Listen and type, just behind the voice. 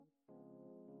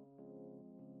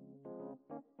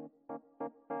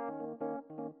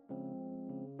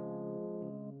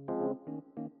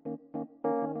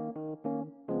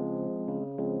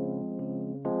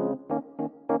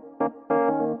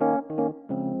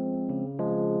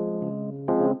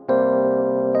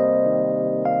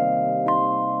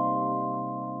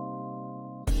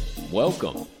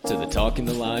Welcome to the Talking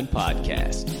the Line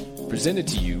podcast, presented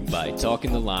to you by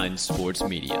Talking the Line Sports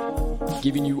Media,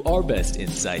 giving you our best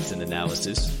insights and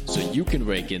analysis so you can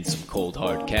rake in some cold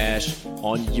hard cash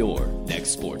on your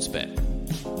next sports bet.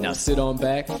 Now sit on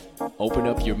back, open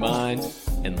up your mind,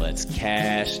 and let's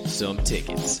cash some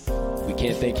tickets. We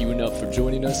can't thank you enough for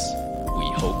joining us.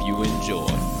 We hope you enjoy.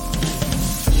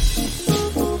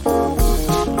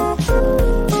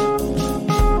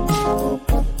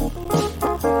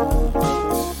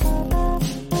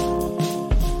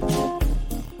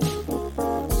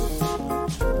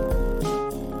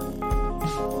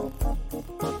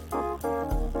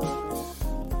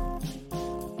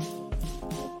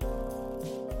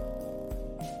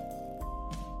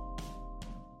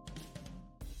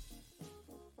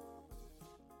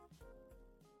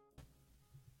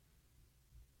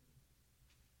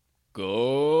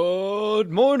 Good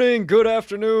morning, good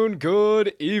afternoon,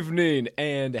 good evening,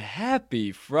 and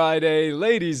happy Friday,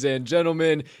 ladies and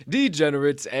gentlemen,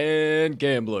 degenerates and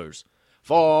gamblers,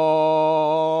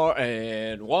 far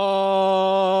and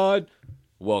wide.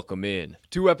 Welcome in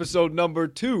to episode number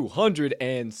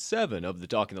 207 of the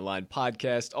Talking the Line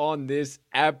podcast on this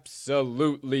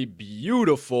absolutely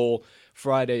beautiful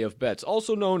Friday of bets,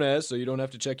 also known as, so you don't have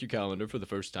to check your calendar for the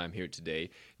first time here today,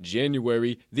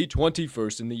 January the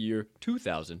 21st in the year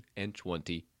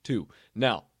 2022.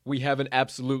 Now, we have an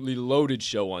absolutely loaded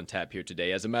show on tap here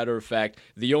today. As a matter of fact,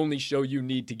 the only show you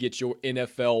need to get your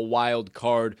NFL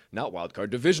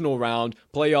divisional round,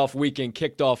 playoff weekend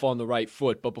kicked off on the right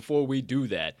foot. But before we do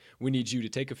that, we need you to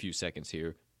take a few seconds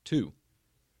here to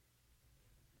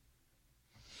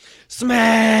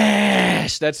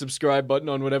smash that subscribe button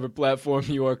on whatever platform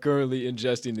you are currently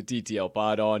ingesting the TTL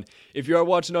pod on. If you are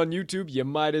watching on YouTube, you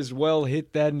might as well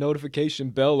hit that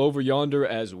notification bell over yonder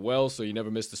as well so you never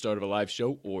miss the start of a live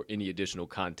show or any additional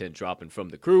content dropping from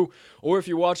the crew. Or if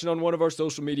you're watching on one of our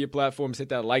social media platforms, hit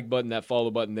that like button, that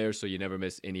follow button there so you never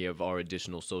miss any of our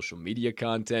additional social media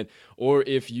content. Or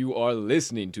if you are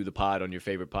listening to the pod on your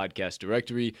favorite podcast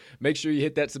directory, make sure you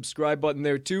hit that subscribe button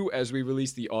there too as we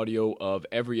release the audio of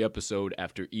every episode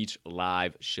after each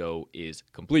live show is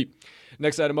complete.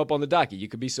 Next item up on the docket, you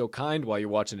could be so kind while you're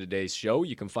watching today's show,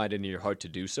 you can find it in your heart to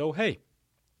do so. Hey,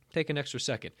 take an extra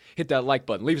second, hit that like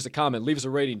button, leave us a comment, leave us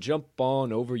a rating, jump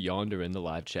on over yonder in the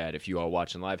live chat if you are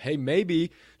watching live. Hey,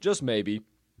 maybe, just maybe,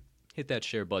 hit that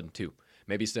share button too.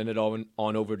 Maybe send it on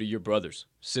over to your brothers,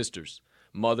 sisters,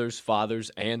 mothers, fathers,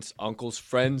 aunts, uncles,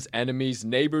 friends, enemies,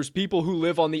 neighbors, people who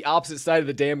live on the opposite side of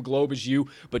the damn globe as you,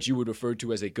 but you would refer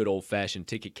to as a good old-fashioned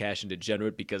ticket cashing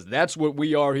degenerate, because that's what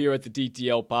we are here at the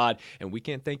TTL pod, and we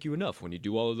can't thank you enough when you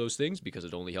do all of those things, because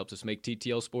it only helps us make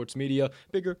TTL Sports Media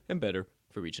bigger and better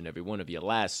for each and every one of you.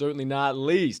 Last, certainly not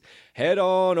least, head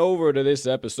on over to this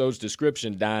episode's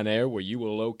description down there where you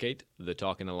will locate the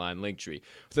Talking the Line link tree.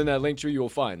 Within that link tree, you will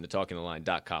find the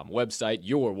TalkingTheLine.com website,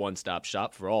 your one-stop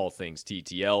shop for all things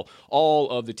TTL, all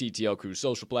of the TTL Crew's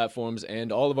social platforms,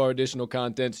 and all of our additional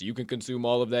content so you can consume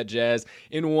all of that jazz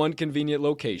in one convenient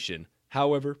location,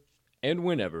 however and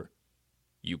whenever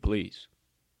you please.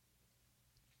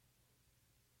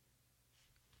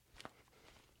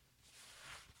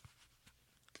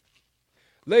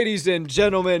 Ladies and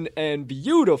gentlemen and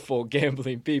beautiful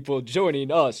gambling people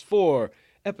joining us for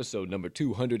episode number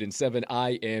 207,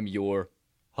 I am your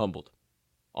humbled,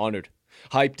 honored,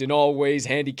 hyped, and always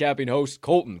handicapping host,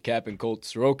 Colton Cap'n Colt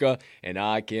Soroka, and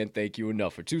I can't thank you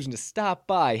enough for choosing to stop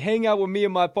by, hang out with me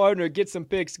and my partner, get some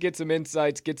picks, get some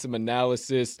insights, get some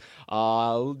analysis,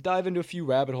 dive into a few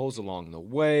rabbit holes along the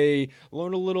way,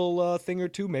 learn a little thing or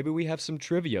two. Maybe we have some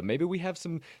trivia. Maybe we have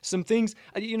some things.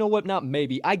 You know what? Not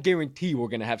maybe. I guarantee we're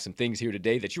going to have some things here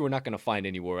today that you are not going to find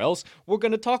anywhere else. We're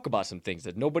going to talk about some things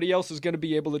that nobody else is going to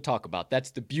be able to talk about.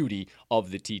 That's the beauty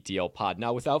of the TTL pod.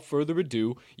 Now, without further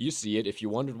ado, you see it. If you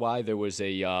wondered why there was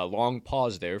a long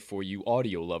pause there for you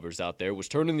audio lovers out there, was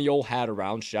turning the old hat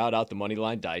around. Shout out the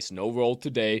Moneyline Dice. No roll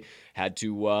today. Had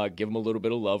to give them a little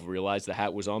bit of love. Realized the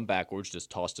hat was on backwards. Just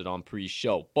tossed it on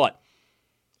pre-show. But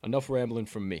enough rambling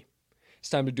from me. It's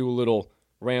time to do a little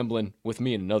rambling with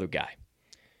me and another guy.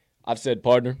 I've said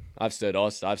partner. I've said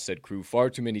us. I've said crew far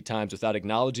too many times without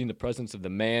acknowledging the presence of the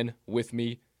man with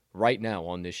me right now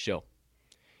on this show.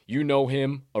 You know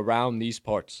him around these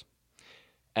parts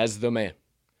as the man,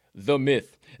 the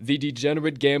myth, the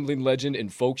degenerate gambling legend,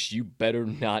 and folks, you better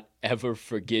not ever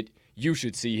forget. You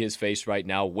should see his face right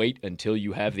now. Wait until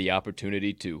you have the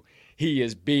opportunity to. He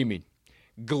is beaming,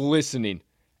 glistening,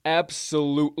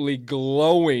 absolutely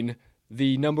glowing,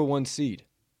 the number one seed,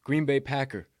 Green Bay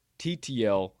Packer,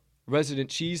 TTL, resident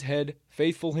cheesehead,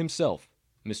 faithful himself,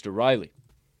 Mr. Riley,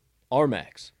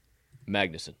 R-Max,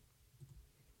 Magnuson.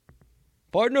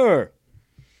 Partner,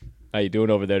 How you doing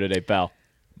over there today, pal?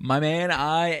 My man,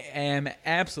 I am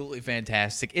absolutely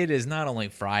fantastic. It is not only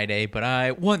Friday, but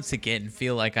I once again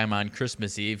feel like I'm on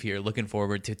Christmas Eve here, looking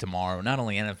forward to tomorrow. Not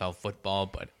only NFL football,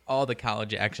 but all the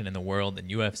college action in the world and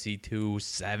UFC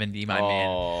 270, my man.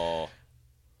 Oh,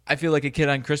 I feel like a kid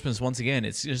on Christmas once again.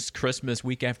 It's just Christmas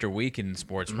week after week in the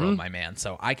sports world, my man.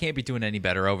 So I can't be doing any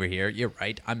better over here. You're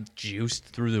right. I'm juiced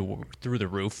through the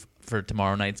roof for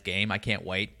tomorrow night's game. I can't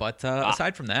wait. But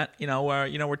aside from that,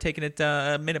 we're taking it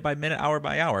minute by minute, hour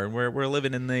by hour. We're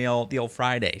living in the old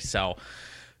Friday. So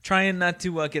trying not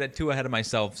to get it too ahead of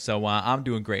myself. So I'm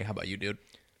doing great. How about you, dude?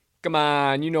 come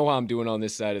on. You know how I'm doing on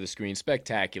this side of the screen.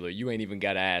 Spectacular. You ain't even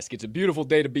got to ask. It's a beautiful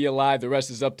day to be alive. The rest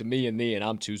is up to me, and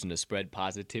I'm choosing to spread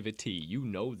positivity. You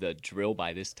know the drill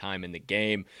by this time in the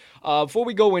game. Before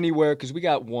we go anywhere, because we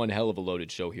got one hell of a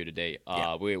loaded show here today.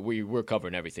 We're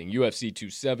covering everything. UFC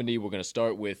 270. We're going to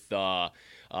start with the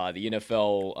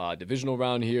NFL divisional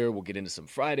round here. We'll get into some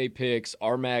Friday picks,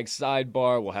 RMAG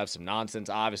sidebar. We'll have some nonsense,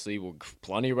 obviously.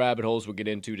 Plenty of rabbit holes we'll get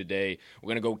into today. We're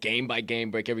going to go game by game,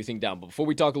 break everything down. But before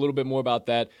we talk a little bit more about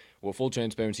that, we're a full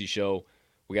transparency show.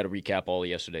 We got to recap all of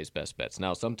yesterday's best bets.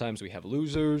 Now, sometimes we have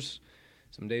losers.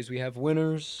 Some days we have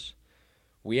winners.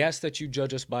 We ask that you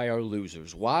judge us by our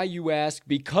losers. Why, you ask?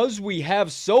 Because we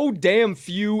have so damn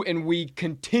few and we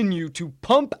continue to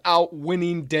pump out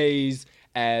winning days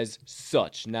as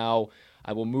such. Now,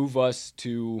 I will move us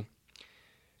to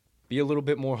be a little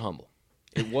bit more humble.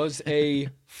 It was a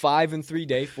 5-3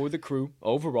 day for the crew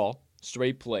overall.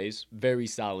 Straight plays, very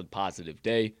solid, positive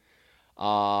day.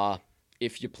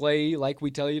 If you play like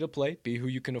we tell you to play, be who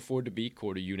you can afford to be,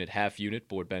 quarter unit, half unit,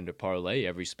 board bender, parlay,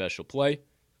 every special play.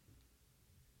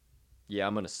 Yeah,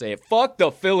 I'm going to say it. Fuck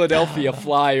the Philadelphia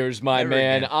Flyers, my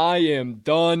man. I am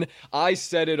done. I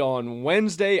said it on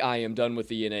Wednesday. I am done with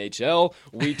the NHL.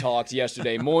 We talked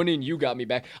yesterday morning. You got me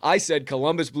back. I said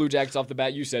Columbus Blue Jackets off the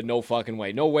bat. You said no fucking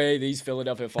way. No way. These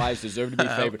Philadelphia Flyers deserve to be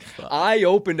favored. I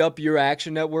opened up your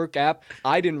Action Network app.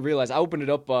 I didn't realize. I opened it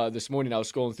up this morning. I was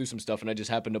scrolling through some stuff, and I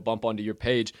just happened to bump onto your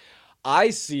page. I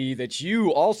see that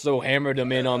you also hammered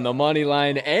them in on the money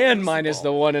line and minus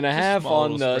the 1.5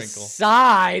 on the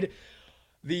side.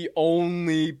 The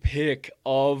only pick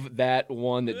of that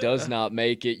one that does not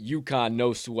make it. UConn,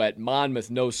 no sweat.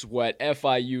 Monmouth, no sweat.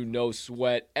 FIU, no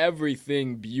sweat.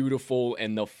 Everything beautiful.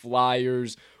 And the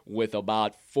Flyers, with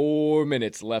about 4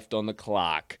 minutes left on the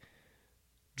clock,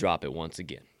 drop it once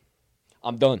again.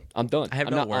 I'm done. I'm done. I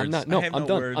have no words. I'm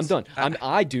done.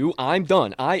 I'm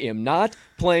done. I am not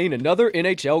playing another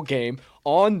NHL game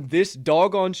on this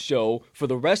doggone show for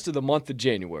the rest of the month of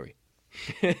January.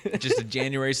 Just a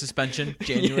January suspension.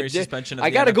 Suspension of I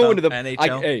the gotta NFL, go into the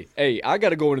NHL. I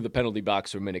gotta go into the penalty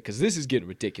box for a minute because this is getting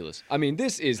ridiculous. I mean,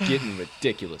 this is getting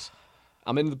ridiculous.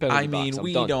 I'm in the penalty box.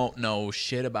 We don't know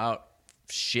shit about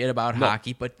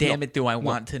hockey, but damn it, do I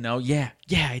want to know? Yeah,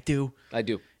 I do. I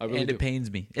do. I really do. It pains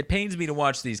me. It pains me to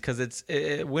watch these because it's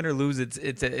win or lose.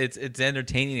 It's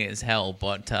entertaining as hell,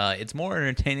 but it's more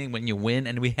entertaining when you win,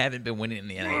 and we haven't been winning in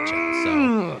the NHL.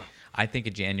 So I think a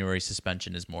January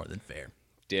suspension is more than fair.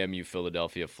 Damn you,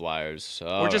 Philadelphia Flyers.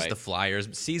 Or just the Flyers.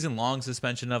 Season-long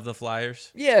suspension of the Flyers.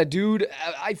 Yeah, dude.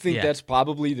 I think that's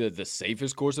probably the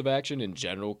safest course of action in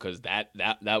general because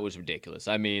that was ridiculous.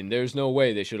 I mean, there's no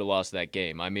way they should have lost that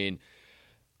game. I mean,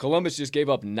 Columbus just gave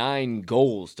up 9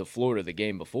 goals to Florida the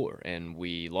game before, and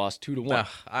we lost 2-1.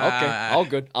 Okay, all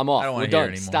good. I'm off. We're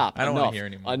done. Stop. I don't want to hear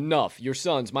anymore. Enough. Your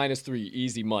Suns -3,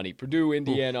 easy money. Purdue,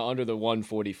 Indiana under the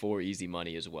 144, easy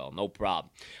money as well. No problem.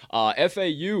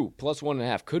 FAU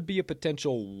 +1.5 could be a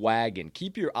potential wagon.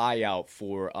 Keep your eye out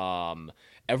for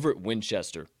Everett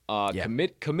Winchester.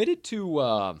 Committed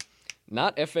to.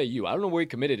 Not FAU. I don't know where he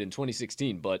committed in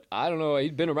 2016, but I don't know.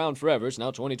 He's been around forever. It's now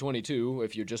 2022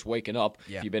 if you're just waking up,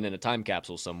 if you've been in a time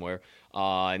capsule somewhere.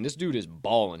 And this dude is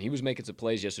balling. He was making some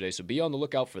plays yesterday, so be on the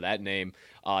lookout for that name.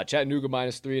 Chattanooga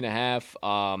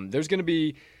 -3.5. There's going to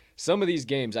be some of these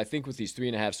games, I think, with these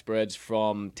 3.5 spreads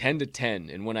from 10 to 10.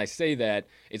 And when I say that,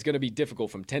 it's going to be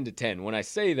difficult from 10 to 10. When I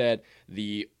say that,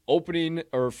 the opening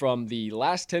or from the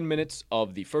last 10 minutes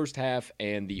of the first half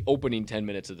and the opening 10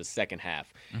 minutes of the second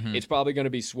half. It's probably going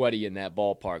to be sweaty in that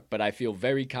ballpark, but I feel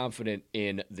very confident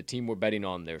in the team we're betting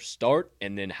on their start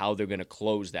and then how they're going to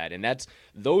close that. And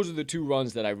those are the two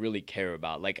runs that I really care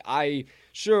about. Like I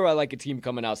like a team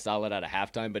coming out solid out of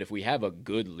halftime, but if we have a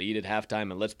good lead at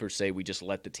halftime and let's per se we just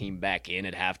let the team back in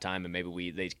at halftime and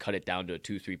maybe they cut it down to a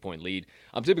 2-3 point lead,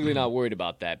 I'm typically not worried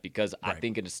about that because I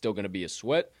think it's still going to be a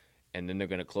sweat. and then they're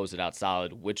going to close it out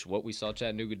solid, what we saw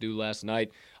Chattanooga do last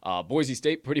night. Boise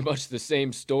State, pretty much the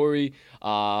same story.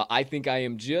 I think I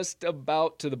am just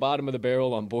about to the bottom of the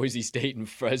barrel on Boise State and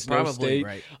Fresno Probably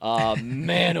State. right.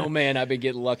 Man, oh man, I've been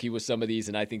getting lucky with some of these,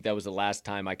 and I think that was the last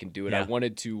time I can do it. Yeah. I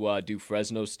wanted to do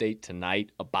Fresno State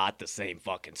tonight, about the same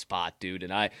fucking spot, dude,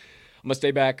 and I'm gonna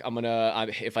stay back.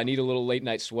 If I need a little late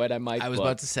night sweat, I might. I was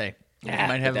about to say. You Yeah,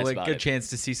 might have that's a about good it. chance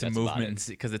to see some That's about movement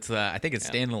because it's I think it's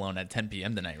standalone at 10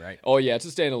 p.m. tonight, right? Oh yeah, it's a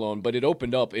standalone, but it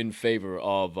opened up in favor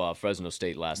of Fresno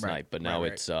State last Right, night. But now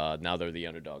right. it's now they're the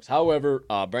underdogs. However,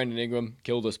 Brandon Ingram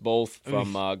killed us both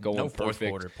from going no fourth perfect.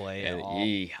 quarter play at And, all.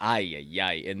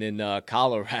 and then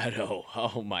Colorado.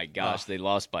 Oh my gosh, they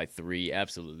lost by 3.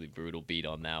 Absolutely brutal beat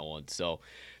on that one. So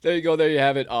there you go. There you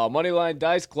have it. Moneyline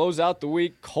dice close out the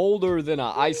week. Colder than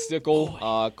an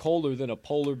icicle. Colder than a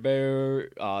polar bear.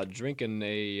 Drinking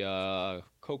a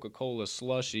Coca-Cola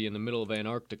slushy in the middle of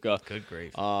Antarctica. Good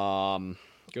grief.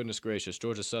 Goodness gracious,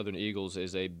 Georgia Southern Eagles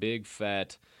is a big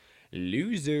fat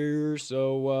loser.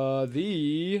 So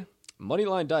the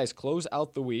Moneyline dice close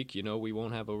out the week. You know, we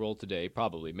won't have a roll today.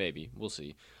 Probably, maybe. We'll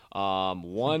see.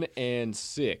 1 and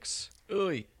 6.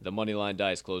 Oy. The Moneyline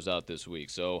dice close out this week.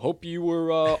 So hope you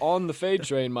were on the fade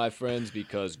train, my friends,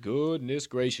 because goodness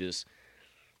gracious,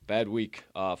 bad week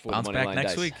for Bounce the back Moneyline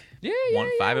next dice. week. Yeah,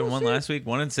 5 and we'll 1 see. last week,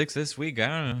 1 and 6 this week. I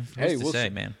don't know. Who's Hey, to we'll say,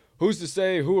 see. man? Who's to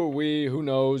say? Who are we? Who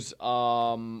knows?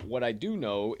 What I do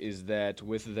know is that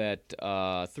with that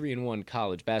 3-1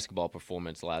 college basketball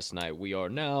performance last night, we are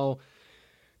now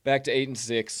back to 8 and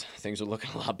 6. Things are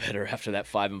looking a lot better after that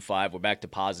 5 and 5. We're back to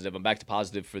positive. I'm back to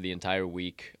positive for the entire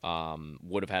week.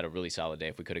 Would have had a really solid day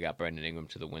if we could have got Brandon Ingram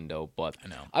to the window, but I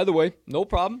know. either way, no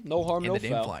problem, no harm, And no the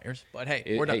damn foul. Flyers. But hey,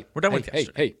 It- we're done. hey, We're done hey, with hey,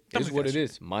 yesterday. hey, Done here's with what it yesterday.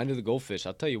 is. Mind of the goldfish.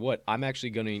 I'll tell you what. I'm actually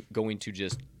going to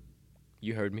just.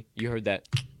 You heard me. You heard that.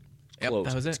 Yep, Closed.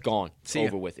 that was it. It's gone. It's See ya.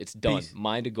 over with. It's done. Peace.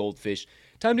 Mind of goldfish.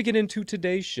 Time to get into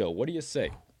today's show. What do you say?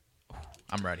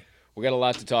 I'm ready. We got a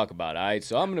lot to talk about. All right,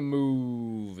 so I'm gonna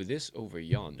move this over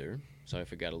yonder. Sorry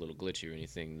if I got a little glitchy or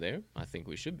anything there. I think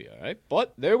we should be all right.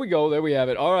 But there we go. There we have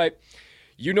it. All right.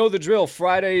 You know the drill.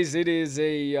 Fridays, it is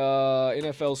a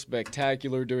NFL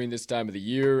spectacular during this time of the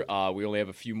year. We only have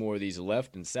a few more of these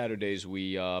left. And Saturdays,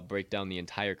 we break down the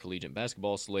entire collegiate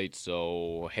basketball slate.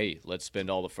 So, hey, let's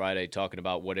spend all the Friday talking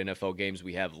about what NFL games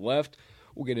we have left.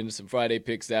 We'll get into some Friday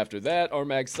picks after that. Our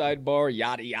mag sidebar,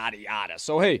 yada, yada, yada.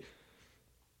 So, hey,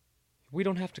 we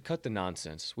don't have to cut the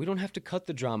nonsense. We don't have to cut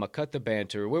the drama, cut the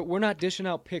banter. We're not dishing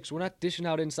out picks. We're not dishing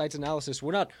out insights analysis.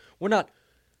 We're not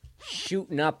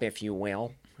shooting up, if you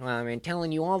will. I mean,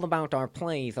 telling you all about our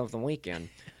plays of the weekend.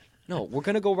 No, we're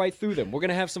gonna go right through them. We're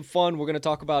gonna have some fun. We're gonna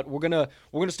talk about. We're gonna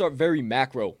start very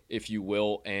macro, if you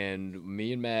will. And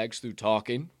me and Mags, through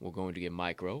talking, we're going to get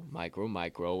micro,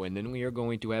 and then we are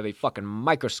going to have a fucking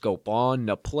microscope on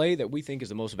the play that we think is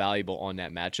the most valuable on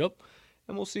that matchup,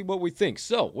 and we'll see what we think.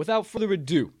 So, without further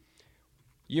ado,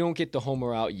 you don't get the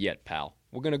homer out yet, pal.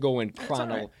 We're gonna go in all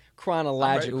right.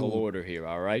 chronological Ooh. order here.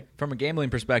 All right. From a gambling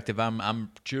perspective,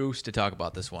 I'm juiced to talk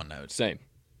about this one now. Same.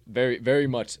 Very, very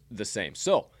much the same.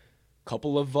 So,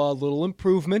 couple of little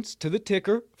improvements to the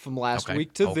ticker from last Okay,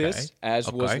 week to okay, this,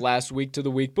 as was okay. last week to the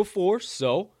week before.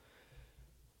 So,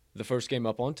 the first game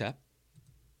up on tap.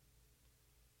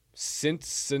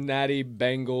 Cincinnati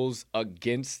Bengals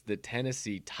against the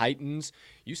Tennessee Titans.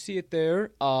 You see it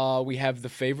there. We have the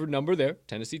favored number there.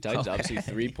 Tennessee Titans, Okay. obviously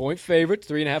 3-point favorites,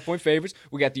 3.5-point favorites.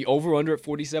 We got the over-under at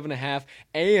 47.5.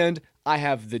 And I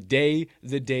have the day,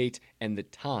 the date, and the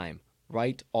time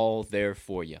right all there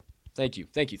for you. Thank you.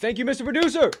 Thank you. Thank you, Mr.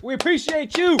 Producer. We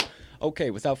appreciate you. Okay,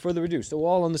 without further ado, so we're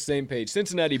all on the same page.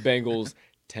 Cincinnati Bengals,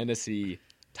 Tennessee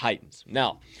Titans.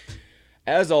 Now,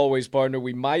 as always, partner,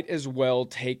 we might as well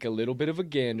take a little bit of a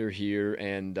gander here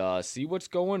and see what's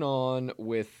going on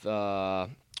with the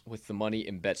money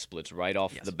and bet splits right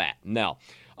off the bat. Now,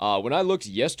 when I looked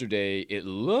yesterday, it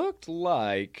looked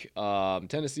like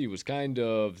Tennessee was kind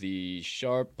of the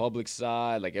sharp public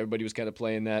side. Like everybody was kind of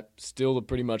playing that. Still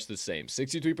pretty much the same.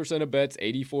 63% of bets,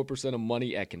 84% of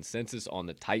money at consensus on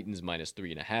the Titans minus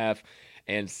 3.5.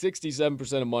 And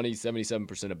 67% of money,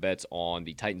 77% of bets on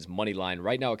the Titans money line.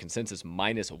 Right now, a consensus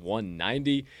minus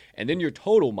 190. And then your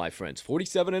total, my friends,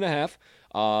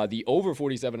 47.5. The over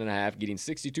 47.5, getting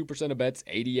 62% of bets,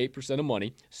 88% of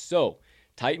money. So,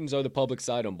 Titans are the public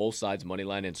side on both sides, money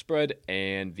line and spread.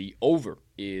 And the over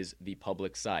is the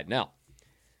public side. Now,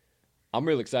 I'm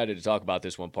really excited to talk about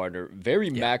this one, partner.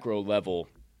 Very macro level.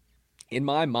 In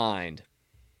my mind,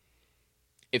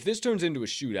 if this turns into a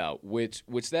shootout, which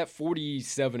that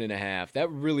 47.5, that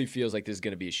really feels like this is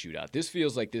going to be a shootout. This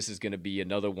feels like this is going to be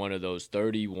another one of those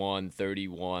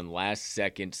 31-31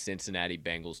 last-second Cincinnati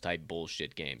Bengals type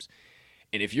bullshit games.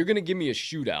 And if you're going to give me a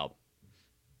shootout,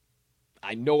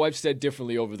 I know I've said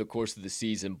differently over the course of the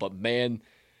season, but man,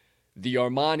 the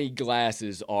Armani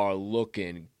glasses are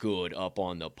looking good up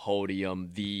on the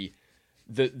podium. The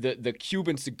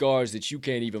Cuban cigars that you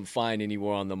can't even find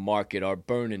anywhere on the market are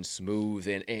burning smooth.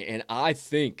 And I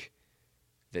think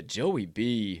that Joey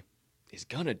B is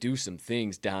going to do some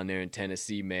things down there in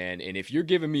Tennessee, man. And if you're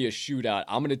giving me a shootout,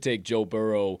 I'm going to take Joe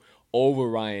Burrow over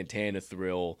Ryan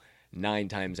Tannehill 9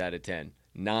 times out of 10.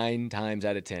 9 times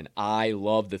out of 10. I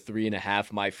love the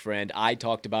 3.5, my friend. I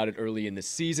talked about it early in the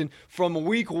season from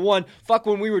week 1. Fuck,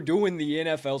 when we were doing the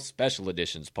NFL special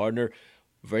editions, partner.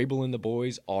 Vrabel and the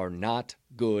boys are not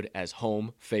good as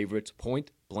home favorites,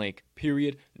 point blank,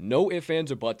 period. No ifs,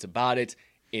 ands, or buts about it.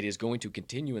 It is going to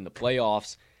continue in the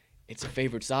playoffs. It's a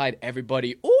favorite side.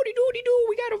 Everybody, oodie-doodie-doo,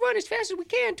 we got to run as fast as we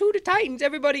can to the Titans,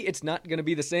 everybody. It's not going to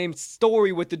be the same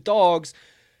story with the dogs.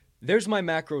 There's my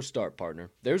macro start,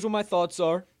 partner. There's what my thoughts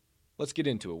are. Let's get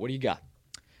into it. What do you got?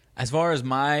 As far as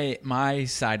my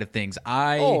side of things,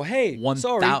 sorry.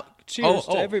 Cheers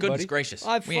to everybody. Goodness gracious.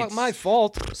 My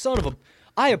fault. Son of a...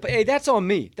 Hey, that's on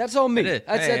me. That's on me.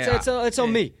 That's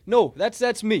on me. No,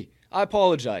 that's me. I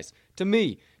apologize. To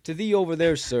me, to thee over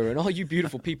there, sir, and all you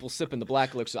beautiful people sipping the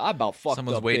black liquor. I about fucked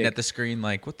Someone's up waiting big. at the screen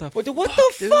like, what the what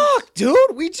fuck, the fuck, dude?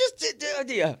 We just did.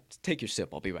 Yeah. Take your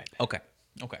sip. I'll be right back.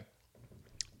 Okay.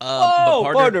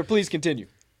 Partner, please continue.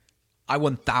 I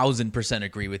 1000%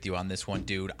 agree with you on this one,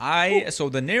 dude. So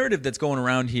the narrative that's going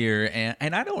around here,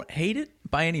 and I don't hate it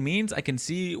by any means. I can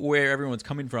see where everyone's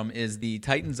coming from. Is the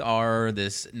Titans are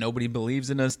this nobody believes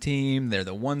in us team. They're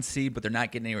the 1 seed, but they're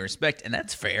not getting any respect, and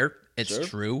that's fair. It's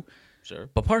true. Sure.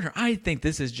 But partner, I think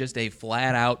this is just a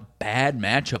flat out bad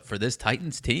matchup for this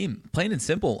Titans team. Plain and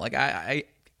simple. Like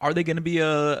are they going to be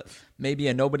maybe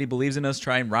a nobody believes in us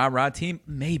try and rah team?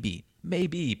 Maybe,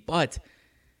 but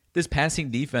this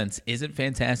passing defense isn't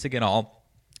fantastic at all.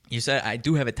 You said I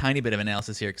do have a tiny bit of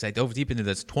analysis here because I dove deep into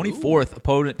this. 24th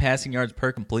opponent passing yards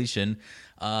per completion,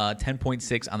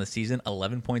 10.6 on the season,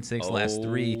 11.6 last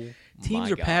 3.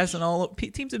 Teams are passing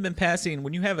teams have been passing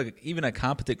when you have even a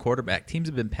competent quarterback. Teams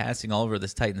have been passing all over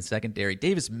this Titans secondary.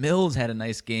 Davis Mills had a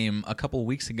nice game a couple of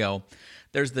weeks ago.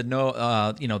 There's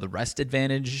the rest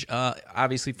advantage,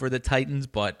 obviously for the Titans,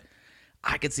 but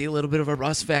I could see a little bit of a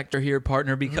rust factor here,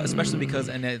 partner, especially because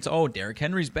Derrick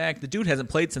Henry's back. The dude hasn't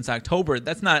played since October.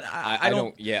 That's not. I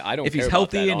don't. If he's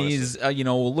healthy and he's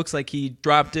looks like he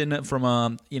dropped in from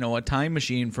a time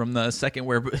machine from the second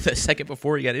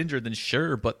before he got injured, then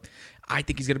sure. But I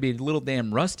think he's gonna be a little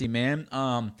damn rusty, man.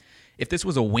 If this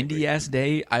was a windy ass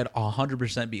day, I'd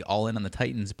 100% be all in on the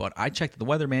Titans. But I checked the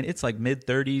weather, man. It's like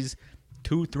mid-30s.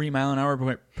 2-3 mile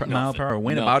per hour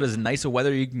wind, about as nice a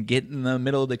weather you can get in the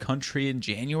middle of the country in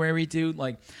January, dude.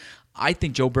 Like, I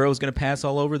think Joe Burrow is going to pass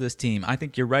all over this team. I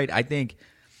think you're right. I think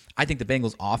the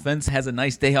Bengals offense has a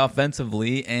nice day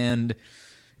offensively, and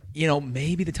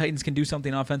maybe the Titans can do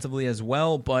something offensively as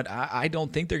well, but I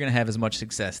don't think they're going to have as much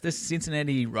success. This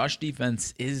Cincinnati rush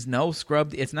defense is no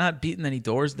scrub. It's not beating any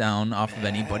doors down off of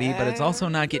anybody, but it's also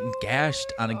not getting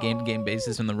gashed on a game-to-game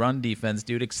basis from the run defense,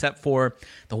 dude, except for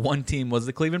the one team was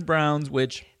the Cleveland Browns,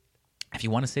 which if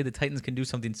you want to say the Titans can do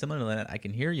something similar to that, I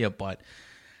can hear you, but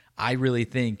I really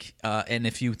think, and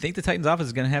if you think the Titans offense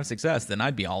is going to have success, then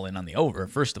I'd be all in on the over,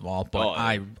 first of all. But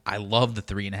I love the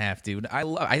 3.5, dude.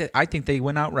 I think they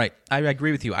went outright. I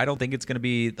agree with you. I don't think it's going to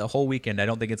be the whole weekend. I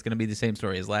don't think it's going to be the same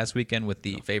story as last weekend with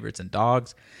the favorites and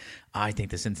dogs. I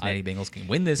think the Cincinnati Bengals can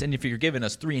win this. And if you're giving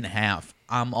us 3.5,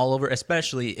 I'm all over.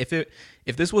 Especially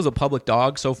if this was a public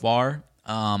dog so far,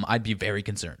 I'd be very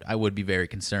concerned. I would be very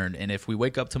concerned. And if we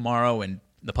wake up tomorrow and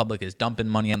the public is dumping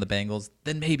money on the Bengals,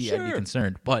 then maybe I'd be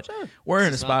concerned. But we're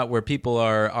in a spot where people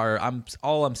are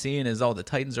all I'm seeing is, the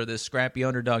Titans are this scrappy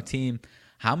underdog team.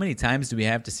 How many times do we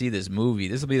have to see this movie?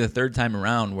 This will be the 3rd time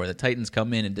around where the Titans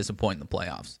come in and disappoint in the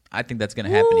playoffs. I think that's going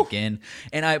to happen again.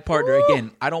 And I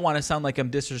don't want to sound like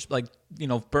I'm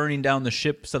burning down the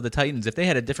ships of the Titans. If they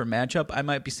had a different matchup, I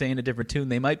might be saying a different tune.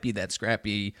 They might be that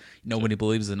scrappy, nobody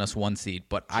believes in us 1 seed.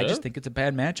 But I just think it's a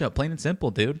bad matchup, plain and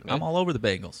simple, dude. I'm all over the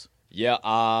Bengals.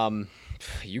 Yeah,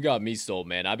 you got me sold,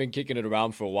 man. I've been kicking it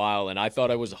around for a while, and I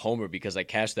thought I was a homer because I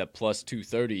cashed that plus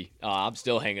 230. I'm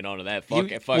still hanging on to that.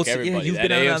 Fuck everybody. You've that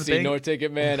been AFC North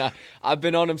ticket, man. I've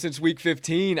been on them since week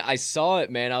 15. I saw it,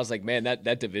 man. I was like, man,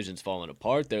 that division's falling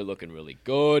apart. They're looking really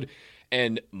good.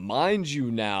 And mind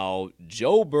you now,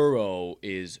 Joe Burrow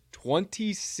is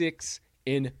 26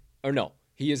 in – or no.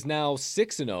 He is now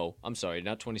 6-0. I'm sorry,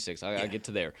 not 26. I get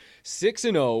to there.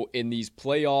 6-0 in these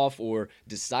playoff or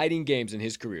deciding games in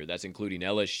his career. That's including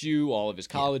LSU, all of his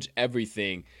college,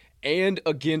 everything, and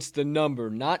against the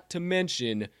number. Not to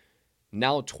mention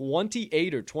now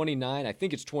 28 or 29. I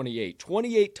think it's 28.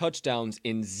 28 touchdowns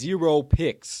in 0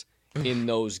 picks in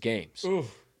those games.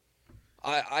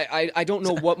 I don't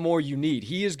know what more you need.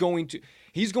 He's going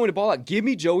to ball out. Give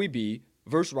me Joey B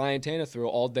versus Ryan Tannehill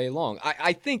all day long.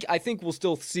 I think we'll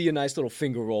still see a nice little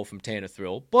finger roll from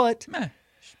Tannehill, but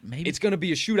maybe it's going to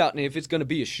be a shootout. And if it's going to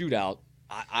be a shootout,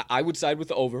 I would side with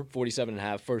the over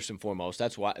 47.5 first and foremost.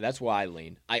 That's why I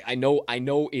lean. I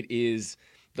know it is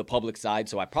the public side,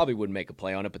 so I probably wouldn't make a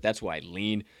play on it, but that's why I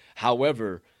lean.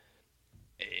 However,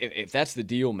 if that's the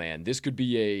deal, man, this could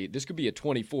be a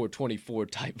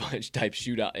 24-24 type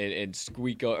shootout and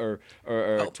squeak or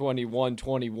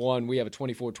 21-21. We have a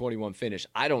 24-21 finish.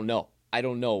 I don't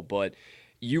know, but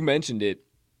you mentioned it,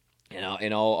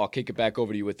 and I'll kick it back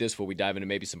over to you with this before we dive into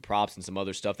maybe some props and some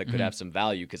other stuff that could have some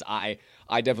value, because I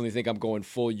definitely think I'm going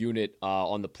full unit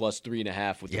on the plus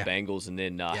 3.5 with the Bengals, and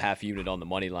then half unit on the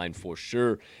money line for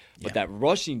sure. But that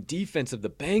rushing defense of the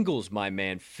Bengals, my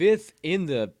man, 5th in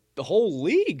the whole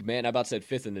league, man. I about said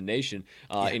 5th in the nation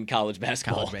in college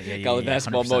basketball, college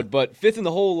basketball 100%. mode, but 5th in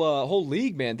the whole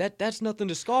league, man. That's nothing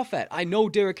to scoff at. I know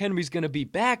Derrick Henry's going to be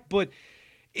back, but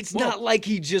it's not like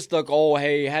he just had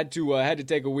to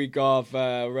take a week off,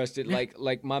 rested.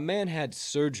 Like my man had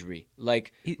surgery.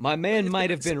 Like my man might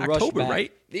have been rushed back.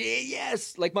 Right?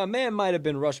 Yes, like my man might have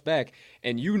been rushed back.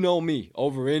 And you know me,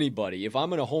 over anybody, if I'm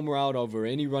going to homer out over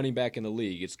any running back in the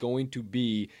league, it's going to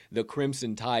be the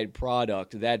Crimson Tide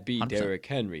product, that be 100%. Derrick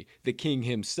Henry, the king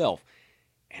himself.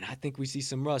 And I think we see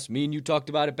some rust. Me and you talked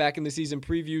about it back in the season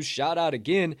previews. Shout out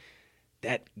again.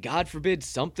 That, God forbid,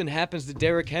 something happens to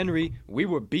Derrick Henry. We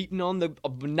were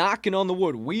knocking on the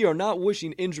wood. We are not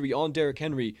wishing injury on Derrick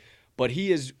Henry, but he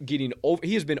has been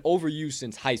overused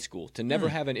since high school to never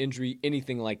have an injury,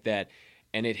 anything like that,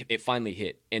 and it finally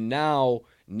hit. And now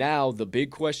the big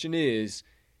question is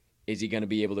he going to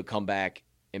be able to come back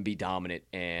and be dominant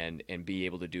and be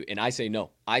able to do? And I say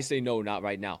no. Not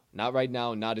right now. Not right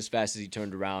now, not as fast as he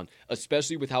turned around,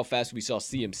 especially with how fast we saw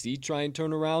CMC try and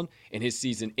turn around, and his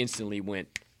season instantly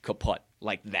went kaput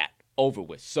like that, over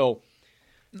with. So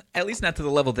at least not to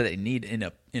the level that they need in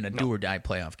a do or die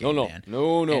playoff game. No.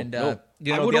 And,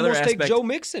 I would almost take Joe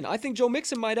Mixon. I think Joe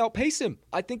Mixon might outpace him.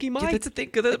 I think he might. Yeah, that's the thing.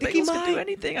 The Bengals can do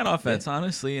anything on offense,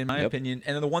 honestly, in my opinion.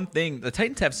 And then the one thing, the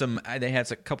Titans have they had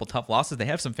a couple tough losses. They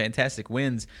have some fantastic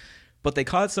wins, but they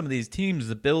caught some of these teams,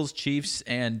 the Bills, Chiefs,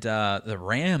 and the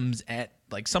Rams, at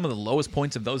like some of the lowest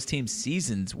points of those teams'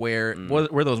 seasons. Were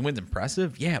those wins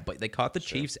impressive? Yeah, but they caught the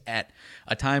Chiefs at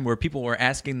a time where people were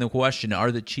asking the question,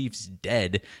 are the Chiefs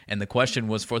dead? And the question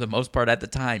was, for the most part at the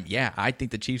time, yeah, I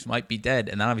think the Chiefs might be dead.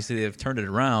 And then obviously they've turned it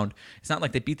around. It's not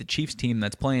like they beat the Chiefs team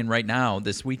that's playing right now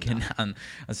this weekend.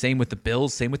 Same with the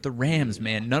Bills, same with the Rams,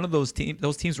 man. None of those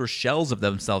teams were shells of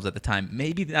themselves at the time.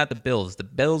 Maybe not the Bills. The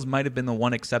Bills might have been the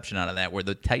one exception out of that, where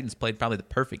the Titans played probably the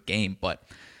perfect game, but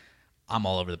I'm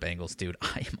all over the Bengals, dude.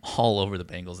 I am all over the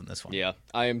Bengals in this one. Yeah,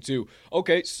 I am too.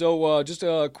 Okay, so just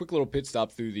a quick little pit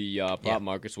stop through the prop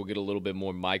markets. We'll get a little bit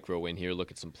more micro in here,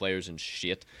 look at some players and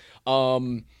shit.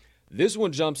 This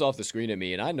one jumps off the screen at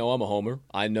me, and I know I'm a homer.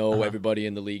 I know everybody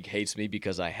in the league hates me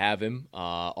because I have him.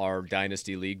 Our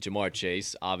dynasty league, Jamar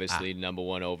Chase, obviously number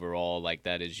 1 overall. Like,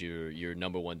 that is your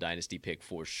number 1 dynasty pick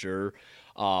for sure.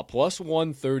 Plus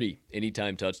 130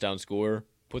 anytime touchdown scorer.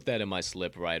 Put that in my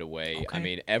slip right away. Okay. I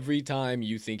mean, every time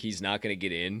you think he's not going to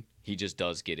get in, he just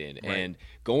does get in. Right. And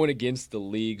going against the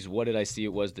leagues, what did I see?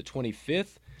 It was the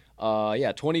 25th.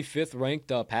 25th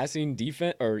ranked passing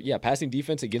defense, passing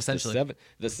defense against the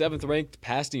 7th ranked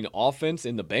passing offense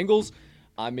in the Bengals.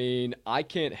 I mean, I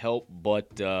can't help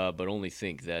but only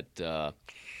think that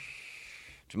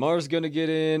Jamar's going to get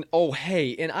in. Oh,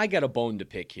 hey, and I got a bone to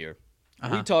pick here.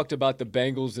 We talked about the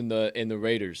Bengals and the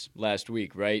Raiders last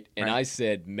week, right? And I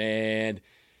said, man,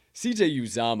 CJ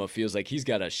Uzomah feels like he's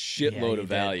got a shitload of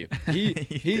value.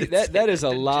 That is a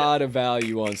lot of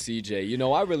value on CJ. You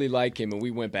know, I really like him, and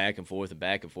we went back and forth and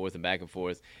back and forth and back and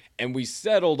forth, and we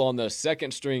settled on the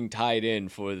second string tight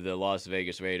end for the Las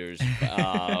Vegas Raiders.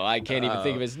 I can't even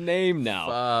think of his name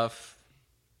now.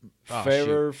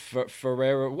 Ferreira.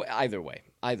 Either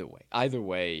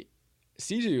way.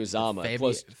 CJ Uzomah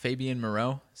plus Fabian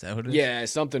Moreau. Is that what it is? Yeah,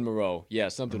 something Moreau.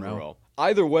 Moreau.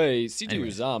 Either way, CJ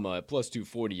Uzomah at plus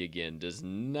 240 again does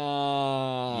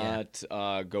not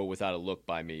go without a look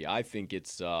by me. I think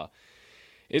it's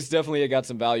It's definitely got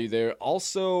some value there.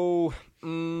 Also,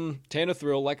 Tana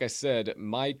Thrill, like I said,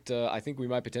 I think we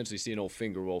might potentially see an old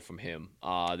finger roll from him.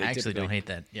 I actually don't hate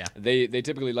that. Yeah. They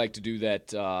typically like to do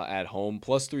that at home.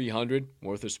 Plus 300,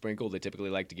 worth a sprinkle. They typically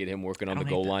like to get him working on the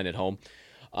goal line at home.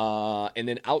 And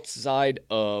then outside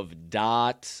of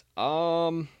Dot,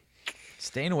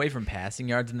 staying away from passing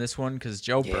yards in this one because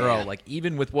Joe Burrow, like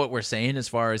even with what we're saying as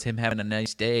far as him having a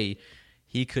nice day,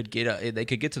 they could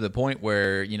get to the point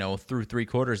where, through 3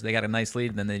 quarters they got a nice lead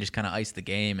and then they just kind of ice the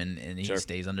game and he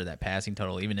stays under that passing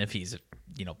total even if he's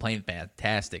playing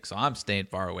fantastic. So I'm staying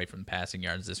far away from passing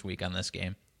yards this week on this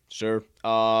game. Sure.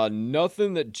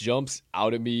 Nothing that jumps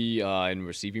out at me in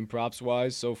receiving props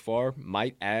wise so far.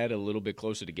 Might add a little bit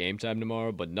closer to game time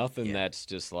tomorrow, but nothing that's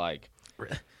just like,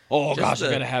 oh gosh, I'm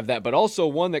going to have that. But also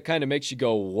one that kind of makes you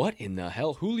go, what in the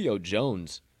hell? Julio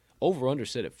Jones. Over under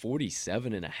set at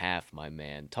 47.5, my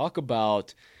man. Talk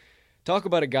about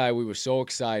a guy we were so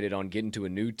excited on getting to a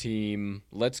new team.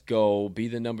 Let's go, be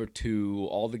the number 2.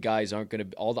 All the eyes aren't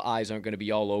gonna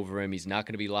be all over him. He's not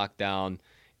gonna be locked down,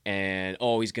 and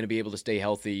he's gonna be able to stay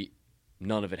healthy.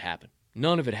 None of it happened.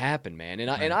 None of it happened, man.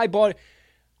 And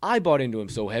I bought into him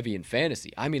so heavy in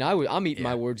fantasy. I mean, I'm eating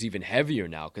my words even heavier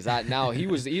now because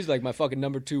he's like my fucking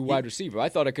number 2 wide receiver. I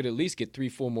thought I could at least get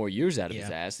 3-4 more years out of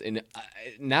his ass, and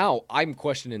now I'm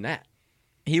questioning that.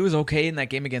 He was okay in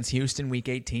that game against Houston, Week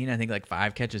 18. I think like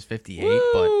 5 catches, 58. Woo,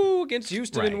 but against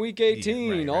Houston in Week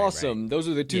 18, awesome. Right. Those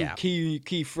are the 2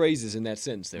 key phrases in that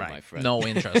sentence, there, my friend. No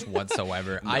interest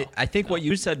whatsoever. No, I think what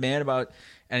you said, man, about.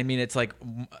 And I mean, it's like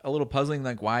a little puzzling.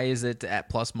 Like, why is it at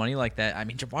plus money like that? I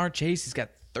mean, Ja'Marr Chase has got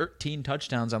 13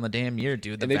 touchdowns on the damn year,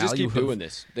 dude. And they just keep doing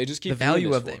this. They just keep the value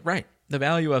doing of this. Right. The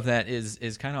value of that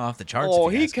is kind of off the charts. Oh,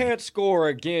 he can't score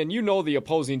again. The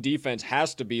opposing defense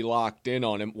has to be locked in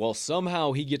on him. Well,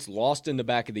 somehow he gets lost in the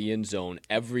back of the end zone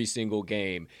every single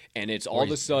game, and it's all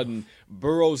of a sudden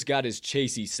Burrow's got his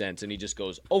Chasey sense, and he just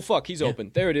goes, "Oh fuck, he's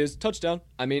open. There it is, touchdown."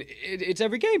 I mean, it's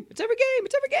every game. It's every game.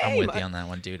 It's every game. I'm with you on that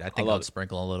one, dude. I think I'll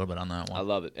sprinkle a little bit on that one. I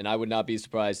love it, and I would not be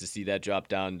surprised to see that drop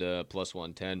down to plus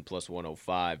 110, plus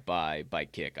 105 by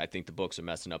kick. I think the books are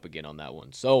messing up again on that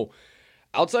one. So.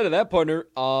 Outside of that, partner,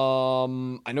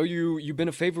 I know you've been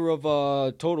a favor of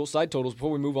side totals. Before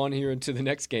we move on here into the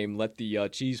next game, let the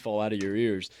cheese fall out of your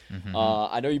ears. Mm-hmm.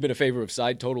 I know you've been a favor of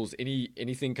side totals.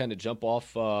 Anything kind of jump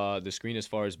off the screen as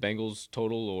far as Bengals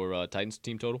total or Titans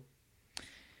team total?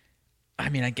 I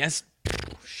mean, I guess,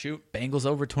 Bengals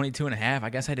over 22.5. I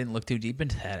guess I didn't look too deep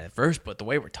into that at first, but the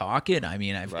way we're talking, I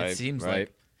mean, it seems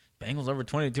like Bengals over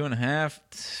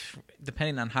 22.5,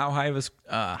 depending on how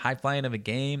high flying of a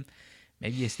game.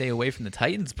 Maybe you stay away from the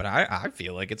Titans, but I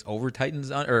feel like it's over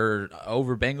Titans or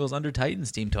over Bengals under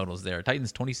Titans team totals there.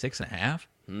 Titans 26.5.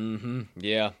 Mm-hmm.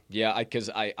 Yeah.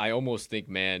 Because I almost think,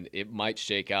 man, it might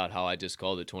shake out how I just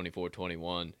called it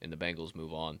 24-21 and the Bengals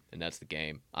move on, and that's the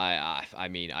game. I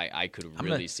mean, I could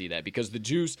really see that because the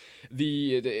juice,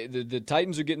 the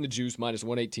Titans are getting the juice minus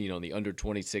 118 on the under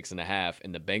 26.5,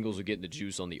 and the Bengals are getting the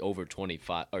juice on the over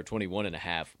 25 or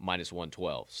 21.5 minus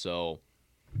 112. So.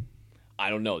 I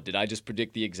don't know. Did I just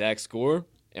predict the exact score?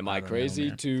 Am I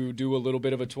crazy to do a little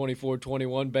bit of a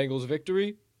 24-21 Bengals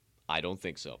victory? I don't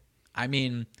think so. I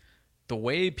mean, the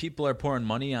way people are pouring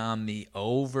money on the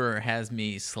over has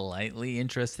me slightly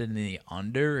interested in the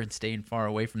under and staying far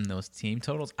away from those team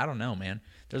totals. I don't know, man.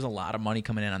 There's a lot of money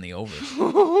coming in on the overs.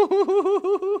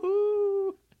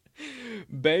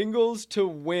 Bengals to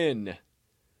win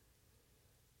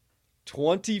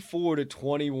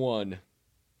 24-21.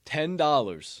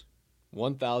 $10.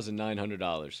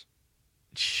 $1,900.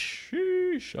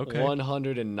 Sheesh. Okay.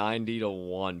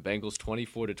 190-1. Bengals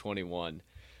 24-21.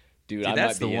 Dude, I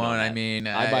that's might be the in one. on that. I mean,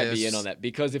 I might be in on that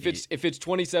because if it's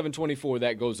 27-24,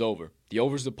 that goes over. The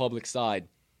over's the public side.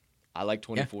 I like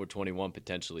 24-21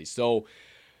 potentially. So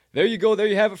there you go. There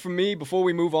you have it from me. Before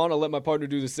we move on, I'll let my partner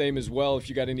do the same as well if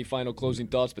you got any final closing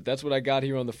thoughts. But that's what I got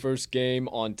here on the first game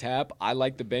on tap. I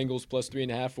like the Bengals plus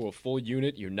 3.5 for a full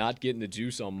unit. You're not getting the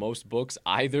juice on most books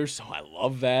either, so I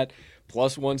love that.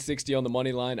 Plus 160 on the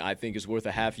money line, I think is worth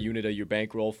a half unit of your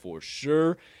bankroll for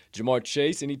sure. Ja'Marr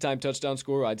Chase, anytime touchdown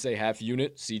scorer, I'd say half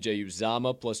unit. CJ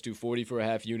Uzama plus 240 for a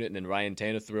half unit, and then Ryan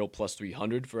Tannehill plus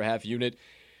 300 for a half unit.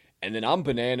 And then I'm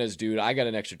bananas, dude. I got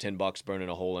an extra $10 burning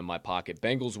a hole in my pocket.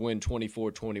 Bengals win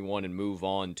 24-21 and move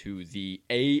on to the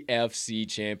AFC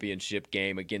Championship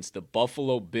game against the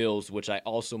Buffalo Bills, which I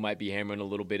also might be hammering a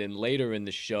little bit in later in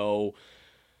the show.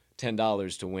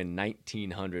 $10 to win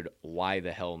 $1,900. Why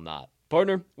the hell not?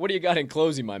 Partner, what do you got in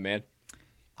closing, my man?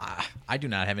 I do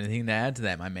not have anything to add to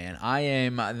that, my man.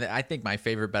 I think my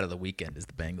favorite bet of the weekend is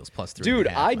the Bengals plus 3.5. Dude,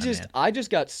 man. I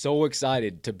just got so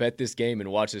excited to bet this game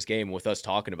and watch this game with us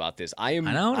talking about this. I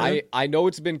know, dude. I know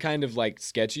it's been kind of like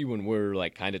sketchy when we're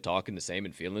like kind of talking the same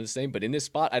and feeling the same, but in this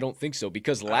spot I don't think so,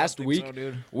 because last week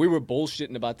we were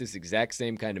bullshitting about this exact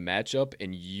same kind of matchup,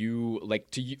 and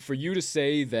for you to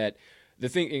say that the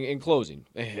thing in closing,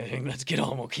 let's get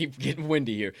on. We'll keep getting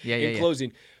windy here. In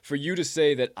closing, for you to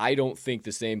say that I don't think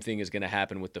the same thing is going to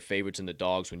happen with the favorites and the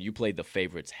dogs when you played the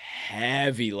favorites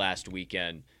heavy last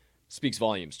weekend speaks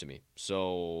volumes to me.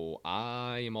 So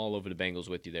I am all over the Bengals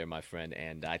with you there, my friend,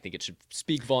 and I think it should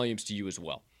speak volumes to you as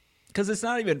well. Because it's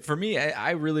not even, for me,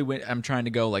 I really I'm trying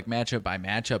to go like matchup by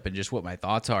matchup and just what my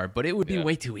thoughts are. But it would be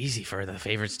way too easy for the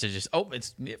favorites to just,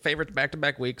 it's favorites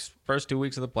back-to-back weeks, first 2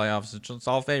 weeks of the playoffs. It's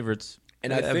all favorites.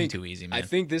 And that'd be too easy, man. I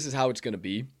think this is how it's going to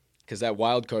be, because that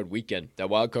wild card weekend,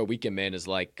 man, is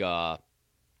like, I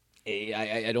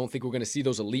don't think we're going to see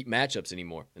those elite matchups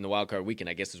anymore in the wild card weekend,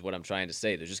 I guess is what I'm trying to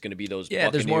say. There's just going to be those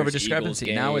there's more of a Buccaneers,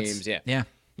 discrepancy. Eagles Now games. it's,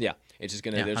 Yeah, it's just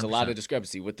gonna. There's 100%. a lot of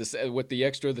discrepancy with the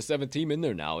extra the 7th team in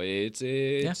there now. It's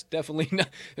definitely not.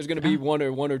 There's gonna be one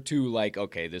or two like,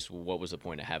 okay, what was the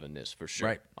point of having this, for sure,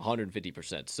 right?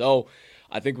 150%. So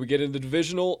I think we get into the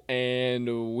divisional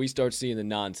and we start seeing the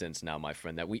nonsense now, my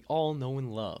friend, that we all know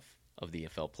and love of the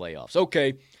NFL playoffs.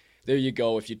 Okay, there you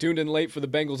go. If you tuned in late for the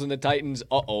Bengals and the Titans,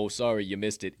 sorry, you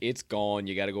missed it. It's gone.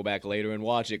 You got to go back later and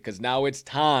watch it, because now it's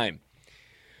time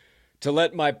to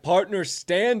let my partner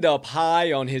stand up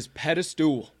high on his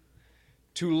pedestal,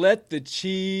 to let the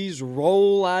cheese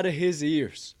roll out of his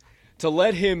ears, to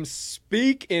let him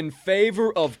speak in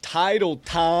favor of Title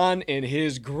Ton and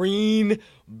his Green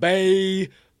Bay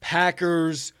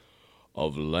Packers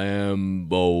of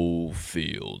Lambeau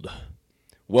Field.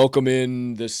 Welcome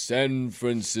in the San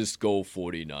Francisco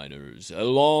 49ers, a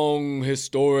long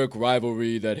historic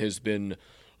rivalry that has been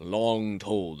long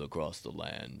told across the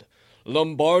land.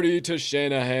 Lombardi to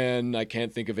Shanahan. I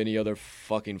can't think of any other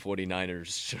fucking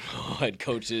 49ers head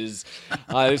coaches.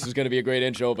 This was going to be a great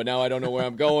intro, but now I don't know where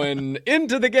I'm going.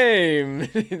 Into the game.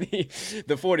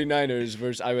 the 49ers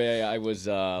versus... I was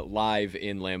live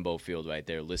in Lambeau Field right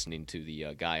there listening to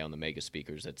the guy on the mega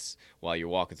speakers. That's while you're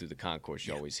walking through the concourse,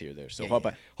 you always hear there. So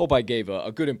hope I gave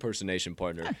a good impersonation,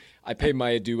 partner. I paid my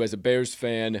adieu as a Bears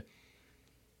fan.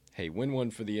 Hey, win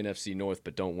one for the NFC North,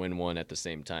 but don't win one at the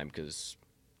same time, because...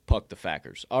 Puck the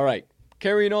Packers. All right,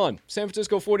 carrying on. San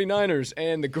Francisco 49ers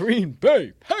and the Green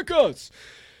Bay Packers.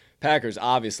 Packers,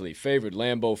 obviously, favored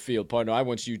Lambeau Field. Partner, I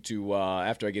want you to,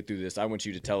 after I get through this, I want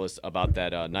you to tell us about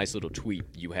that nice little tweet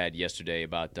you had yesterday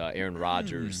about Aaron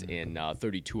Rodgers in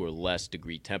 32 or less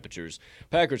degree temperatures.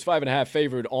 Packers 5.5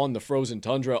 favored on the frozen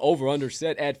tundra. Over-under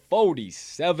set at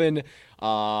 47.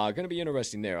 Going to be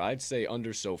interesting there. I'd say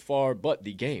under so far, but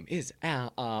the game is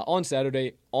on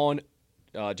Saturday on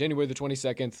January the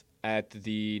 22nd at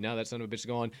now that son of a bitch is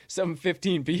gone,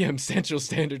 7:15 p.m. Central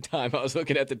Standard Time. I was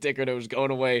looking at the ticker that was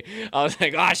going away. I was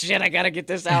like, oh, shit, I got to get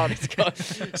this out. It's gone.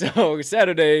 So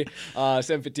Saturday,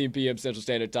 7:15 p.m. Central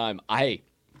Standard Time.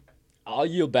 I'll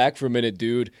yield back for a minute,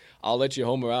 dude. I'll let you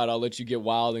homer out. I'll let you get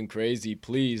wild and crazy.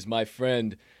 Please, my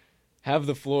friend, have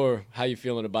the floor. How you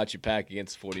feeling about your pack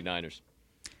against the 49ers?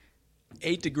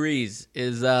 8 degrees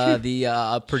is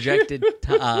the projected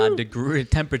degree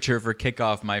temperature for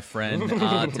kickoff, my friend.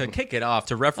 To kick it off,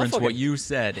 to reference what you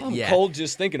said. I'm cold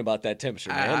just thinking about that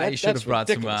temperature, man. I should have brought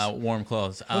ridiculous. some warm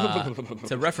clothes.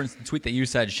 To reference the tweet that you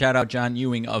said, shout out John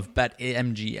Ewing of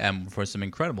BetMGM for some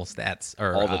incredible stats,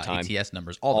 or all the time. ATS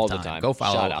numbers all the time. Go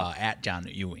follow at John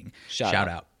Ewing. Shout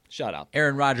out. Shout out.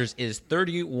 Aaron Rodgers is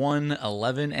 31-11-1,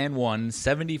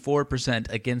 74%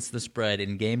 against the spread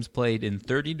in games played in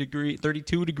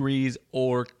 32 degrees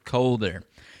or colder.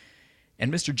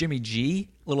 And Mr. Jimmy G,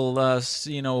 little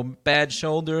bad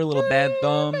shoulder, a little bad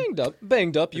thumb,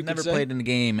 banged up. You never played in a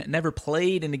game. Never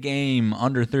played in a game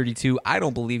under 32. I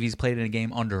don't believe he's played in a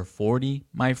game under 40.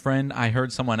 My friend, I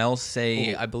heard someone else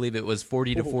say, I believe it was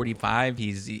 40 to 45.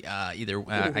 He's either.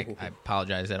 I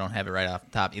apologize, I don't have it right off the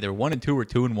top. Either 1-2 or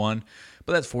 2-1,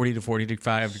 but that's 40 to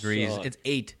 45 degrees. It's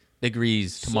 8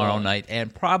 degrees tomorrow night,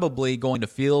 and probably going to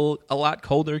feel a lot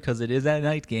colder because it is that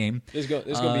night game. It's going to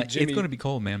be Jimmy. It's going to be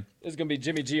cold, man. There's going to be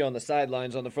Jimmy G on the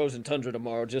sidelines on the frozen tundra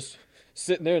tomorrow, just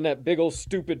sitting there in that big old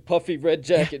stupid puffy red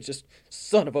jacket. Just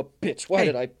son of a bitch. Why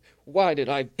did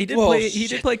I? He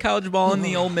did play college ball in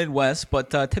the old Midwest, but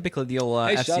typically the old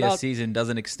FCS season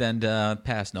doesn't extend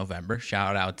past November.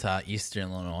 Shout out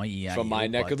Eastern Illinois. From my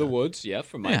neck of the woods. Yeah,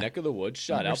 from my neck of the woods.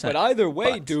 Shout 100%. Out. But either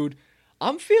way, dude,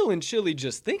 I'm feeling chilly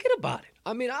just thinking about it.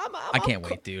 I mean, I can't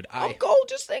wait, dude. I'm cold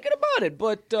just thinking about it,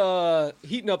 but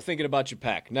heating up thinking about your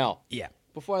pack. Now,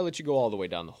 before I let you go all the way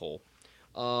down the hole,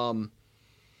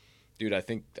 dude, I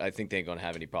think they ain't gonna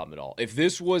have any problem at all. If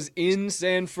this was in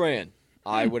San Fran,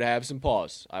 I would have some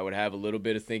pause. I would have a little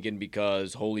bit of thinking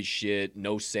because, holy shit,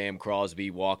 no Sam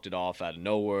Crosby, walked it off out of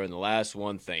nowhere. And the last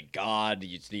one, thank God,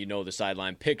 you know the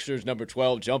sideline pictures, number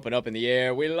 12 jumping up in the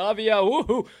air. We love you.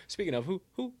 Woo-hoo. Speaking of,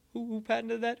 who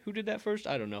patented that? Who did that first?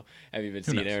 I don't know. Have you been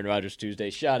seeing Aaron Rodgers Tuesday?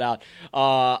 Shout out.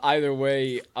 Either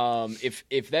way,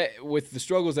 if that, with the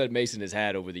struggles that Mason has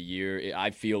had over the year,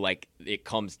 I feel like it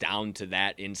comes down to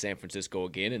that in San Francisco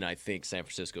again, and I think San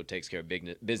Francisco takes care of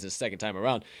business second time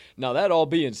around. Now, that all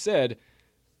being said,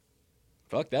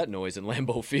 fuck that noise in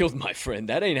Lambeau Field, my friend.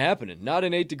 That ain't happening. Not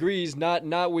in 8 degrees.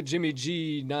 Not with Jimmy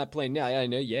G not playing. Now, I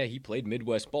know, yeah, he played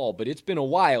Midwest ball, but it's been a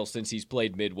while since he's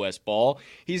played Midwest ball.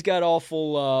 He's got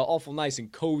awful nice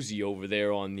and cozy over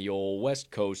there on the old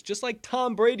West Coast. Just like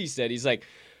Tom Brady said, he's like,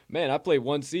 man, I played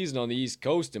one season on the East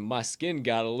Coast and my skin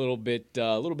got a little bit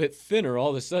thinner. All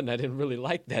of a sudden, I didn't really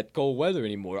like that cold weather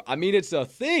anymore. I mean, it's a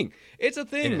thing. It's a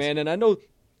thing, man. And I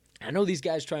know these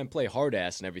guys try and play hard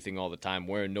ass and everything all the time,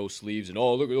 wearing no sleeves and,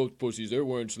 oh, look at those pussies, they're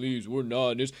wearing sleeves, we're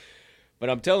not. But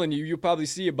I'm telling you, you'll probably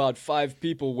see about 5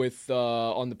 people with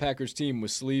on the Packers team with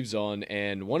sleeves on,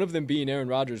 and one of them being Aaron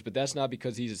Rodgers, but that's not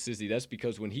because he's a sissy. That's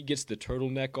because when he gets the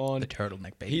turtleneck on,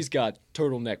 baby, he's got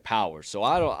turtleneck power. So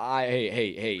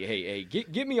hey,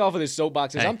 get me off of this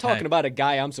soapbox. I'm talking about a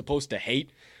guy I'm supposed to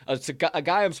hate. It's a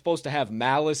guy I'm supposed to have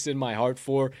malice in my heart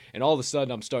for, and all of a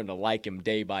sudden I'm starting to like him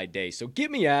day by day. So get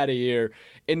me out of here.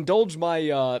 Indulge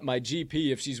my my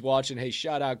GP if she's watching. Hey,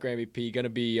 shout out Grammy P. Gonna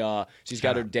be she's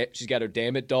got her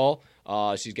Damn It doll.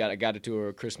 I got it to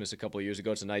her Christmas a couple of years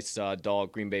ago. It's a nice doll.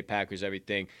 Green Bay Packers,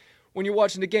 everything. When you're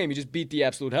watching the game, you just beat the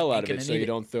absolute hell out of it, so you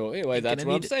don't throw. Anyway, that's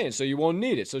what I'm saying. So you won't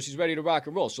need it. So she's ready to rock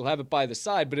and roll. She'll have it by the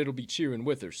side, but it'll be cheering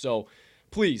with her. So.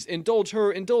 Please indulge her,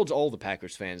 indulge all the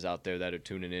Packers fans out there that are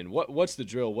tuning in. What's the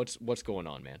drill? What's going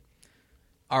on, man?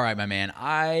 All right, my man.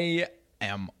 I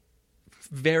am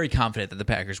very confident that the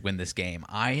Packers win this game.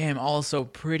 I am also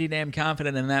pretty damn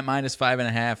confident in that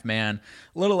 -5.5, man.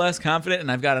 A little less confident,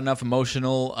 and I've got enough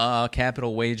emotional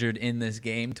capital wagered in this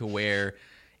game to where,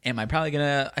 am I probably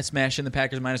gonna smash in the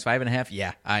Packers -5.5?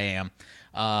 Yeah, I am.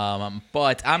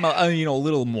 But I'm a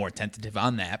little more tentative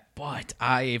on that. But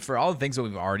for all the things that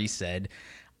we've already said,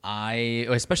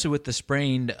 especially with the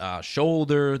sprained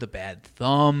shoulder, the bad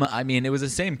thumb. I mean, it was the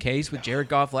same case with Jared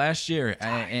Goff last year,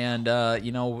 and I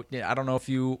don't know if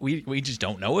we just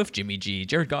don't know if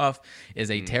Jared Goff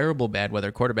is a terrible bad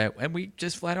weather quarterback, and we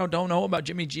just flat out don't know about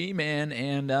Jimmy G, man.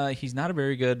 And he's not a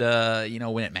very good,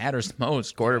 when it matters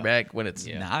most, quarterback when it's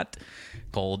not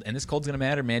cold. And this cold's gonna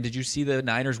matter, man. Did you see the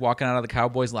Niners walking out of the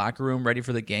Cowboys locker room ready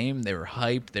for the game? They were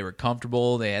hyped, they were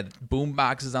comfortable, they had boom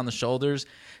boxes on the shoulders.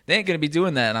 They ain't going to be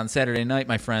doing that on Saturday night,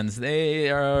 my friends.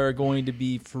 They are going to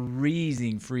be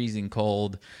freezing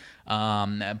cold.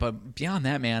 But beyond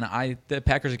that, man, the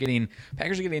Packers are getting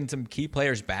some key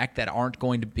players back that aren't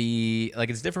going to be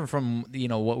like, it's different from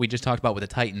what we just talked about with the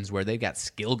Titans, where they've got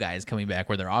skill guys coming back,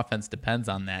 where their offense depends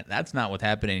on that. That's not what's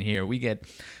happening here. We get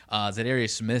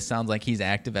Zadarius Smith sounds like he's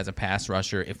active as a pass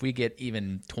rusher. If we get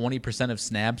even 20% of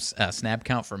snap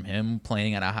count from him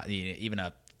playing at even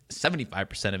a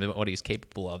 75% of what he's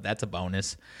capable of, that's a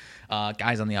bonus.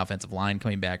 Guys on the offensive line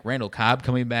coming back. Randall Cobb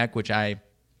coming back, which the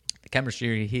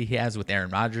chemistry he has with Aaron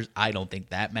Rodgers, I don't think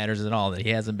that matters at all that he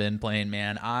hasn't been playing,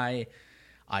 man. I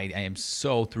am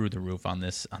so through the roof on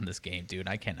this game, dude.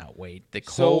 I cannot wait. The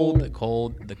cold,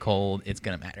 it's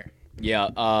going to matter.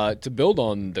 Yeah, to build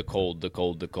on the cold,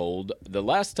 the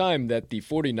last time that the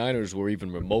 49ers were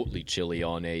even remotely chilly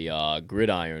on a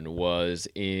gridiron was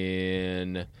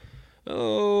in...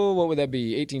 what would that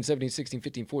be? 18, 17, 16,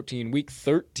 15, 14, week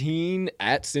 13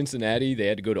 at Cincinnati. They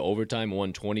had to go to overtime,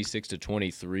 won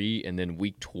 26-23. And then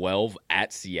week 12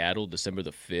 at Seattle, December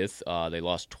the 5th, they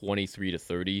lost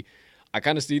 23-30. I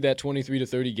kind of see that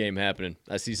 23-30 game happening.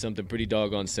 I see something pretty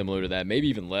doggone similar to that, maybe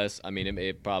even less. I mean,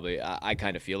 it probably. I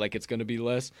kind of feel like it's going to be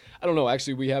less. I don't know.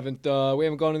 Actually, we haven't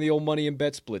gone to the old money and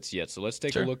bet splits yet. So let's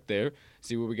take a look there,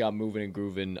 see what we got moving and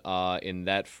grooving in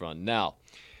that front. Now,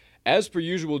 as per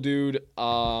usual, dude,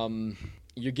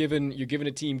 you're giving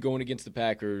a team going against the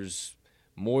Packers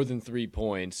more than 3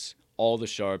 points. All the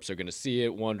sharps are going to see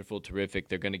it. Wonderful, terrific.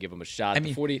 They're going to give them a shot.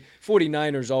 The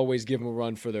 49ers always give them a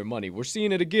run for their money. We're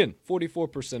seeing it again.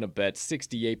 44% of bets,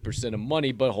 68% of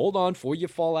money. But hold on, before you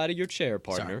fall out of your chair,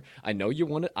 partner. Sorry. I know you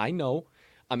want it. I know.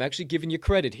 I'm actually giving you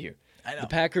credit here. I know. The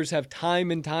Packers have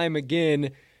time and time again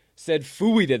said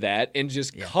phooey to that and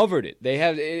just covered it. They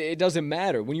have. It doesn't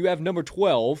matter. When you have number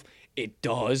 12 It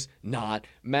does not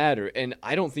matter. And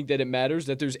I don't think that it matters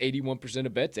that there's 81%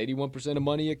 of bets, 81% of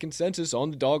money at consensus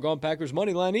on the doggone Packers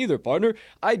money line either, partner.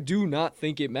 I do not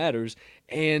think it matters.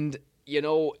 And,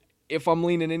 if I'm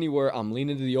leaning anywhere, I'm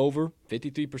leaning to the over.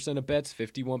 53% of bets,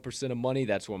 51% of money.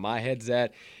 That's where my head's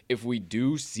at. If we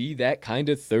do see that kind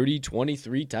of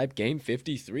 30-23 type game,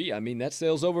 53, that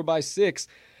sails over by 6.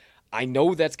 I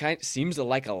know that's seems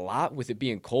like a lot with it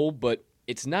being cold, but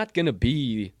it's not going to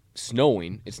be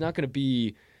snowing. It's not going to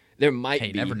be. There might be.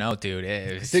 You never know, dude.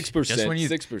 6%.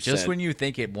 6%. Just when you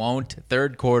think it won't,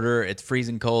 third quarter, it's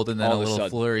freezing cold, and then a little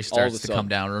flurry starts to come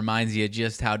down. It reminds you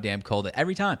just how damn cold it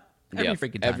every time.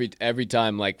 Freaking time. Every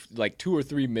time, like 2 or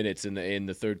 3 minutes in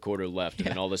the third quarter left, and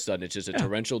then all of a sudden it's just a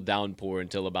torrential downpour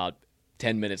until about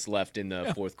 10 minutes left in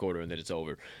the fourth quarter, and then it's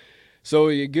over. So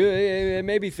you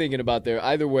maybe thinking about there.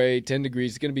 Either way, 10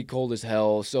 degrees. It's going to be cold as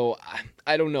hell. So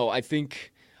I don't know. I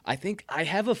think I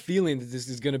have a feeling that this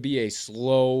is going to be a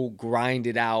slow,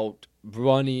 grinded out,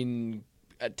 running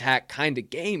attack kind of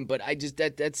game. But I just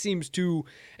that seems too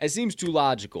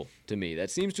logical to me. That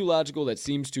seems too logical. That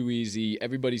seems too easy.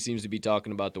 Everybody seems to be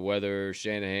talking about the weather.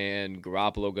 Shanahan,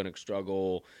 Garoppolo going to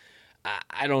struggle.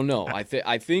 I don't know. I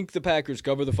think the Packers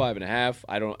cover the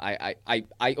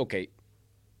 5.5. Okay.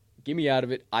 Get me out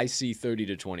of it. I see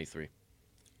 30-23.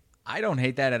 I don't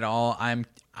hate that at all.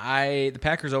 The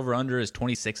Packers over under is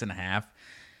 26.5.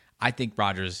 I think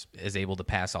Rodgers is able to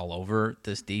pass all over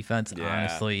this defense.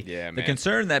 Honestly, the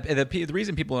concern that the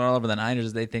reason people are all over the Niners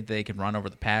is they think they can run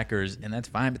over the Packers, and that's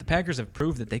fine. But the Packers have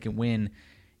proved that they can win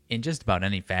in just about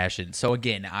any fashion. So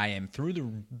again, I am through the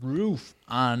roof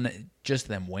on just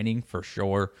them winning for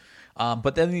sure.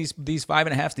 But then these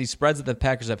 5.5, these spreads that the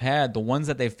Packers have had, the ones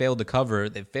that they've failed to cover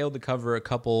a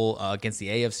couple against the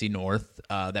AFC North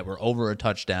that were over a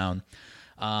touchdown,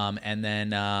 and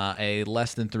then a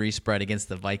less than 3 spread against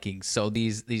the Vikings. So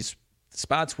these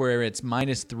spots where it's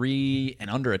 -3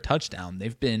 and under a touchdown,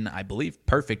 they've been, I believe,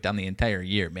 perfect on the entire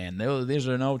year, man. These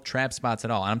are no trap spots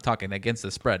at all. And I'm talking against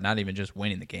the spread, not even just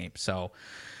winning the game. So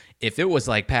if it was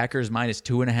like Packers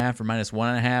 -2.5 or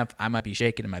 -1.5, I might be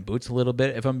shaking in my boots a little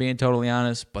bit, if I'm being totally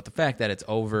honest. But the fact that it's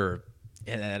over,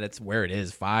 that it's where it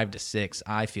is, 5-6,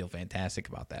 I feel fantastic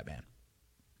about that, man.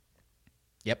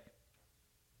 Yep.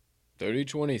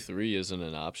 30-23 isn't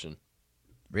an option.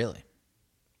 Really?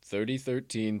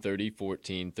 30-13,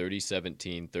 30-14,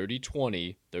 30-17,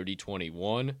 30-20,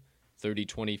 30-21,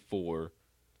 30-24.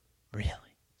 Really?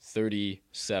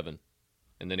 37.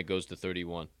 And then it goes to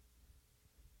 31.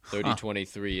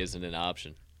 30-23 isn't an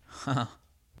option. Huh.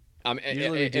 Am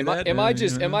I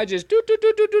just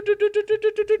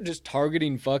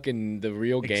targeting fucking the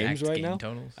real games right now?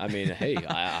 Totals. I mean, hey,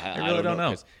 I really don't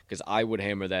know because I would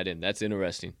hammer that in. That's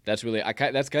interesting. That's really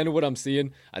that's kind of what I'm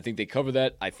seeing. I think they cover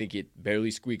that. I think it barely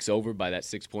squeaks over by that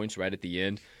 6 points right at the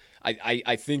end.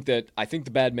 I think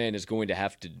the bad man is going to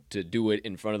have to do it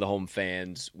in front of the home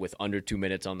fans with under 2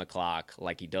 minutes on the clock,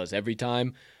 like he does every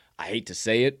time. I hate to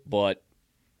say it, but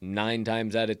 9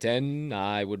 times out of 10,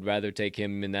 I would rather take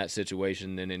him in that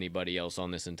situation than anybody else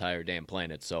on this entire damn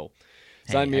planet. So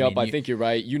sign me up. I think you're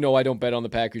right. I don't bet on the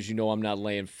Packers. I'm not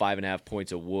laying 5.5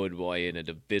 points of wood in a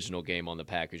divisional game on the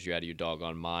Packers. You're out of your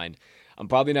doggone mind. I'm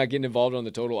probably not getting involved on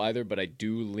the total either, but I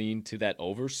do lean to that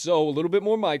over. So a little bit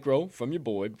more micro from your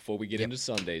boy before we get into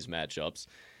Sunday's matchups.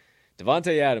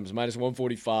 Devontae Adams,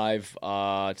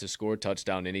 -145 to score a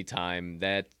touchdown anytime.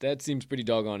 That seems pretty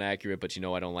doggone accurate, but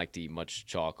I don't like to eat much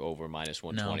chalk over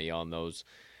 -120 on those.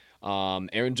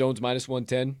 Aaron Jones,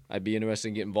 -110. I'd be interested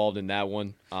in getting involved in that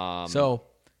one. So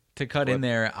to cut in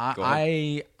there,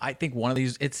 I think one of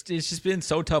these, it's just been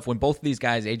so tough when both of these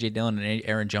guys, A.J. Dillon and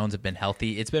Aaron Jones, have been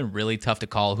healthy. It's been really tough to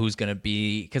call who's going to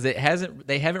be, because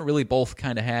they haven't really both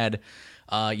kind of had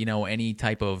any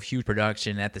type of huge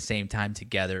production at the same time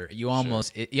together. You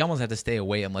almost have to stay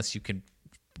away unless you can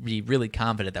be really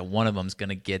confident that one of them is going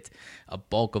to get a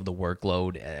bulk of the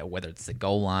workload, whether it's the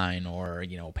goal line or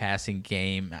passing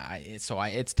game.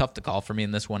 It's tough to call for me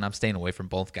in this one. I'm staying away from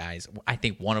both guys. I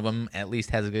think one of them at least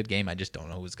has a good game. I just don't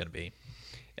know who it's going to be.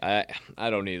 I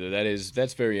don't either.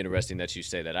 That's very interesting that you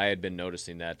say that. I had been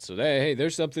noticing that. So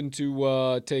there's something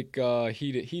to take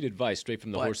heat advice straight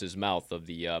from the horse's mouth of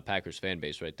the Packers fan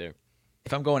base right there.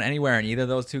 If I'm going anywhere on either of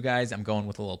those two guys, I'm going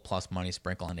with a little plus money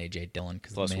sprinkle on A.J. Dillon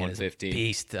because the man is a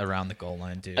beast around the goal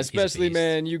line, dude. Especially,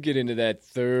 man, you get into the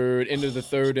third, into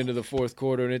the fourth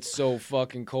quarter, and it's so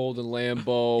fucking cold in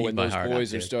Lambeau, and those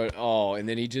boys are starting. Oh, and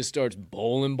then he just starts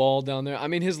bowling ball down there. I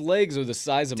mean, his legs are the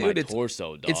size of my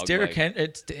torso, dog. It's Derrick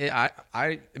Henry.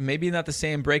 I maybe not the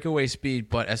same breakaway speed,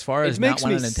 but as far as not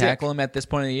wanting to tackle him at this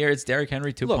point in the year, it's Derrick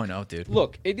Henry 2.0, dude.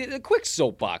 Look, a quick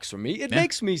soapbox for me. It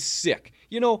makes me sick.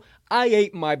 I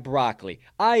ate my broccoli.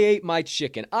 I ate my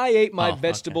chicken. I ate my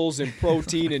vegetables and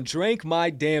protein and drank my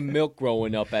damn milk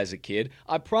growing up as a kid.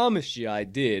 I promise you I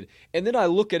did. And then I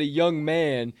look at a young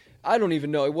man, I don't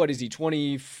even know, what is he,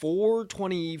 24,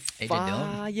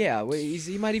 25? Yeah,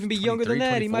 he might even be younger than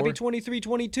that. 24. He might be 23,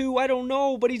 22. I don't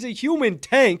know, but he's a human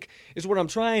tank is what I'm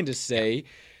trying to say. Yeah.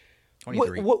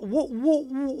 23.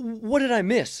 What did I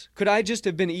miss? Could I just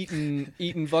have been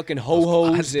eating fucking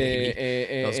ho-hos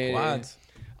and those quads?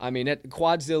 I mean,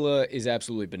 Quadzilla is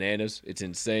absolutely bananas. It's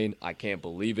insane. I can't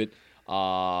believe it.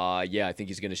 Yeah, I think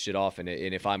he's going to shit off. And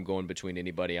if I'm going between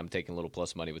anybody, I'm taking a little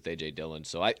plus money with A.J. Dillon.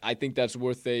 So I think that's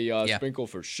worth a sprinkle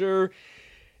for sure.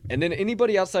 And then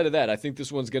anybody outside of that, I think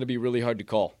this one's going to be really hard to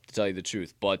call, to tell you the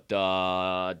truth. But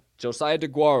Josiah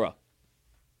DeGuara.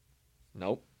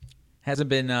 Nope. Hasn't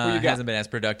been as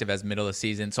productive as middle of the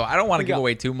season, so I don't want to give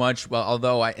away too much. Well,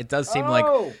 although it does seem like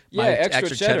my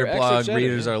extra cheddar blog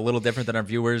readers are a little different than our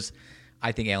viewers.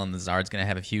 I think Allen Lazard's going to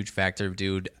have a huge factor,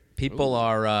 dude. People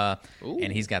are,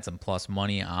 and he's got some plus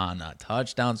money on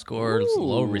touchdown scores,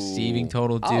 low receiving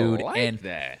total, dude. I like and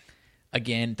that.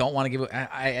 Again, don't want to give.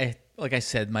 I like I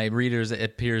said, my readers. It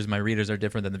appears my readers are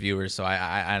different than the viewers, so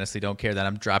I honestly don't care that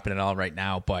I'm dropping it all right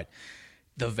now, but.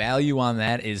 The value on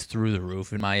that is through the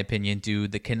roof, in my opinion,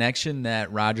 dude. The connection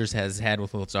that Rodgers has had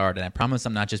with Lazard, and I promise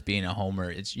I'm not just being a homer.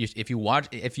 It's if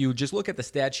you just look at the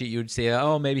stat sheet, you'd say,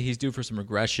 oh, maybe he's due for some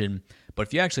regression. But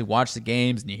if you actually watch the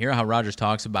games and you hear how Rodgers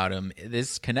talks about him,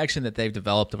 this connection that they've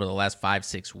developed over the last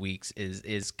 5-6 weeks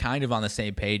is kind of on the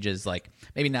same page as, like,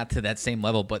 maybe not to that same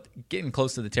level, but getting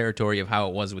close to the territory of how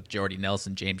it was with Jordy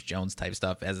Nelson, James Jones type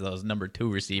stuff as those number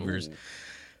 2 receivers. Ooh.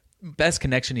 Best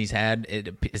connection he's had,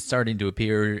 it's starting to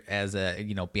appear as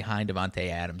behind Davante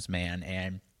Adams, man,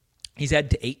 and he's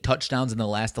had 8 touchdowns in the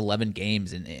last 11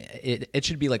 games, and it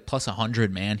should be like plus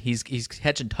 100, man. He's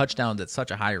catching touchdowns at such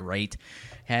a high rate.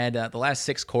 Had the last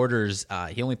 6 quarters,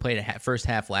 he only played a first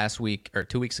half last week or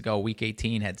 2 weeks ago, week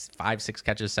 18, had 5-6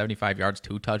 catches, 75 yards,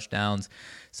 2 touchdowns,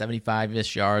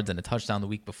 75-ish yards, and a touchdown the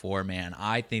week before. Man,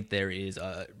 I think there is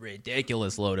a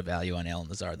ridiculous load of value on Allen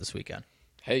Lazard this weekend.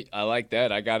 Hey, I like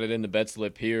that. I got it in the bet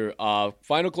slip here.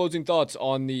 Final closing thoughts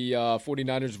on the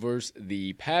 49ers versus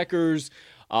the Packers.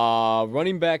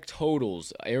 Running back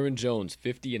totals, Aaron Jones,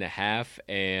 50.5,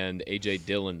 and A.J.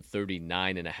 Dillon,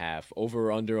 39.5. Over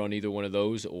or under on either one of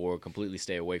those, or completely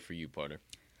stay away for you, partner?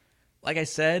 Like I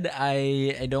said,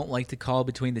 I don't like to call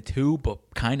between the two, but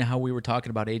kind of how we were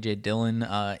talking about A.J. Dillon.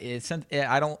 I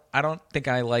don't think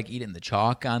I like eating the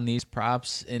chalk on these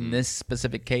props in this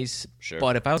specific case. Sure.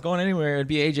 But if I was going anywhere, it'd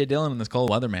be A.J. Dillon in this cold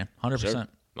weather, man. 100%. Sure.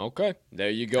 Okay, there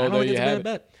you go. There you have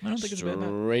it. I don't think it's a bad bet.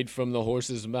 Straight from the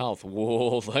horse's mouth.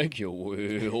 Whoa, thank you,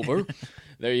 Wilbur.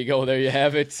 There you go. There you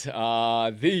have it.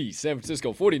 The San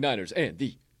Francisco 49ers and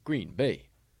the Green Bay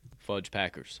Fudge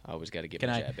Packers. I always got to get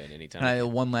my jab in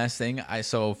anytime. One last thing.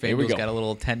 FanDuel's got a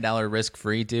little $10 risk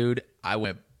free, dude. I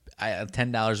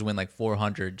 $10 to win like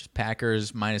 400. Just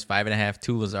Packers minus 5.5,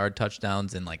 2 Lazard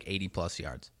touchdowns, and like 80+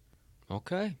 yards.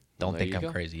 Okay. Don't think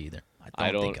I'm crazy either.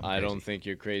 I don't think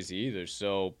you're crazy either.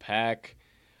 So Pack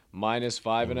minus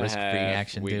 5.5. Risk free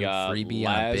action, we dude. got Freebie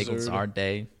Lazard, on Big Lazard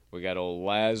Day. We got old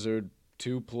Lazard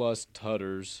 2+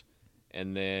 tutters,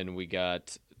 and then we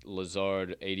got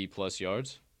Lazard 80+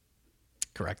 yards.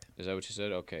 Correct. Is that what you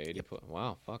said? Okay, 80. Yep.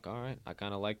 Wow, fuck. All right, I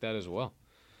kind of like that as well.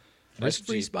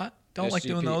 Risk-free spot. Don't like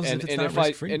doing those and, if it's and not if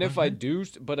risk-free. And if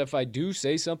I do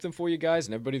say something for you guys,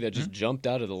 and everybody that just jumped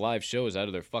out of the live show is out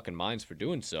of their fucking minds for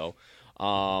doing so,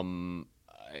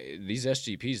 these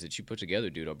SGPs that you put together,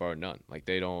 dude, are bar none. Like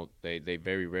they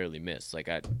very rarely miss. Like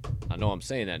I know I'm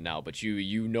saying that now, but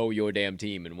you know your damn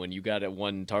team, and when you got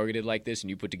one targeted like this and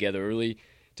you put together early,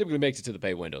 typically makes it to the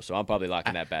pay window. So I'm probably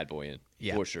locking that bad boy in.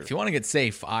 Yeah, for sure. If you want to get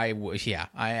safe, I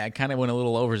kind of went a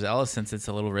little overzealous since it's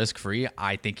a little risk free.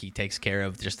 I think he takes care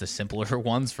of just the simpler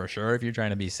ones for sure. If you're trying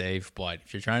to be safe, but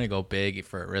if you're trying to go big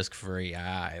for a risk free,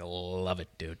 I love it,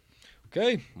 dude.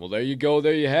 Okay, well, there you go.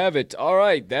 There you have it. All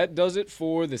right, that does it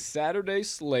for the Saturday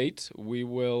slate. We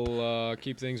will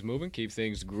keep things moving, keep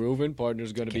things grooving.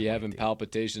 Partner's going to be having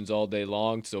palpitations all day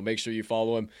long, so make sure you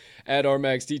follow him at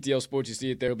RMAX TTL Sports. You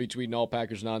see it there. He'll be tweeting all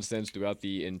Packers nonsense throughout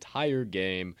the entire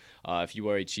game. If you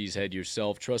are a cheesehead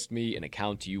yourself, trust me, an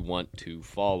account you want to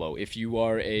follow. If you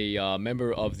are a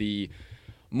member of the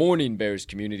Morning Bears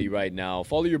community right now,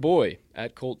 follow your boy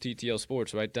at Colt TTL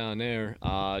Sports right down there.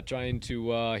 Trying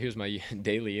to here's my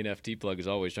daily NFT plug as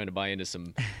always, trying to buy into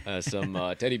some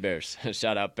teddy bears.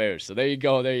 Shout out Bears. So there you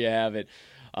go, there you have it.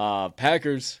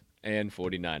 Packers and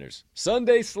 49ers.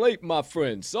 Sunday slate, my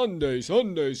friend. Sunday.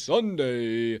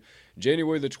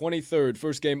 January the 23rd.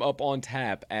 First game up on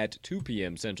tap at 2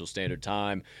 p.m. Central Standard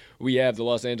Time. We have the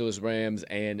Los Angeles Rams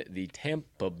and the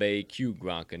Tampa Bay Q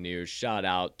Gronkaneers. Shout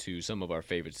out to some of our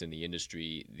favorites in the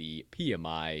industry, the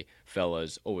PMI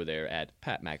fellas over there at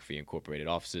Pat McAfee Incorporated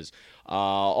offices.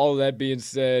 All of that being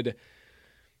said,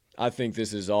 I think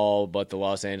this is all but the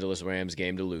Los Angeles Rams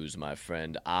game to lose, my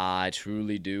friend. I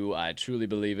truly do. I truly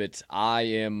believe it. I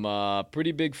am a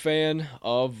pretty big fan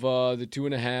of the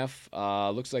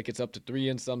 2.5. Looks like it's up to 3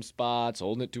 in some spots,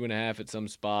 holding it 2.5 at some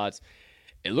spots.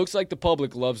 It looks like the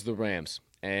public loves the Rams.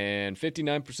 And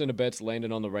 59% of bets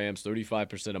landed on the Rams,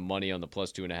 35% of money on the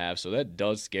plus 2.5. So that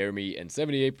does scare me. And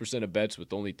 78% of bets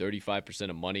with only 35%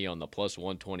 of money on the plus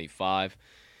 125.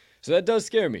 So that does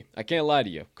scare me. I can't lie to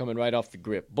you, coming right off the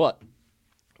grip. But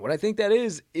what I think that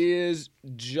is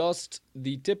just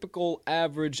the typical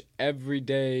average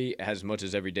everyday, as much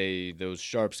as every day those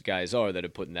Sharps guys are that are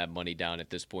putting that money down at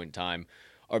this point in time,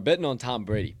 are betting on Tom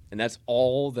Brady. And that's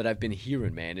all that I've been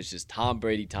hearing, man. It's just Tom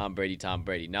Brady, Tom Brady, Tom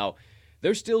Brady. Now,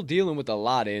 they're still dealing with a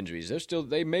lot of injuries.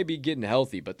 They may be getting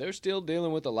healthy, but they're still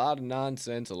dealing with a lot of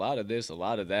nonsense, a lot of this, a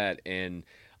lot of that. And,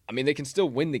 I mean, they can still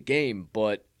win the game,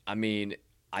 but, I mean,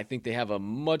 I think they have a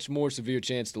much more severe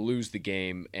chance to lose the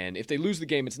game. And if they lose the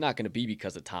game, it's not going to be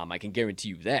because of Tom. I can guarantee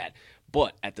you that.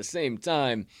 But at the same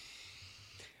time,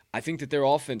 I think that their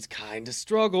offense kind of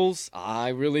struggles. I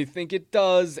really think it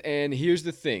does. And here's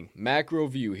the thing. Macro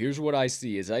view. Here's what I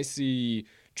see. I see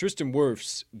Tristan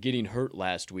Wirfs getting hurt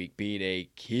last week being a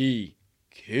key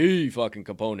fucking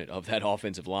component of that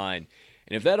offensive line.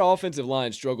 And if that offensive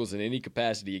line struggles in any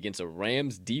capacity against a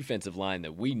Rams defensive line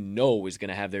that we know is going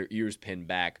to have their ears pinned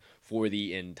back for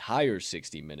the entire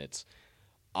 60 minutes,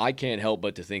 I can't help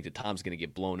but to think that Tom's going to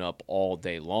get blown up all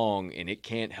day long. And it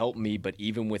can't help me, but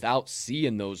even without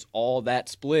seeing all that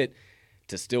split,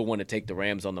 to still want to take the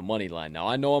Rams on the money line. Now,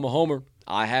 I know I'm a homer.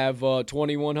 I have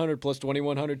 2,100 plus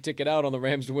 2,100 ticket out on the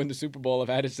Rams to win the Super Bowl. I've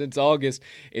had it since August.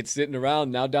 It's sitting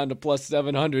around now down to plus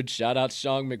 700. Shout out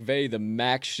Sean McVay, the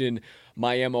Maction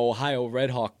Miami, Ohio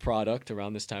Redhawk product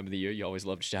around this time of the year. You always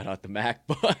love to shout out the Mac,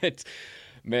 but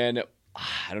man,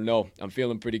 I don't know. I'm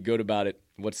feeling pretty good about it.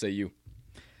 What say you?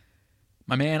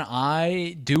 My man,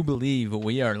 I do believe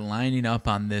we are lining up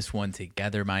on this one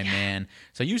together, my man.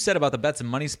 So you said about the bets and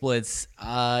money splits,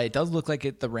 it does look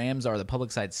like the Rams are the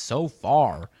public side so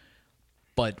far.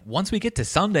 But once we get to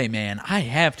Sunday, man, I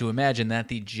have to imagine that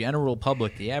the general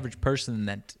public, the average person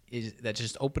that's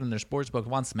just opening their sportsbook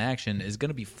wants some action, is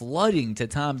going to be flooding to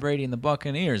Tom Brady and the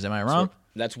Buccaneers. Am I wrong?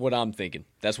 That's what I'm thinking.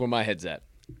 That's where my head's at.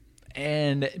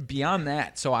 And beyond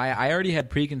that, so I already had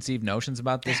preconceived notions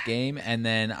about this game, and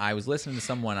then I was listening to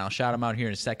someone, I'll shout him out here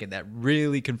in a second, that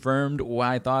really confirmed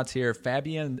my thoughts here.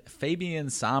 Fabian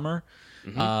Sommer,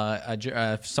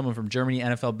 someone from Germany,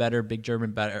 NFL bettor, big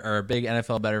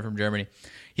NFL bettor from Germany.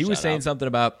 He was saying something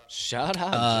about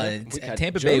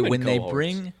Tampa Bay when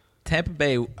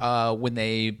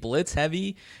they blitz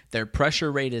heavy, their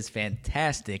pressure rate is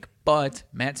fantastic, but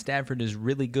Matt Stafford is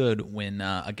really good when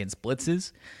against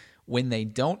blitzes. When they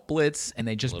don't blitz and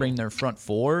they just bring their front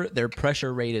four, their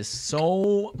pressure rate is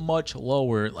so much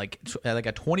lower, like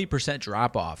a 20%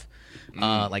 drop off,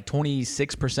 like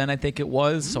 26% I think it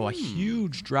was. So a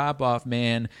huge drop off,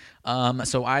 man.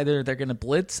 So either they're going to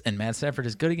blitz and Matt Stafford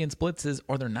is good against blitzes,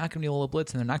 or they're not going to be able to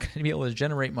blitz and they're not going to be able to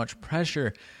generate much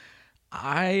pressure.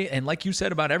 And like you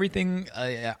said about everything,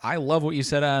 I love what you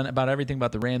said about everything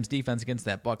about the Rams defense against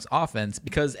that Bucs offense,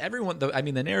 because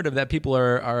the narrative that people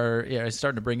are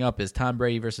starting to bring up is Tom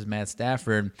Brady versus Matt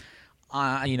Stafford.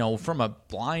 From a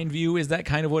blind view, is that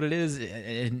kind of what it is?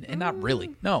 And not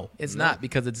really. No, it's not,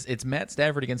 because it's Matt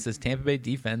Stafford against this Tampa Bay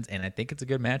defense, and I think it's a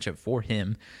good matchup for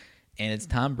him. And it's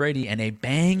Tom Brady and a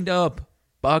banged up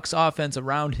Bucs offense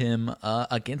around him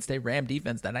against a Ram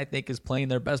defense that I think is playing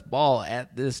their best ball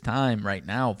at this time right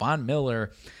now. Von Miller,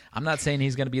 I'm not saying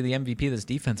he's going to be the MVP of this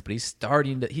defense, but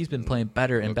he's been playing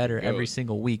better and better every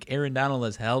single week. Aaron Donald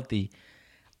is healthy.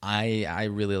 I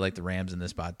really like the Rams in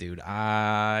this spot, dude.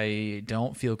 I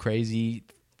don't feel crazy,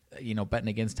 betting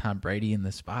against Tom Brady in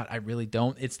this spot. I really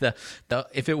don't. It's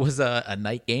if it was a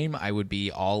night game, I would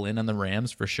be all in on the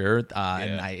Rams for sure.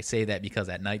 And I say that because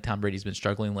at night Tom Brady's been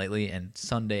struggling lately, and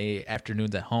Sunday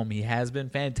afternoons at home he has been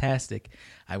fantastic.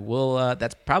 I will.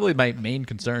 That's probably my main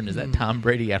concern, is that Tom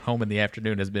Brady at home in the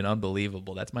afternoon has been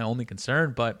unbelievable. That's my only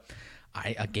concern. But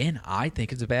I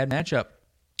think it's a bad matchup.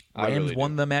 Rams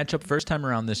won the matchup first time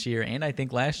around this year, and I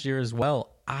think last year as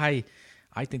well.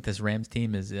 I think this Rams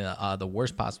team is the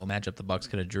worst possible matchup the Bucs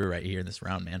could have drew right here in this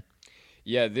round, man.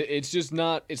 Yeah, it's just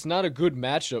not. It's not a good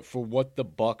matchup for what the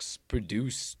Bucks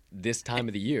produce this time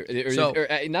of the year,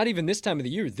 or not even this time of the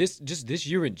year. This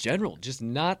year in general, just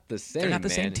not the same. They're not the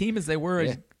same team as they were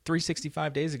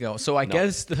 365 days ago. So I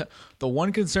guess the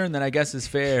one concern that I guess is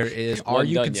fair is, are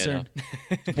you concerned?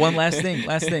 One last thing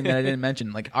that I didn't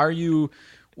mention. Like, are you,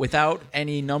 without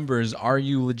any numbers, are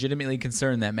you legitimately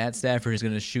concerned that Matt Stafford is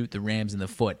going to shoot the Rams in the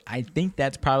foot? I think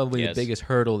that's probably the biggest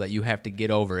hurdle that you have to get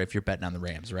over if you're betting on the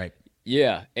Rams, right?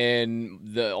 Yeah,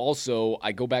 and also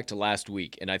I go back to last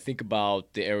week and I think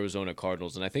about the Arizona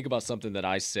Cardinals, and I think about something that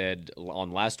I said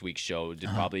on last week's show,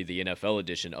 probably the NFL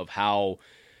edition, of how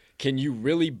can you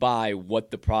really buy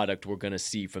what the product we're going to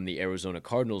see from the Arizona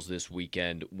Cardinals this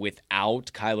weekend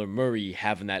without Kyler Murray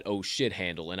having that oh shit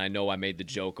handle? And I know I made the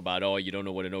joke about, oh, you don't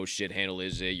know what an oh shit handle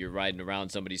is. You're riding around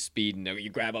somebody's speed and you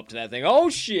grab up to that thing,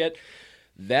 oh shit.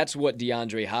 That's what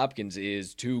DeAndre Hopkins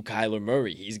is to Kyler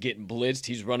Murray. He's getting blitzed.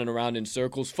 He's running around in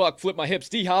circles. Fuck, flip my hips.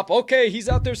 D-Hop. Okay, he's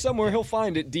out there somewhere. He'll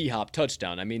find it. D-Hop,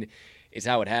 touchdown. I mean, it's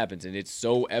how it happens, and it's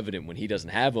so evident when he doesn't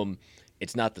have him,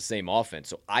 it's not the same offense.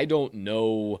 So I don't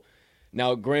know.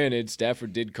 Now, granted,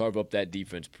 Stafford did carve up that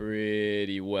defense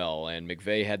pretty well, and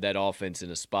McVay had that offense in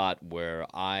a spot where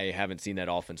I haven't seen that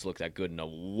offense look that good in a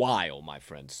while, my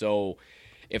friend. So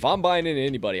if I'm buying into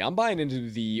anybody, I'm buying into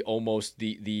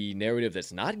the narrative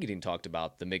that's not getting talked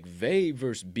about, the McVay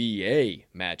versus BA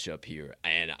matchup here.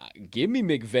 And give me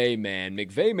McVay, man.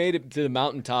 McVay made it to the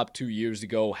mountaintop 2 years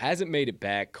ago, hasn't made it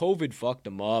back. COVID fucked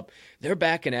them up. They're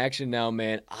back in action now,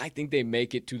 man. I think they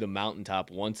make it to the mountaintop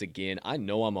once again. I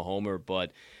know I'm a homer,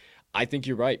 but I think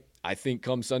you're right. I think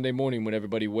come Sunday morning when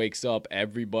everybody wakes up,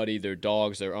 everybody, their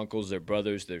dogs, their uncles, their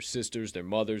brothers, their sisters, their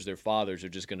mothers, their fathers are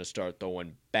just going to start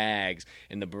throwing bags,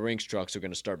 and the Brinks trucks are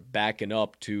going to start backing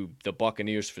up to the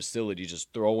Buccaneers facility,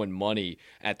 just throwing money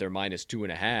at their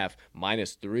 -2.5,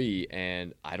 -3,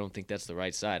 and I don't think that's the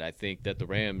right side. I think that the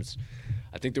Rams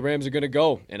are going to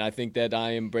go, and I think that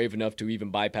I am brave enough to even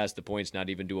bypass the points,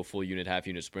 not even do a full unit, half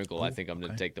unit sprinkle. I think I'm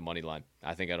going to take the money line.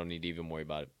 I think I don't need to even worry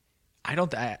about it.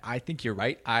 I think you're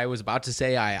right. I was about to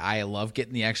say I love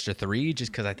getting the extra 3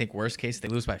 just because I think worst case they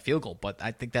lose by field goal, but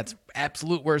I think that's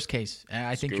absolute worst case.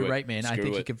 I think you're right, man. I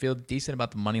think you can feel decent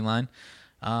about the money line.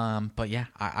 But yeah,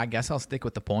 I guess I'll stick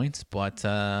with the points, but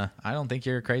I don't think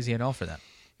you're crazy at all for that.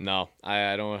 No,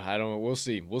 I don't. We'll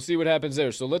see. We'll see what happens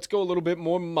there. So let's go a little bit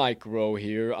more micro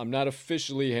here. I'm not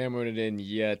officially hammering it in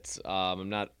yet. I'm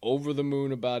not over the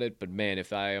moon about it, but man,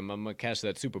 if I'm gonna cash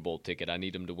that Super Bowl ticket, I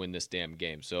need them to win this damn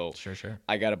game. So sure.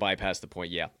 I gotta bypass the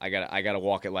point. Yeah, I gotta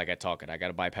walk it like I talk it. I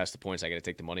gotta bypass the points. I gotta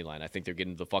take the money line. I think they're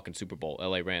getting to the fucking Super Bowl.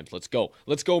 LA Rams. Let's go,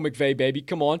 McVay baby.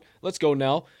 Come on, let's go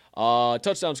now.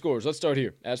 Touchdown scores. Let's start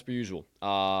here, as per usual.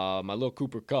 My little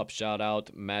Cooper Kupp. Shout out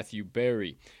Matthew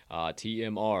Berry.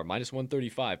 TMR,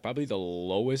 -135. Probably the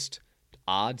lowest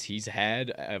odds he's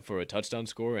had for a touchdown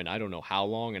score, and I don't know how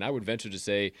long. And I would venture to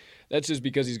say that's just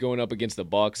because he's going up against the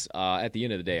Bucks. At the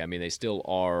end of the day, I mean, they still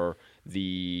are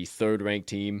the third-ranked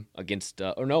team against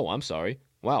I'm sorry.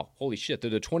 Wow, holy shit, they're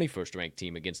the 21st ranked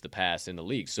team against the pass in the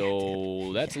league.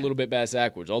 So that's a little bit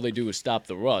backwards. All they do is stop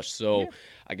the rush. So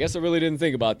I guess I really didn't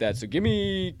think about that. So give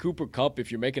me Cooper Kupp.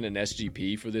 If you're making an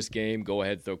SGP for this game, go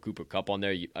ahead, throw Cooper Kupp on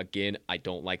there. Again, I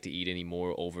don't like to eat any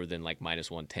more over than like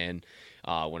 -110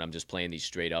 when I'm just playing these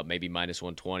straight up, maybe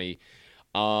 -120.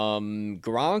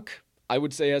 Gronk, I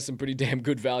would say, has some pretty damn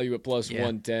good value at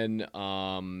 +110.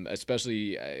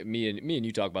 Especially me and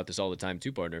you talk about this all the time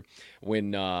too, partner. When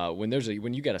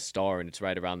you got a star and it's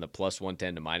right around the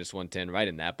 +110 to -110, right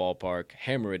in that ballpark,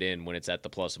 hammer it in when it's at the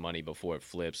plus money before it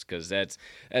flips, because that's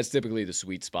typically the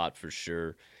sweet spot for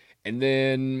sure. And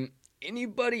then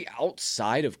anybody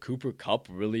outside of Cooper Kupp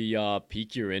really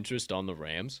pique your interest on the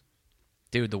Rams?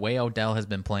 Dude, the way Odell has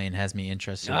been playing has me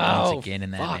interested once again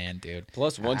in that man, dude.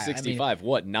 +165. I mean,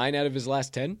 what, 9 out of his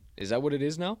last 10? Is that what it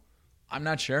is now? I'm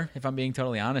not sure, if I'm being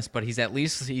totally honest, but he's at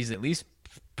least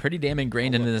pretty damn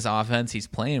ingrained into this offense. He's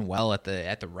playing well at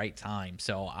the right time.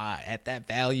 So at that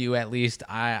value, at least,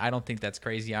 I don't think that's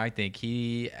crazy. I think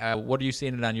what are you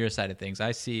seeing it on your side of things?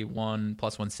 I see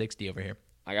 +160 over here.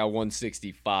 I got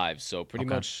 165, so pretty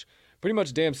much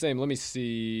damn same. Let me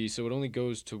see. So it only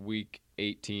goes to week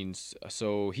 18.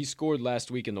 So he scored last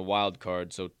week in the wild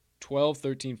card. So 12,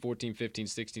 13, 14, 15,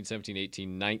 16, 17,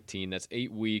 18, 19. That's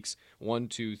 8 weeks. 1,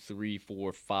 2, 3,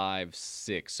 4, 5,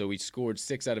 6. So he scored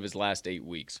 6 out of his last 8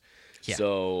 weeks. Yeah.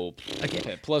 So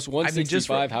okay,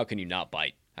 +165, how can you not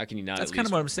bite? How can you not? That's kind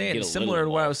of what I'm saying. Similar to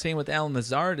what I was saying with Allen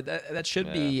Lazard. That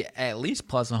should be at least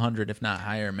 +100, if not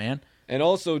higher, man. And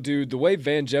also, dude, the way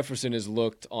Van Jefferson has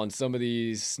looked on some of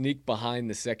these sneak behind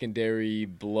the secondary,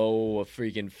 blow a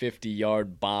freaking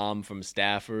 50-yard bomb from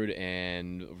Stafford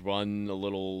and run a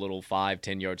little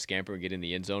 5-10 yard scamper and get in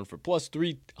the end zone for plus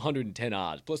 310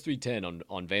 odds, plus 310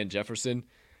 on Van Jefferson.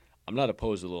 I'm not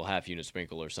opposed to a little half unit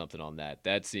sprinkle or something on that.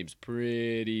 That seems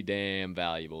pretty damn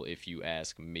valuable if you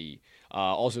ask me.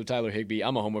 Also, Tyler Higbee.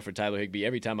 I'm a homer for Tyler Higbee.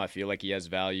 Every time I feel like he has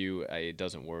value, it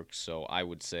doesn't work. So I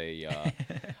would say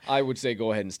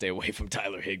go ahead and stay away from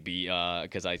Tyler Higbee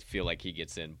because I feel like he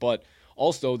gets in. But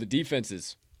also the defense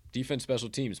special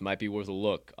teams might be worth a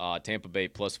look. Tampa Bay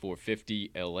plus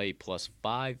 450, LA plus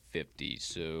 550.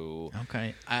 So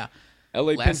okay,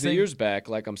 LA pins the ears back,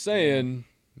 like I'm saying,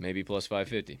 maybe plus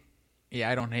 550. Yeah,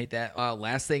 I don't hate that.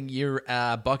 Last thing, your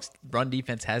Bucks run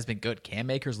defense has been good. Cam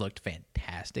Akers looked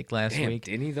fantastic last week.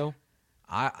 Didn't he though?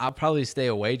 I'll probably stay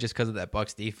away just because of that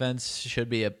Bucks defense. Should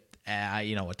be a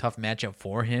tough matchup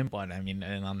for him. But I mean,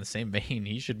 and on the same vein,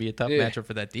 he should be a tough matchup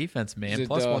for that defense, man.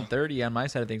 Plus 130 on my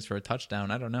side of things for a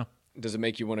touchdown. I don't know. Does it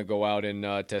make you want to go out and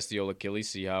test the old Achilles,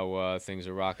 see how things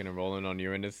are rocking and rolling on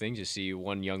your end of things? You see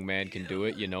one young man can do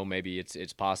it. Maybe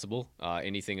it's possible.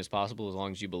 Anything is possible as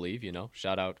long as you believe.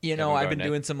 Shout out. I've been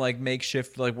doing some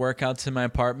makeshift workouts in my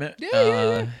apartment.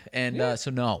 So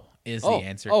no is the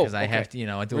answer because I have to.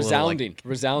 I do resounding.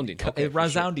 Okay,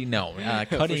 resounding. No,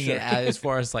 cutting it as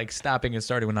far as stopping and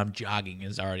starting when I'm jogging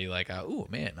is already oh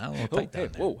man, I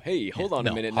don't know. Hold on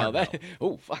a minute now.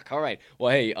 Oh fuck. All right.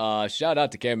 Well, hey, shout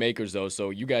out to Cam Akers though. So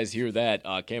you guys hear that?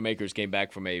 Cam Akers came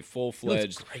back from a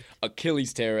full-fledged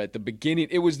Achilles tear at the beginning.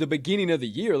 It was the beginning of the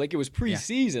year, it was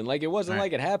preseason. It wasn't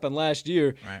like it happened last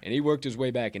year. Right. And he worked his way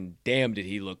back, and damn, did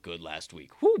he look good last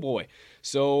week. Whoo boy.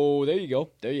 So there you go.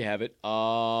 There you have it.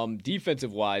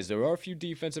 Defensive wise, there are a few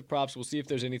defensive props. We'll see if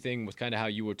there's anything with kind of how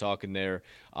you were talking there.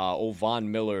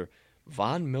 Von Miller.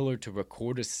 Von Miller to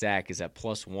record a sack is at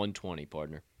plus 120,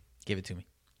 partner. Give it to me.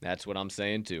 That's what I'm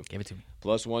saying too. Give it to me.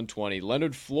 Plus 120.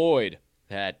 Leonard Floyd,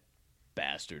 that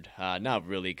bastard. Not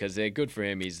really, because good for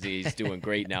him. He's doing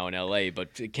great now in L.A.,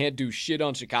 but can't do shit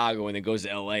on Chicago and then goes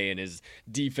to L.A. and is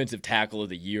defensive tackle of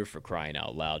the year for crying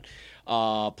out loud.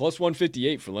 Plus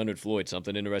 158 for Leonard Floyd.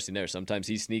 Something interesting there. Sometimes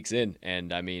he sneaks in,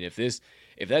 and I mean, if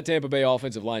that Tampa Bay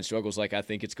offensive line struggles like I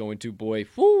think it's going to, boy,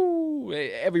 whoo,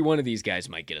 every one of these guys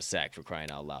might get a sack for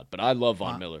crying out loud. But I love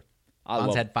Von Miller.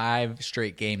 Von's had 5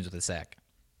 straight games with a sack.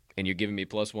 And you're giving me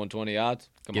plus 120 odds?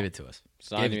 Give it to us.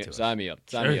 Sign me up.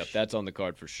 That's on the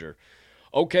card for sure.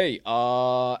 Okay,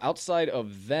 outside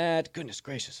of that, goodness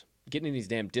gracious. Getting in these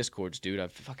damn Discords, dude.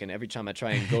 Every time I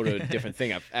try and go to a different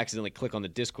thing, I accidentally click on the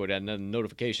Discord and another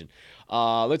notification.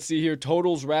 Let's see here.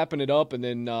 Totals wrapping it up. And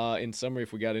then in summary,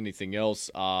 if we got anything else,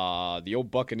 the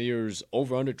old Buccaneers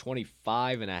over under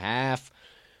 25.5.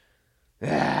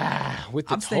 With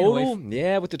the total,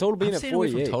 with the total being at 48.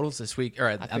 Away from totals this week,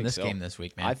 or on this game this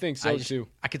week, man. I think so too.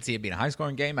 I could see it being a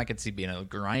high-scoring game. I could see it being a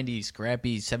grindy,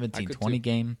 scrappy 17-20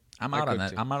 game. I'm out on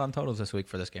that. I'm out on totals this week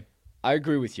for this game. I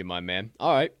agree with you, my man.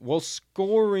 All right. Well,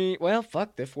 scoring. Well,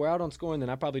 fuck. If we're out on scoring,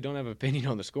 then I probably don't have an opinion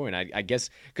on the scoring. I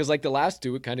guess because the last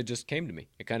two, it kind of just came to me.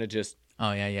 It kind of just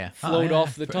flowed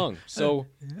off the tongue. So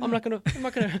I'm not gonna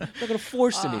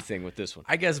force anything with this one.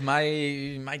 I guess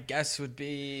my guess would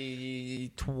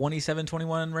be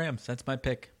 27-21 Rams. That's my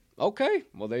pick. Okay.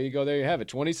 Well, there you go. There you have it.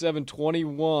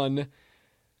 27-21.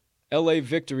 LA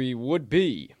victory would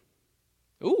be.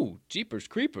 Ooh, jeepers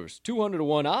creepers.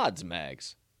 200-1 odds,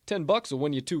 Mags. $10 will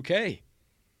win you $2K.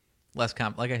 No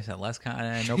confidence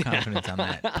on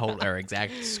that total or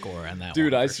exact score on that.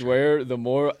 Dude, I swear,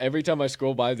 every time I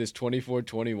scroll by this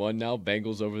 24-21 now,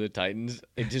 Bengals over the Titans,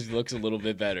 it just looks a little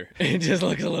bit better.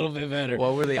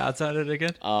 What were the odds on it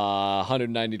again?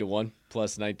 190-1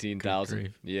 plus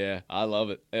 19,000. Yeah, I love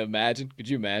it. Could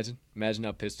you imagine? Imagine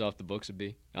how pissed off the books would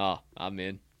be. I'm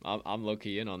in. I'm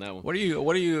low-key in on that one. What are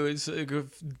you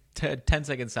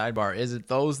 10-second sidebar. Is it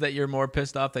those that you're more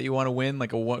pissed off that you want to win,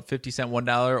 like a 50-cent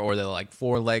 $1, or the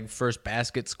 4-leg first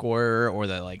basket scorer, or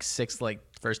the 6-leg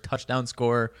first touchdown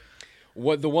scorer?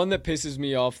 The one that pisses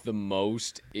me off the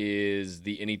most is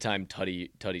the anytime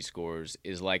tutty scores.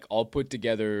 Is I'll put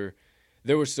together.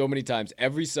 There were so many times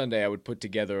every Sunday I would put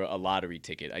together a lottery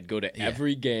ticket. I'd go to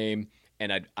every game.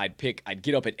 And I'd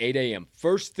get up at 8 a.m.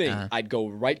 First thing, I'd go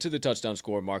right to the touchdown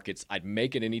score markets. I'd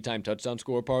make an anytime touchdown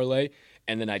score parlay.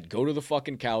 And then I'd go to the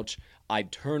fucking couch.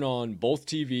 I'd turn on both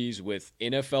TVs with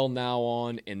NFL Now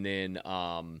on and then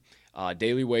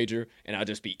Daily Wager. And I'd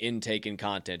just be intaking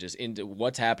content, just into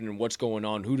what's happening, what's going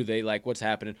on, who do they like, what's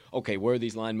happening. Okay, where are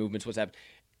these line movements, what's happening?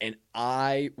 And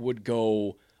I would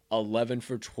go 11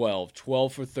 for 12,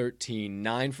 12 for 13,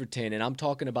 9 for 10, and I'm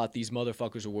talking about these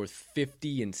motherfuckers are worth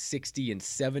 50 and 60 and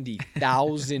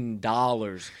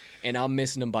 $70,000, and I'm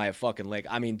missing them by a fucking leg.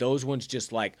 I mean, those ones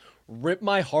just like rip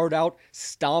my heart out,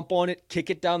 stomp on it, kick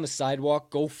it down the sidewalk,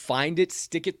 go find it,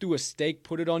 stick it through a steak,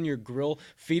 put it on your grill,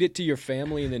 feed it to your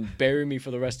family, and then bury me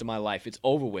for the rest of my life. It's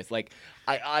over with. Like,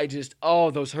 I just,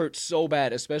 those hurt so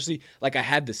bad, especially, like, I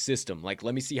had the system. Like,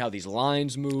 let me see how these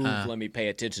lines move. Let me pay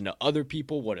attention to other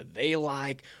people. What are they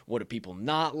like? What do people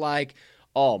not like?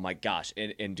 Oh my gosh,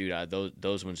 and dude,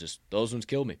 those ones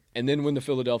kill me. And then when the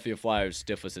Philadelphia Flyers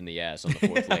stiff us in the ass on the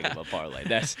fourth leg of a parlay,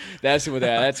 that's what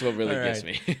really gets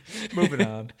me. Moving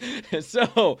on.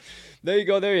 So there you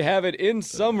go, there you have it. In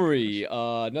summary,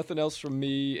 nothing else from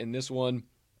me in this one.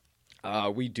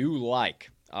 We do like.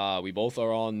 We both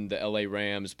are on the LA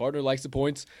Rams. Partner likes the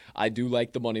points. I do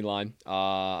like the money line.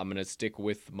 I'm gonna stick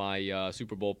with my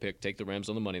Super Bowl pick. Take the Rams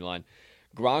on the money line.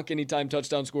 Gronk anytime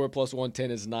touchdown score at plus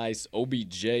 110 is nice.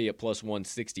 OBJ at plus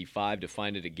 165 to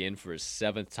find it again for his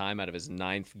 7th time out of his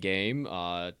 9th game.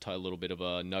 A little bit of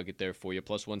a nugget there for you,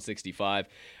 plus 165.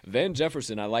 Van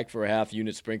Jefferson, I like for a half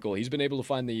unit sprinkle. He's been able to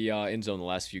find the end zone the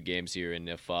last few games here, and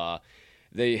if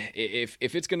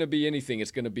it's going to be anything,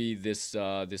 it's going to be this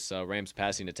Rams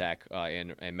passing attack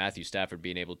and Matthew Stafford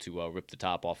being able to rip the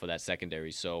top off of that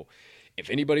secondary. So if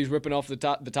anybody's ripping off the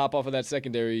top off of that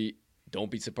secondary,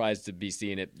 don't be surprised to be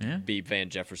seeing it be Van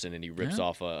Jefferson, and he rips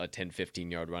off a 10,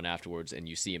 15-yard run afterwards, and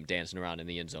you see him dancing around in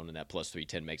the end zone, and that plus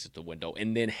 310 makes it the window.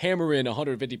 And then hammer in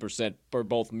 150% for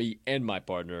both me and my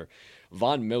partner,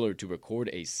 Von Miller, to record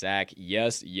a sack.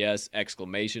 Yes, yes,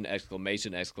 exclamation,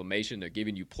 exclamation, exclamation. They're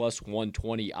giving you plus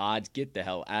 120 odds. Get the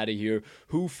hell out of here.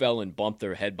 Who fell and bumped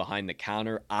their head behind the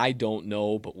counter? I don't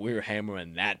know, but we're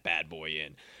hammering that bad boy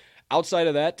in. Outside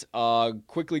of that,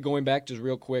 quickly going back, just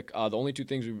real quick, the only two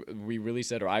things we really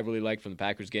said, or I really liked from the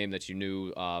Packers game that you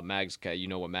knew, Mags, you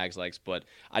know what Mags likes, but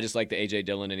I just like the A.J.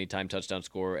 Dillon anytime touchdown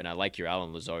score, and I like your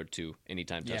Allen Lazard too,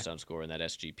 anytime touchdown score, and that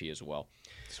SGP as well.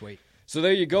 Sweet. So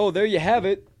there you go. There you have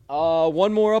it.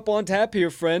 One more up on tap here,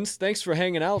 friends. Thanks for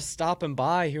hanging out, stopping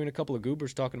by, hearing a couple of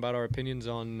goobers talking about our opinions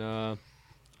on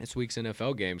this week's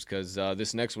NFL games, because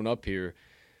this next one up here,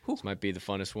 this might be the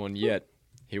funnest one yet.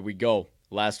 Here we go.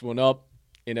 Last one up,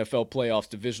 NFL playoffs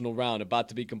divisional round about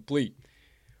to be complete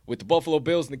with the Buffalo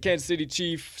Bills and the Kansas City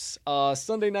Chiefs.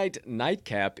 Sunday night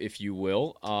nightcap, if you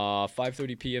will,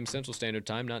 5:30 p.m. Central Standard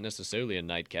Time. Not necessarily a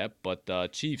nightcap,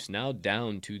 but Chiefs now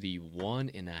down to the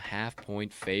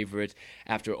 1.5-point favorite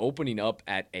after opening up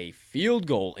at a field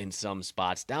goal in some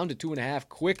spots, down to 2.5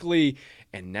 quickly,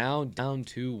 and now down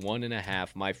to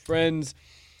 1.5. My friends,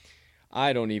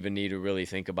 I don't even need to really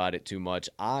think about it too much.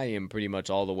 I am pretty much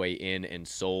all the way in and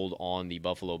sold on the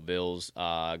Buffalo Bills.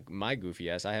 My goofy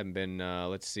ass, I haven't been,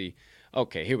 let's see.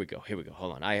 Okay, here we go.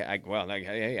 Hold on.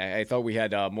 I thought we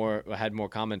had more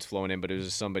comments flowing in, but it was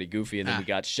just somebody goofy, and then we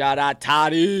got shout out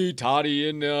Toddy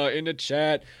in the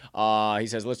chat. He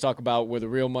says, let's talk about where the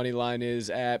real money line is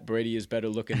at. Brady is better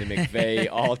looking than McVay.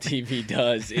 All TV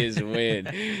does is win.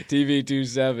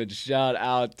 TV27, shout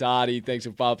out Toddy. Thanks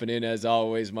for popping in as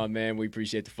always, my man. We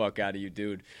appreciate the fuck out of you,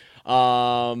 dude.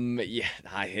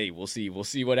 Hey, we'll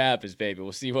see what happens, baby.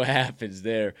 We'll see what happens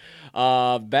there.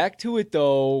 Back to it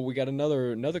though. We got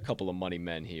another couple of money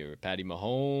men here. Patty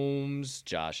Mahomes,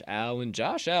 Josh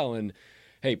Allen.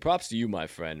 Hey, props to you, my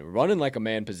friend. Running like a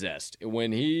man possessed.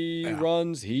 When he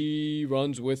runs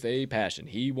with a passion.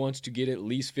 He wants to get at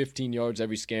least 15 yards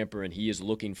every scamper, and he is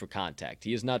looking for contact.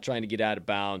 He is not trying to get out of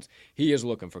bounds. He is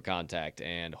looking for contact.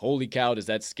 And holy cow, does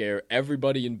that scare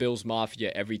everybody in Bills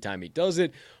Mafia every time he does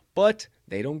it. But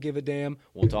they don't give a damn.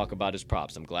 We'll talk about his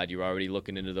props. I'm glad you're already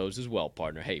looking into those as well,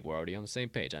 partner. Hey, we're already on the same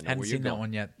page. I know where you're going. Hadn't seen that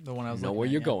one yet. The one I was know where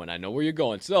you're going. I know where you're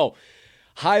going. So,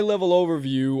 high-level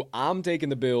overview, I'm taking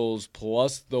the Bills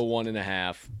plus the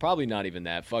 1.5. Probably not even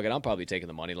that. Fuck it, I'm probably taking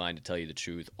the money line to tell you the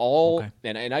truth.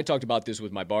 And I talked about this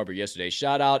with my barber yesterday.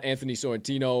 Shout out Anthony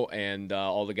Sorrentino and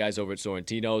all the guys over at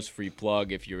Sorrentino's. Free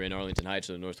plug if you're in Arlington Heights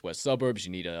or the northwest suburbs.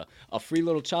 You need a free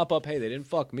little chop-up. Hey, they didn't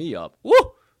fuck me up.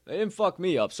 Woo! They didn't fuck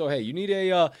me up. So, hey, you need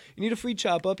a free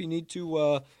chop-up. You need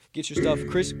to get your stuff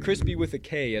crispy with a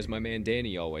K, as my man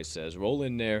Danny always says. Roll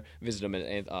in there, visit him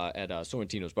at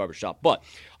Sorrentino's Barbershop. But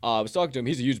I was talking to him.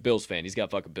 He's a huge Bills fan. He's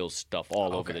got fucking Bills stuff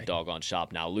all over the doggone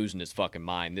shop now, losing his fucking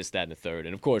mind, this, that, and the third.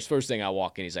 And, of course, first thing I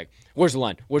walk in, he's like, where's the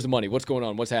line? Where's the money? What's going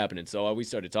on? What's happening? So we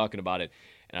started talking about it.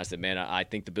 And I said, man, I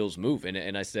think the Bills move.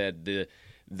 And I said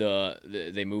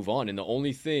they move on. And the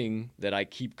only thing that I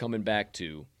keep coming back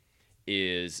to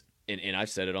is, and I've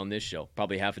said it on this show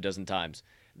probably half a dozen times,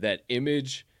 that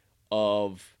image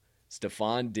of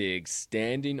Stephon Diggs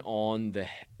standing on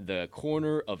the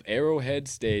corner of Arrowhead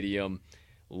Stadium,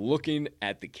 looking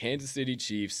at the Kansas City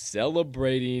Chiefs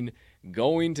celebrating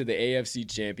going to the AFC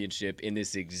Championship in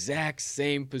this exact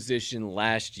same position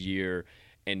last year,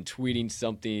 and tweeting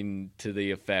something to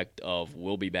the effect of,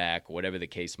 "We'll be back," whatever the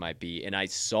case might be. And I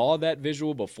saw that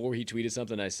visual before he tweeted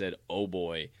something. I said, oh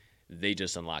boy, they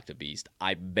just unlocked a beast.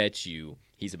 I bet you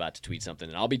he's about to tweet something.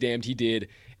 And I'll be damned, he did.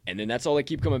 And then that's all I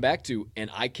keep coming back to. And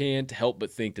I can't help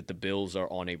but think that the Bills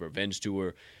are on a revenge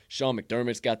tour. Sean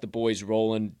McDermott's got the boys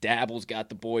rolling. Dabble's got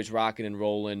the boys rocking and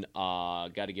rolling.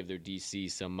 Got to give their DC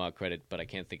some credit, but I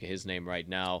can't think of his name right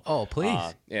now. Oh,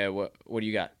 please. Yeah, what do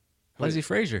you got? Leslie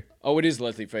Frazier. Oh, it is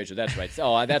Leslie Frazier. That's right.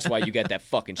 Oh, that's why you got that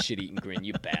fucking shit-eating grin,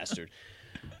 you bastard.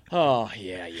 Oh,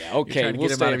 yeah. Okay, You're trying to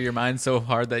get him out of your mind so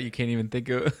hard that you can't even think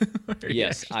of.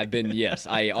 Yes, I've been. Yes,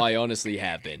 I honestly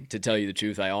have been. To tell you the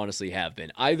truth, I honestly have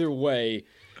been. Either way,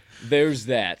 there's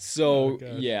that. So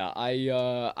yeah,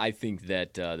 I think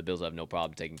that the Bills have no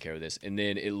problem taking care of this. And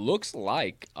then it looks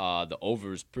like the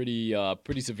over's pretty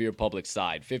severe public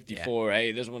side. 54. Yeah.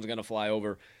 Hey, this one's gonna fly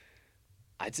over.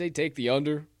 I'd say take the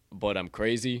under. But I'm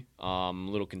crazy. A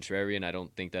little contrarian. I don't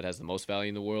think that has the most value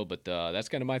in the world. But that's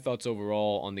kind of my thoughts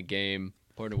overall on the game.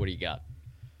 Partner, what do you got?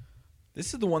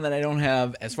 This is the one that I don't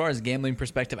have, as far as gambling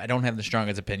perspective, I don't have the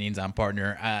strongest opinions on,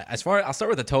 partner. I'll start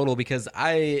with the total because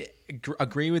I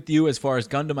agree with you as far as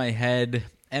gun to my head,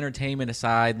 entertainment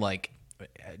aside, like,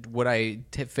 would I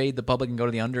fade the public and go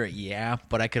to the under? Yeah,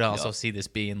 but I could also see this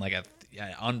being like a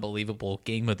unbelievable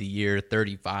game of the year,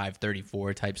 35,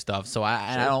 34 type stuff. So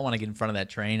I don't want to get in front of that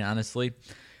train, honestly.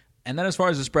 And then as far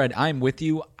as the spread, I'm with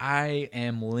you. I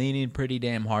am leaning pretty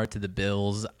damn hard to the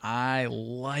Bills. I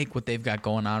like what they've got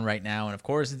going on right now. And, of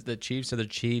course, the Chiefs are the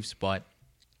Chiefs. But,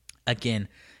 again,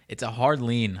 it's a hard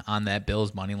lean on that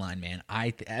Bills money line, man.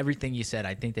 Everything you said,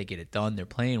 I think they get it done. They're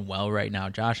playing well right now.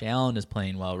 Josh Allen is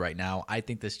playing well right now. I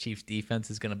think this Chiefs defense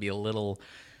is going to be a little,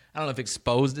 I don't know if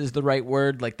exposed is the right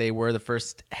word, like they were the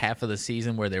first half of the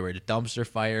season where they were a dumpster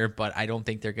fire, but I don't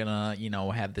think they're going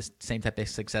to, have this same type of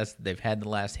success that they've had the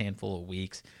last handful of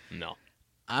weeks. No.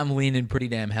 I'm leaning pretty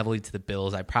damn heavily to the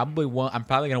Bills. I'm probably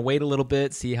going to wait a little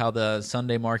bit, see how the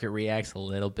Sunday market reacts a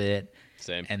little bit.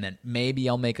 Same. And then maybe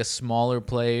I'll make a smaller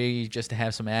play just to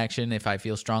have some action if I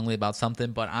feel strongly about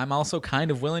something. But I'm also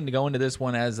kind of willing to go into this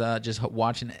one as just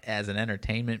watching as an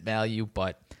entertainment value,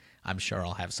 but I'm sure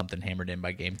I'll have something hammered in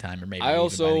by game time or maybe even by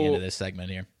the end of this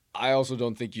segment here. I also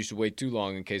don't think you should wait too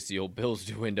long in case the old Bills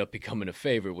do end up becoming a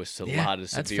favorite with a lot of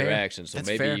severe action. So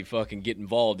maybe you fucking get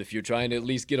involved if you're trying to at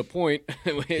least get a point.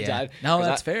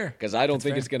 That's fair. Because I don't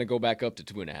think it's going to go back up to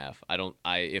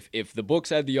 2.5. If the books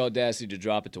had the audacity to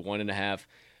drop it to 1.5,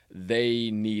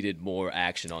 they needed more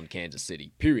action on Kansas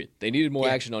City. Period. They needed more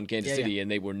action on Kansas City, and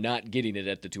they were not getting it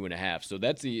at the 2.5. So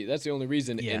that's the only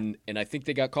reason. Yeah. And I think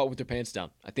they got caught with their pants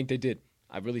down. I think they did.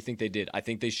 I really think they did. I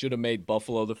think they should have made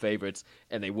Buffalo the favorites,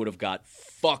 and they would have got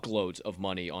fuckloads of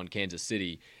money on Kansas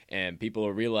City. And people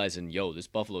are realizing, this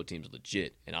Buffalo team's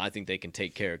legit, and I think they can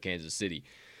take care of Kansas City.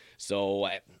 So,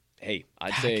 I'd say I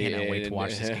cannot wait to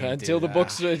watch this game, until the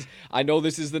books. I know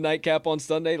this is the nightcap on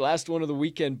Sunday, last one of the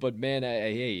weekend, but man,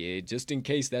 just in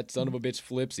case that son of a bitch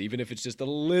flips, even if it's just a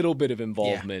little bit of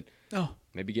involvement,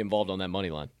 maybe get involved on that money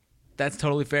line. That's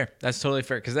totally fair.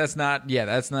 Because that's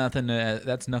nothing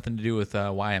to do with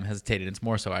why I'm hesitating. It's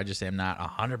more so I just am not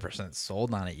 100%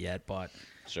 sold on it yet. But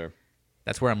sure,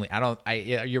 that's where I'm.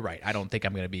 You're right. I don't think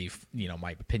I'm going to be.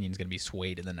 My opinion's going to be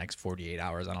swayed in the next 48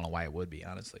 hours. I don't know why it would be,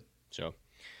 honestly. Sure.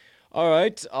 All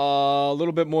right, a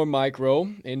little bit more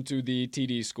micro into the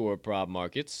TD score prop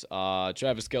markets.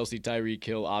 Travis Kelce, Tyreek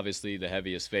Hill, obviously the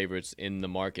heaviest favorites in the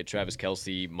market. Travis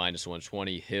Kelce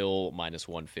 -120, Hill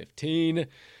 -115.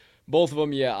 Both of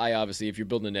them, I obviously, if you're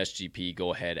building an SGP,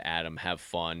 go ahead, add them, have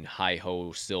fun,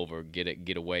 hi-ho, silver,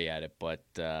 get away at it. But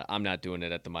I'm not doing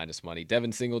it at the minus money.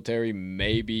 Devin Singletary,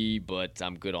 maybe, but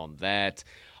I'm good on that.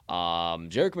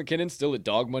 Jerick McKinnon still at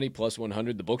dog money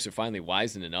 +100. The books are finally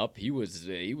wisening up. He was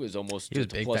almost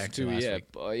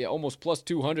 +2. Almost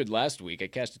 +200 last week. I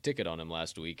cashed a ticket on him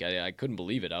last week. I couldn't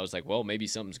believe it. I was like, well, maybe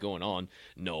something's going on.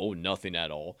 No, nothing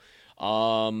at all.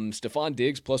 Stephon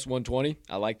Diggs +120.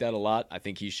 I like that a lot. I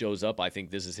think he shows up. I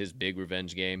think this is his big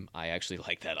revenge game. I actually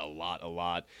like that a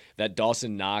lot. That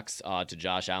Dawson Knox to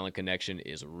Josh Allen connection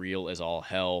is real as all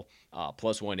hell.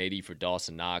 +180 for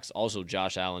Dawson Knox. Also,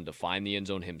 Josh Allen to find the end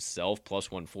zone himself,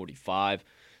 +145.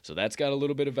 So that's got a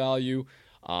little bit of value.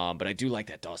 But I do like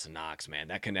that Dawson Knox, man.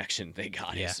 That connection they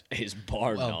got is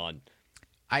bar none.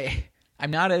 I'm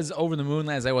not as over the moon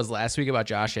as I was last week about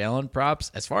Josh Allen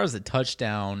props. As far as the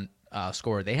touchdown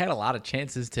score. They had a lot of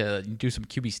chances to do some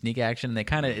QB sneak action.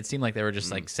 It seemed like they were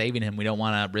just like saving him. We don't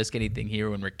want to risk anything here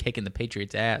when we're kicking the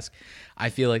Patriots' ass. I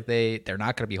feel like they're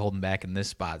not going to be holding back in this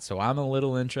spot. So I'm a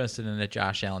little interested in a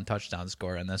Josh Allen touchdown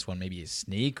score on this one, maybe a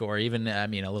sneak or even, a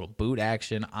little boot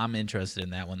action. I'm interested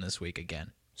in that one this week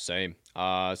again. Same.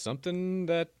 Something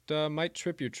that might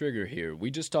trip your trigger here. We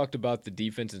just talked about the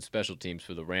defense and special teams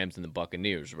for the Rams and the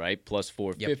Buccaneers, right? Plus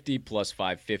 450, plus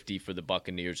 550 for the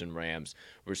Buccaneers and Rams,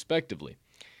 respectively.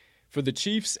 For the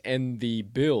Chiefs and the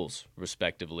Bills,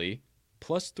 respectively,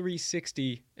 plus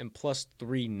 360 and plus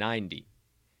 390.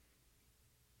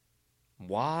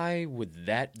 Why would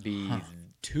that be a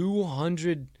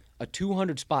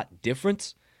 200 spot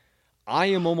difference? I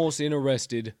am almost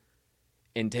interested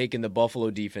in taking the Buffalo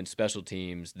defense special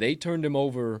teams. They turned him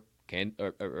over,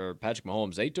 Patrick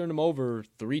Mahomes, they turned him over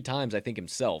 3 times, I think,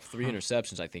 himself. 3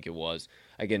 interceptions, I think it was.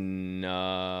 I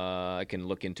can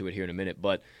look into it here in a minute.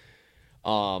 But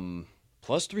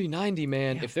plus 390,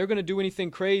 man. Yeah. If they're going to do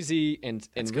anything crazy and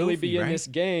really be in this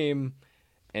game,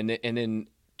 and then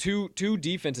two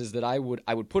defenses that I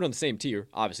would put on the same tier.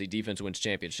 Obviously, defense wins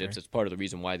championships. It's part of the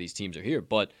reason why these teams are here.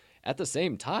 But at the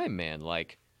same time, man,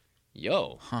 like,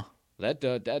 yo. That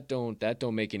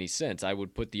don't make any sense. I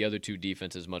would put the other 2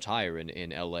 defenses much higher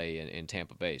in LA and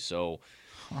Tampa Bay. So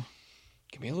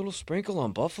give me a little sprinkle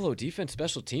on Buffalo defense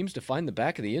special teams to find the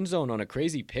back of the end zone on a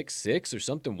crazy pick 6 or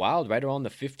something wild right around the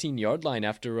 15-yard line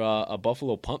after a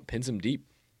Buffalo punt pins them deep.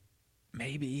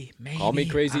 Maybe. Call me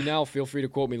crazy now. Feel free to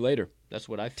quote me later. That's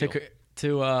what I feel.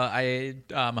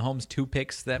 Mahomes 2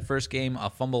 picks that first game,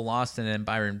 a fumble lost, and then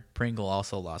Byron Pringle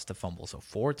also lost a fumble. So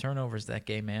 4 turnovers that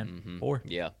game, man. Mm-hmm. 4.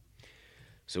 Yeah.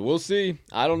 So we'll see.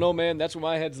 I don't know, man. That's where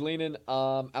my head's leaning.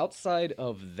 Outside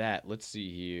of that, let's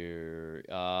see here.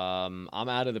 I'm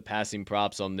out of the passing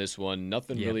props on this one.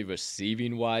 Nothing really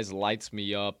receiving-wise lights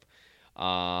me up.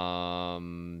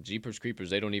 Jeepers Creepers,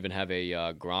 they don't even have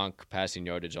a Gronk passing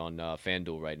yardage on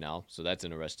FanDuel right now, so that's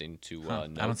interesting to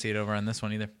note. I don't see it over on this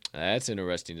one either. That's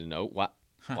interesting to note.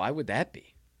 Why would that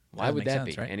be? Why would that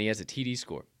be? Right? And he has a TD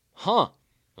score. Huh.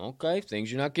 Okay,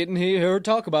 things you're not getting here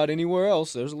talk about anywhere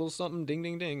else. There's a little something, ding,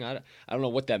 ding, ding. I don't know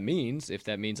what that means. If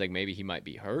that means like maybe he might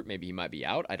be hurt, maybe he might be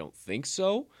out. I don't think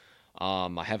so.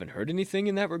 I haven't heard anything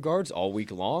in that regards all week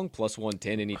long. Plus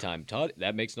 110 anytime tut.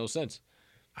 That makes no sense.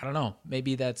 I don't know.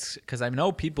 Maybe that's because I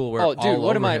know people were. Oh, dude, all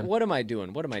what am over I? him. What am I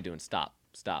doing? What am I doing? Stop.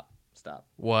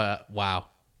 What? Wow.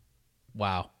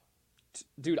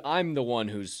 Dude, I'm the one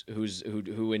who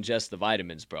ingests the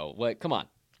vitamins, bro. What? Come on.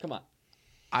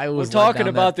 We're talking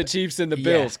about the Chiefs and the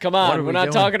Bills. Come on, we're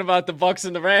not talking about the Bucs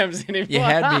and the Rams anymore. You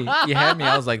had me.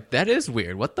 I was like, that is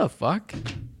weird. What the fuck?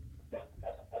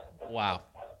 Wow.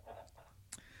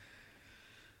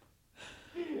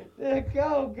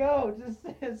 Go.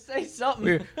 Just say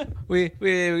something. We've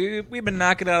been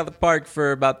knocking it out of the park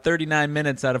for about 39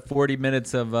 minutes out of 40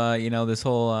 minutes of this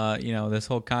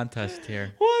whole contest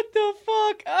here. What the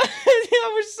fuck?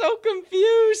 I was so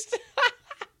confused.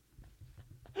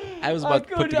 I was about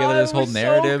to put together this whole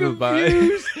narrative about.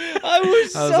 I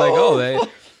was like,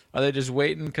 are they just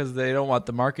waiting because they don't want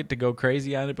the market to go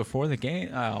crazy on it before the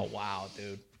game? Oh wow,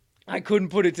 dude. I couldn't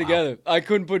put it together.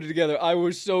 I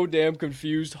was so damn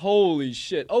confused. Holy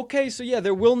shit. Okay, so yeah,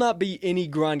 there will not be any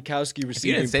Gronkowski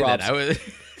receiving props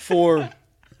for.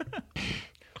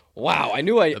 Wow, I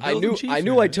knew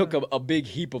I took a big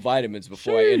heap of vitamins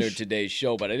before I entered today's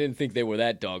show, but I didn't think they were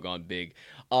that doggone big.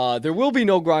 There will be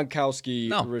no Gronkowski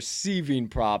receiving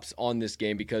props on this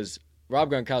game because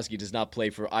Rob Gronkowski does not play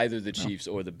for either the Chiefs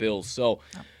or the Bills. So,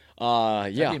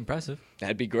 That'd be impressive.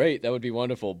 That'd be great. That would be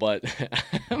wonderful. But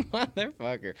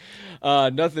motherfucker,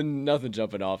 nothing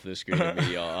jumping off the screen at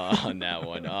me on that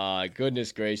one.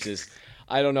 Goodness gracious.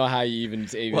 I don't know how you even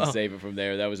save it from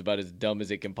there. That was about as dumb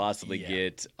as it can possibly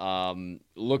get.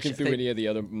 Looking through any of the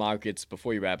other markets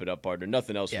before you wrap it up, partner,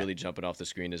 nothing else really jumping off the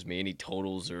screen as me. Any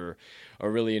totals or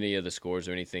really any of the scores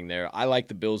or anything there. I like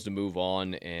the Bills to move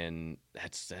on, and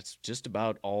that's just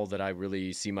about all that I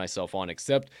really see myself on,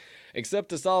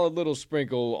 except a solid little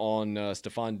sprinkle on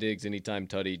Stephon Diggs anytime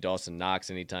tutty, Dawson Knox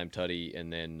anytime tutty,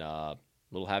 and then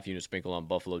little half-unit sprinkle on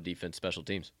Buffalo defense special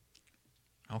teams.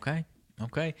 Okay.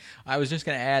 I was just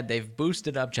going to add, they've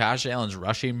boosted up Josh Allen's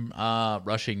rushing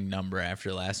number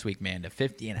after last week, man, to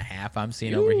 50.5. I'm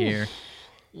seeing over here.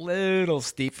 Little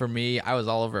steep for me. I was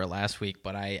all over it last week,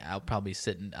 but I'll probably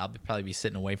be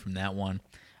sitting away from that one.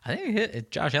 I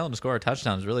think Josh Allen to score a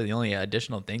touchdown is really the only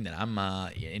additional thing that I'm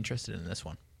interested in this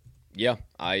one. Yeah,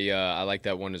 I like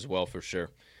that one as well for sure.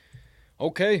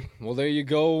 Okay, well, there you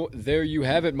go. There you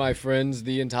have it, my friends.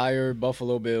 The entire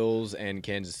Buffalo Bills and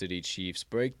Kansas City Chiefs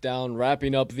breakdown,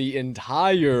 wrapping up the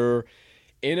entire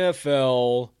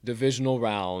NFL divisional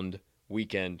round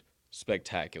weekend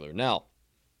spectacular. Now,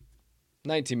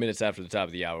 19 minutes after the top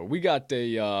of the hour, we got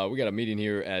a meeting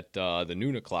here at the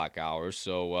noon o'clock hour,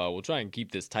 so we'll try and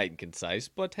keep this tight and concise.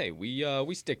 But hey,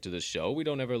 we stick to this show. We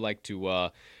don't ever like to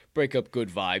break up good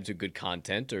vibes or good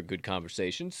content or good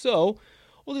conversation. So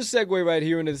we'll just segue right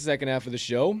here into the second half of the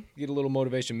show, get a little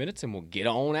motivation minutes, and we'll get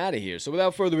on out of here. So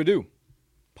without further ado,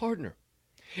 partner.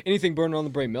 Anything burning on the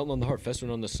brain, melting on the heart, festering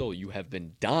on the soul, you have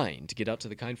been dying to get out to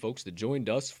the kind folks that joined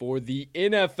us for the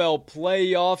NFL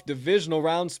Playoff Divisional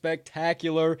Round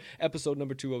Spectacular, episode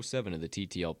number 207 of the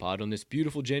TTL Pod on this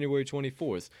beautiful January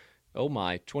 24th,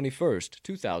 21st,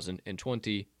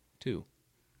 2022.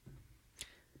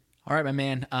 All right, my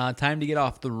man. Time to get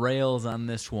off the rails on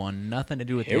this one. Nothing to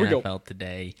do with the NFL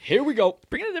today. Here we go.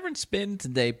 Bringing a different spin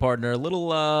today, partner. A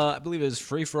little, I believe it was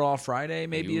Free for All Friday,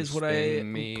 maybe is what I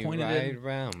pointed right in.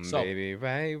 Round, so, baby,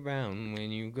 right round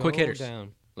when you go quick hitters.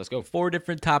 Down. Let's go. 4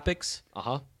 different topics.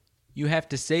 Uh-huh. You have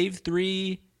to save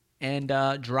 3 and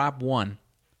drop 1.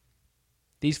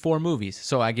 These 4 movies.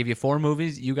 So I give you 4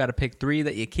 movies. You got to pick 3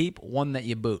 that you keep, 1 that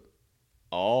you boot.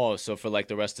 Oh, so for like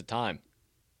the rest of time.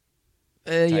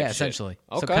 Yeah, essentially.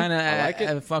 Okay. So kind of like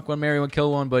it. fuck one, marry one,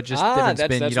 kill one, but just different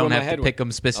spin. That's you don't where my have head to pick went.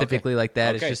 them specifically like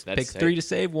that. Okay, It's just that's pick 3 to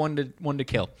save, 1 to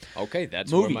kill. Okay,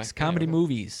 that's movies, where my comedy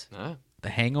movies. The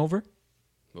Hangover,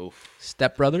 Oof.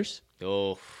 Step Brothers,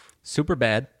 Oof.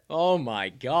 Superbad, Oh my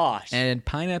gosh. and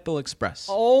Pineapple Express.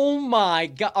 Oh my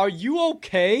god. Are you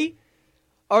okay?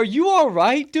 Are you all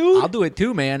right, dude? I'll do it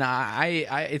too, man. I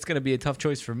it's gonna be a tough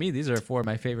choice for me. These are 4 of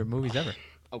my favorite movies ever.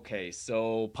 Okay,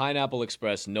 so Pineapple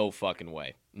Express, no fucking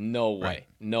way. No way. Right.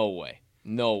 No way.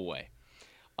 No way.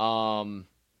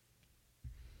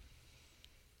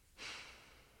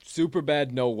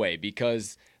 Superbad, no way,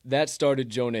 because that started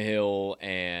Jonah Hill,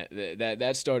 and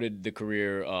that started the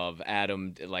career of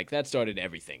Adam. Like, that started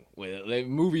everything.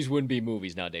 Movies wouldn't be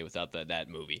movies nowadays without that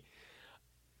movie.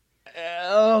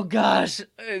 Oh, gosh.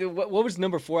 What was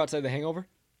number 4 outside The Hangover?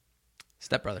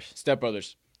 Step Brothers. Step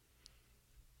Brothers.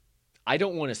 I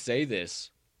don't want to say this,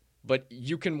 but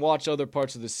you can watch other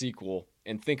parts of the sequel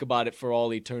and think about it for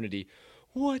all eternity.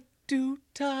 What do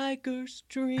tigers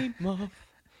dream of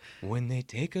when they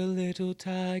take a little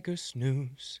tiger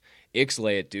snooze?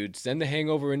 Ixlay it, dude. Send The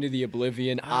Hangover into the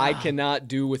oblivion. I cannot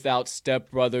do without Step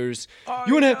Brothers.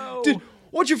 You want to...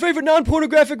 What's your favorite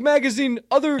non-pornographic magazine?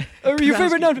 Your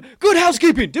favorite Good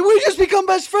Housekeeping. Did we just become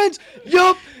best friends?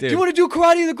 Yup. Do you want to do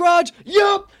Karate in the Garage?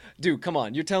 Yup. Dude, come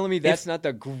on. You're telling me that's not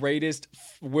the greatest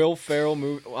Will Ferrell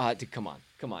movie? Dude, come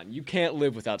on. You can't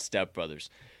live without Step Brothers.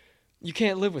 You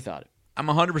can't live without it. I'm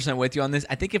 100% with you on this.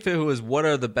 I think if it was what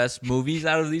are the best movies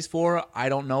out of these 4, I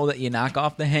don't know that you knock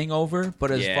off The Hangover. But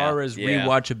as far as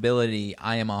rewatchability,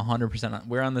 I am 100%.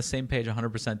 We're on the same page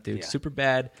 100%, dude. Yeah.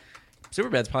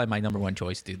 Superbad's probably my number 1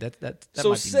 choice, dude. That So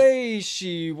might be say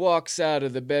she walks out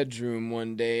of the bedroom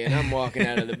one day and I'm walking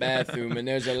out of the bathroom and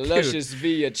there's a luscious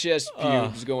V of chest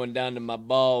pubes going down to my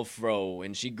ball fro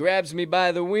and she grabs me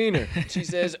by the wiener. She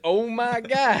says, "Oh my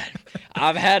God,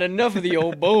 I've had enough of the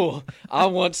old bull. I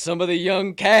want some of the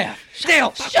young calf."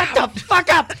 Shut the fuck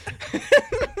up.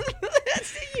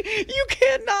 You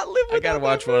cannot live without I gotta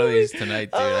watch one of these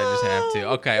tonight, dude. I just have to.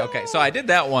 Okay. So I did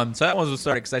that one. So that one was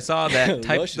started because I saw that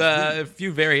a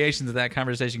few variations of that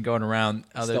conversation going around.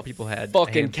 Other people had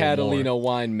fucking Catalina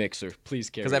wine mixer. Please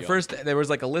carry on. Because at first there was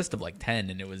like a list of like 10,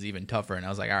 and it was even tougher. And I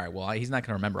was like, all right, well, he's not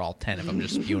gonna remember all 10 if I'm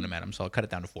just spewing them at him. So I'll cut it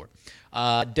down to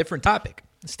 4. Different topic.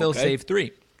 Still save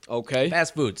 3. Okay.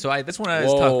 Fast food. So this one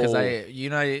is tough because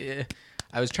I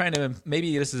was trying to.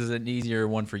 Maybe this is an easier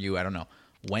one for you. I don't know.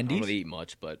 Wendy's. I don't really eat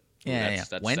much, but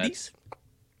that's Wendy's,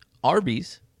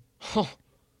 Arby's,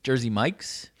 Jersey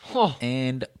Mike's,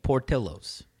 and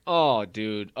Portillo's. Oh,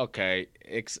 dude. Okay.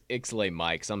 Ixlay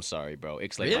Mike's. I'm sorry, bro.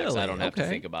 Ixlay Mike's. I don't have to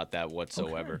think about that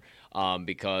whatsoever.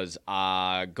 Because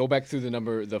go back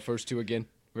through the first 2 again,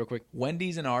 real quick.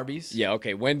 Wendy's and Arby's. Yeah.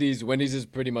 Okay. Wendy's is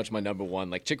pretty much my number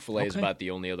 1. Like Chick-fil-A is about the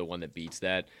only other one that beats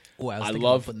that. Oh, I was thinking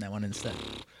about putting that one instead.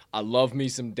 I love me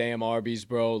some damn Arby's,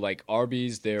 bro. Like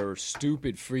Arby's, their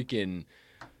stupid freaking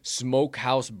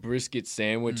smokehouse brisket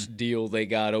sandwich deal they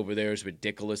got over there is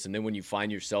ridiculous. And then when you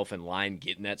find yourself in line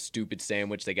getting that stupid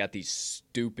sandwich, they got these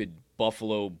stupid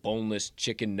buffalo boneless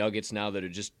chicken nuggets now that are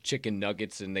just chicken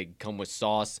nuggets, and they come with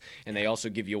sauce. And they also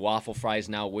give you waffle fries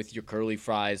now with your curly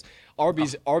fries.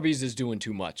 Arby's is doing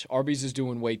too much. Arby's is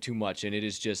doing way too much, and it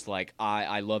is just like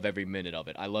I love every minute of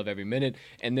it. I love every minute.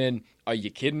 And then, are you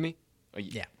kidding me?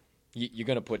 Yeah. You're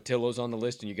gonna put Tillo's on the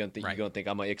list, and you're gonna think I'm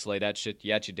gonna ixlay that shit?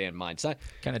 You out your damn mind.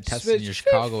 Kind of testing your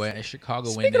Chicago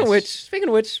Speaking of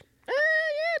which,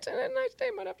 it's a nice day.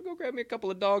 Might have to go grab me a couple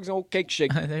of dogs and old cake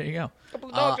shake. There you go. Couple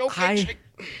of dogs, old cake shake.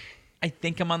 I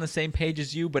think I'm on the same page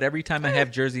as you, but every time I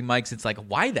have Jersey Mike's, it's like,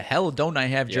 why the hell don't I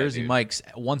have Jersey dude. Mike's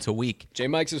once a week? J.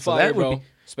 Mike's is fire, bro.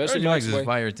 Especially Jersey Mike's Mike's is way.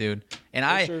 fire, dude. And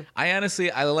I sure.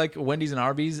 honestly, I like Wendy's and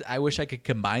Arby's. I wish I could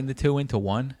combine the two into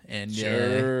one and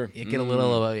Sure. get a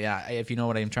little, if you know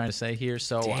what I'm trying to say here.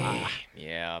 So,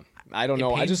 Yeah. I don't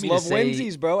know. I pains just me to love say-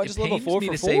 Wendy's, bro. I it just love a pains 4 me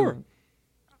for to say- 4.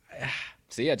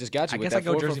 See, I just got you I with guess I that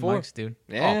go 4 Jersey for 4. Mike's, dude.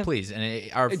 Yeah. Oh, please. And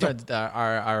our friend,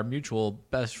 our mutual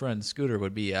best friend Scooter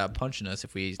would be punching us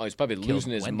if we. Oh, he's probably killed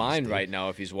losing his Wendy's, mind dude. right now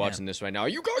if he's watching this right now. Are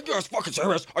you guys fucking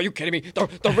serious? Are you kidding me?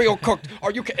 The real cooked.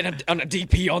 Are you kidding? And a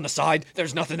DP on the side.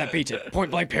 There's nothing that beats it.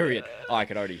 Point blank. Period. Oh, I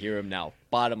can already hear him now.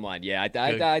 Bottom line, yeah,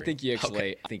 I think you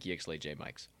Ixlay. I think you Ixlay J.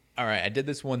 Mike's. All right, I did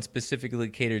this one specifically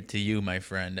catered to you, my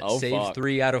friend. Oh, Save fuck.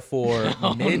 3 out of 4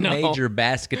 mid-major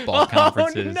basketball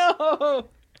conferences. Oh no!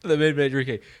 The mid-major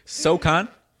game. SoCon.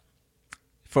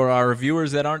 For our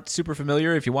reviewers that aren't super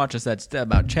familiar, if you watch us, that's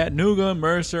about Chattanooga,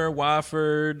 Mercer,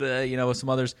 Wofford, some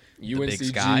others. The Big UNCG,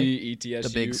 Sky, ETSU. the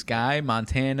Big Sky,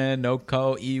 Montana,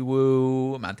 NoCo,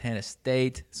 EWU, Montana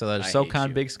State. So there's I hate SoCon,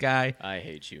 you. Big Sky. I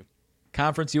hate you.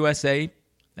 Conference USA.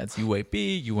 That's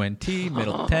UAB, UNT,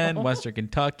 Middle 10, Western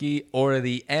Kentucky, or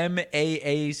the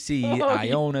MAAC,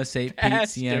 Iona, St. Pete,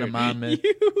 Siena, Monmouth.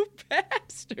 You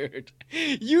bastard!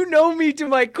 You know me to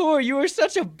my core. You are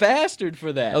such a bastard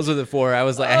for that. Those are the 4. I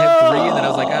was like, I had 3, and then I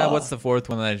was like, what's the 4th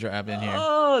one that I dropped in here?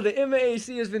 Oh, the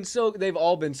MAAC has been they've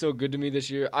all been so good to me this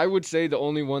year. I would say the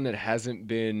only one that hasn't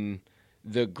been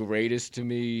the greatest to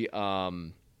me,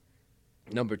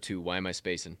 number 2, why am I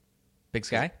spacing? Big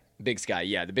Sky? Big Sky,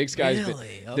 yeah. The Big Sky's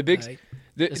Really? been the big Okay.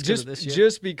 the, Just 'cause just of this year?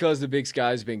 just because the Big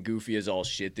Sky's been goofy as all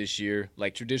shit this year.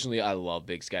 Like traditionally I love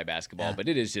Big Sky basketball, Yeah. but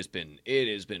it has been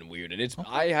weird. And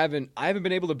I haven't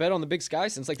been able to bet on the Big Sky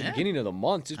since like the beginning of the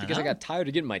month just because I know. got tired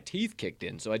of getting my teeth kicked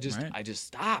in. So I just Right.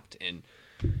 stopped. And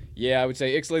yeah, I would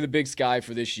say Ixlay the Big Sky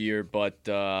for this year, but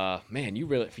man,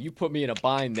 you put me in a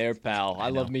bind there, pal. I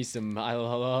love me some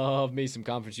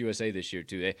Conference USA this year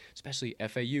too. Especially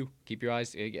FAU. Keep your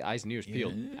eyes and ears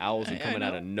peeled. Owls are coming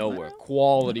out of nowhere.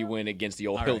 Quality win against the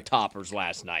old Hilltoppers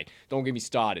last night. Don't get me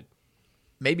started.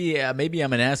 Maybe I'm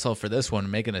an asshole for this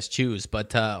one, making us choose,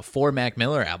 but 4 Mac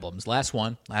Miller albums. Last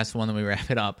one, then we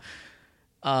wrap it up.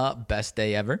 Best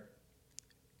Day Ever,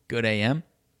 Good AM,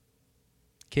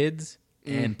 Kids,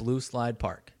 and Blue Slide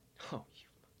Park. Oh,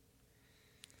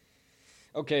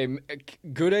 okay,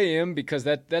 Good AM because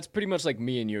that's pretty much like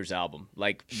me and yours album.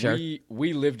 Like Sure.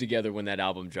 we lived together when that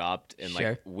album dropped, and Sure.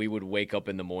 like we would wake up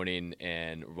in the morning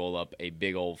and roll up a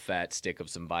big old fat stick of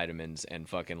some vitamins and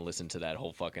fucking listen to that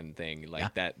whole fucking thing.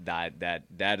 Like that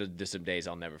are just some days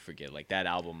I'll never forget. Like that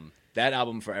album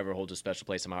forever holds a special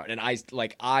place in my heart, and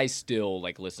I still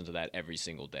like listen to that every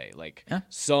single day. Like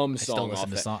some I song still off listen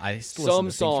to that. song. I still Some listen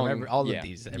to song, things from all yeah, of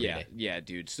these every day. Yeah,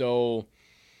 dude. So,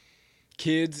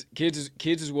 kids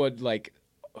is what like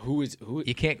who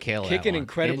You can't kill that kicking one.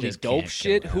 incredibly You just dope can't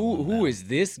shit. kill that one, Who no. is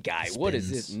this guy? What is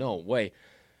Spins. this? No way.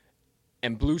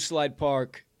 And Blue Slide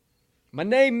Park. My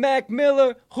name Mac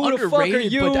Miller. Who the fuck are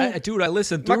Underrated, you? but dude, I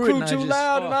listened My through it crew and I too just,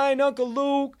 loud, and I ain't Uncle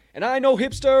Luke. And I know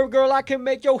hipster, girl, I can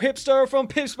make your hipster from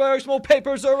Pittsburgh, small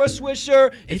papers or a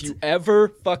swisher. If you ever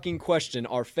fucking question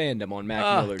our fandom on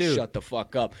Mac Miller, dude. shut the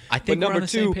fuck up. I think but we're number on the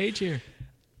same 2, page here.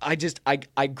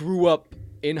 I grew up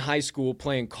in high school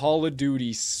playing Call of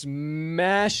Duty,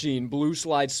 smashing Blue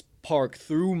Slide Park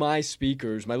through my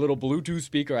speakers, my little Bluetooth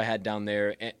speaker I had down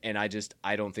there, and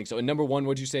I don't think so. And number 1,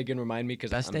 what'd you say again? Remind me,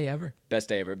 because Best Day Ever. Best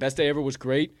Day Ever. Best Day Ever was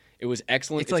great. It was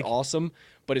excellent. It's like- awesome,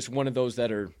 but it's one of those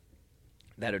that are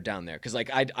down there. Because like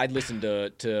I'd listen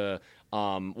to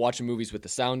watching movies with the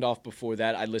sound off before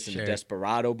that. I'd listen to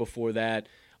Desperado before that.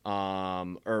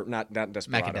 Or not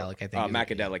Desperado. Macadelic, I think is what-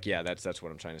 Macadelic, yeah, that's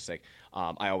what I'm trying to say.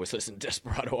 I always listen to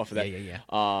Desperado off of that. Yeah.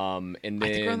 And then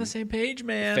I think we're on the same page,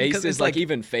 man. 'cause Faces, it's like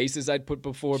even Faces I'd put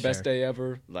before Best Sure. Day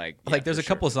Ever. Like there's a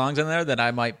couple songs on there that I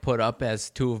might put up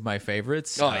as 2 of my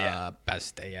favorites. Oh, yeah.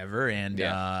 Best Day Ever and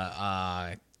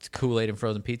Yeah. Kool-Aid and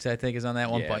Frozen Pizza, I think, is on that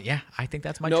one. Yeah. But yeah, I think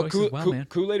that's my No, choice as well, man.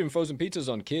 Kool-Aid and Frozen Pizza's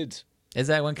on Kids. Is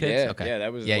that one, kids? Yeah, Okay. yeah,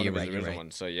 that was yeah, one you're of his right. You're original right.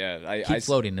 ones. So yeah, Keep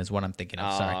Floating is what I'm thinking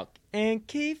of. Sorry. And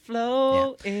keep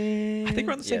floating. I think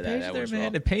we're on the same page that there, was man.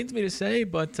 well. It pains me to say,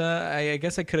 but I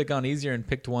guess I could have gone easier and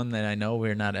picked one that I know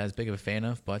we're not as big of a fan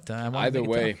of. But I wanted to make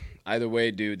it tough. Either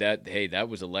way, dude, that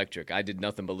was electric. I did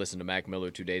nothing but listen to Mac Miller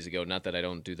 2 days ago. Not that I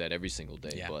don't do that every single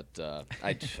day, Yeah. but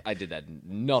I did that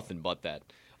nothing but that.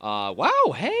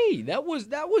 Wow, hey, that was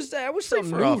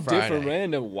something for all new, different, Friday.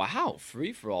 random. Wow,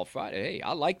 free for all Friday. Hey,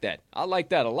 I like that. I like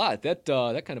that a lot. That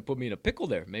kind of put me in a pickle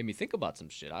there. Made me think about some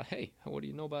shit. Hey, what do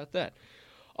you know about that?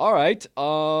 All right.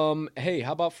 Hey,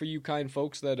 how about for you kind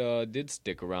folks that did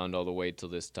stick around all the way till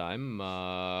this time?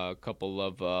 A couple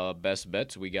of best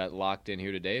bets we got locked in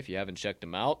here today. If you haven't checked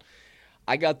them out,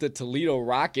 I got the Toledo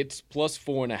Rockets plus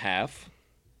 4.5,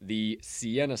 the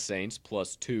Siena Saints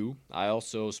plus 2. I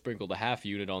also sprinkled a half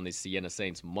unit on the Siena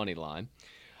Saints money line.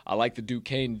 I like the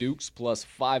Duquesne Dukes plus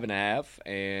 5.5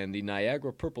 and the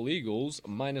Niagara Purple Eagles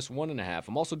minus 1.5.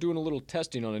 I'm also doing a little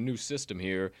testing on a new system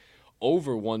here.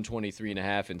 Over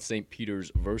 123.5 in St.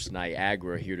 Peter's versus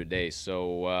Niagara here today.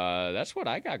 So that's what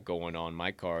I got going on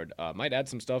my card. Might add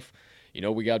some stuff. You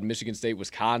know, we got Michigan State,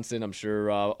 Wisconsin. I'm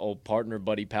sure old partner,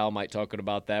 buddy, pal might talking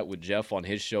about that with Jeff on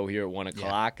his show here at 1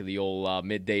 o'clock. Yeah. The old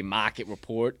midday market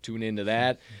report. Tune into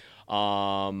that.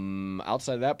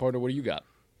 Outside of that, partner, what do you got?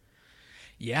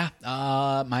 Yeah,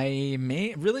 my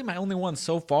only one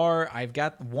so far. I've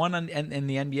got one in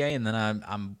the NBA, and then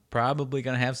I'm probably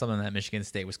gonna have something in that Michigan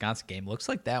State Wisconsin game. Looks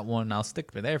like that one. I'll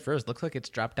stick there first. Looks like it's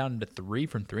dropped down to 3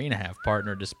 from 3.5.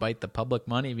 Partner, despite the public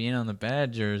money being on the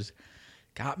Badgers,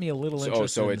 got me a little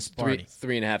interested. So in it's the Sparty.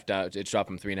 3.5 down. It's dropped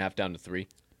from 3.5 down to 3.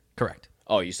 Correct.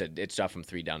 Oh, you said it's dropped from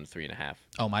 3 down to 3.5.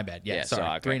 Oh, my bad. Yeah,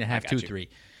 sorry. So, okay, 3.5 to 3.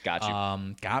 Got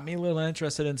you. Got me a little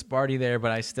interested in Sparty there,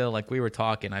 but I still, like we were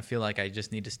talking, I feel like I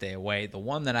just need to stay away. The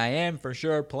one that I am for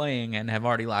sure playing and have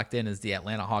already locked in is the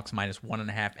Atlanta Hawks minus 1.5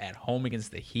 at home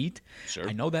against the Heat. Sure.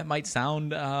 I know that might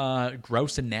sound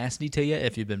gross and nasty to you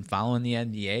if you've been following the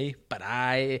NBA, but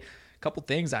a couple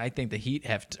things. I think the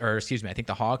I think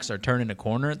the Hawks are turning a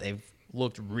corner. They've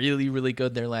looked really, really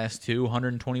good their last two.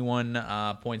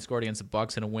 121 points scored against the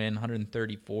Bucks in a win,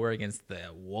 134 against the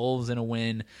Wolves in a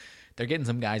win. They're getting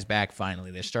some guys back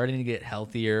finally. They're starting to get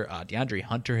healthier. DeAndre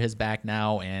Hunter is back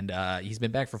now, and he's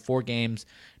been back for 4 games.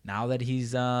 Now that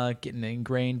he's getting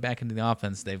ingrained back into the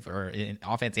offense, in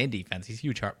offense and defense, he's a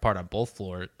huge part on both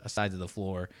sides of the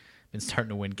floor. Been starting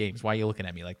to win games. Why are you looking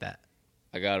at me like that?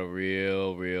 I got a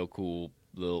real cool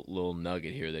little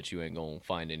nugget here that you ain't gonna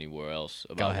find anywhere else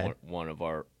about one of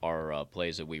our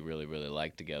plays that we really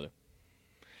like together.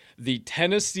 The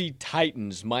Tennessee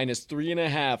Titans minus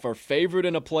 3.5 are favored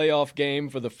in a playoff game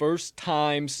for the first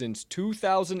time since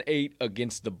 2008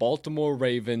 against the Baltimore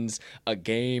Ravens, a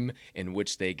game in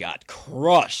which they got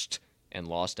crushed and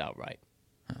lost outright.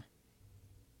 Huh.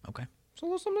 Okay. So a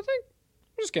little something to think.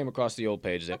 I just came across the old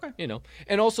page there,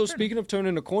 And also, speaking of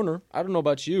turning a corner, I don't know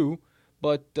about you,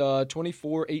 but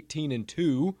 24, 18, and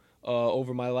 2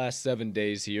 over my last 7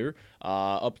 days here,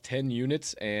 up 10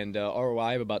 units and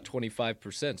ROI of about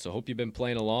 25%. So hope you've been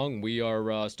playing along. We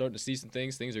are starting to see some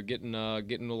things. Things are getting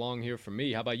along here for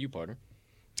me. How about you, partner?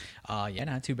 Yeah,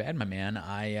 not too bad, my man.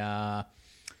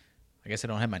 I guess I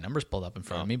don't have my numbers pulled up in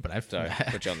front of me, but I've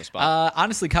put you on the spot.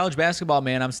 Honestly, college basketball,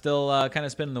 man, I'm still kind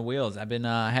of spinning the wheels. I've been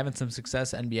having some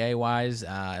success NBA-wise,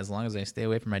 as long as I stay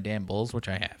away from my damn Bulls, which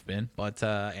I have been. But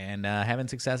having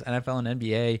success NFL and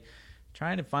NBA,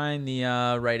 trying to find the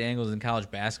right angles in college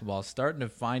basketball, starting to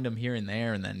find them here and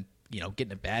there, and then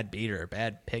getting a bad beat or a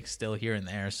bad pick still here and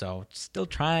there. So still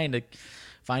trying to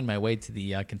find my way to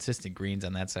the consistent greens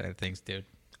on that side of things, dude.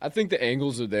 I think the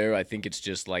angles are there. I think it's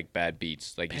just like bad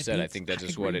beats. Like you said, I think that's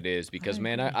just what it is. Because,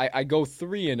 man, I go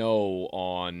 3-0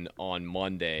 on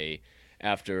Monday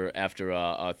after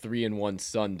a 3-1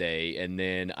 Sunday, and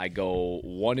then I go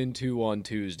 1-2 on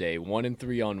Tuesday,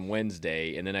 1-3 on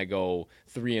Wednesday, and then I go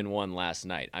 3-1 last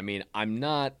night. I mean, I'm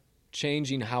not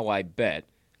changing how I bet.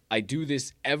 I do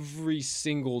this every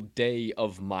single day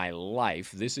of my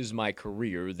life. This is my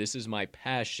career. This is my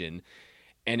passion.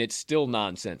 And it's still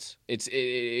nonsense.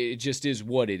 It just is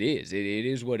what it is. It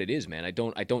is what it is, man. I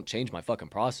don't change my fucking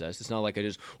process. It's not like I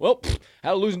just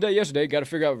had a losing day yesterday. Got to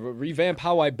figure out revamp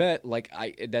how I bet.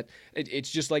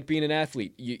 It's just like being an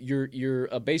athlete. You're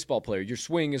a baseball player. Your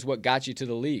swing is what got you to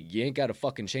the league. You ain't got to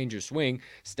fucking change your swing.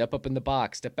 Step up in the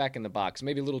box. Step back in the box.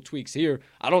 Maybe little tweaks here.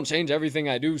 I don't change everything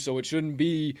I do, so it shouldn't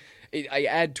be. I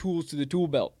add tools to the tool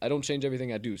belt. I don't change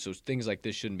everything I do, so things like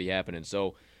this shouldn't be happening.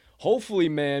 So. Hopefully,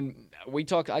 man, I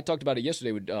talked about it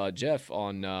yesterday with Jeff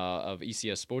on of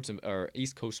ECS Sports or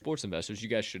East Coast Sports Investors. You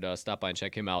guys should stop by and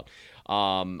check him out.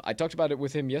 I talked about it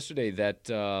with him yesterday that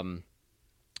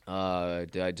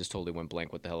I just totally went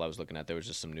blank what the hell I was looking at. There was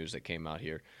just some news that came out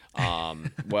here. Well,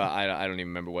 I don't even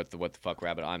remember what the fuck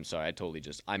rabbit. I'm sorry.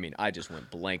 I just went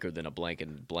blanker than a blank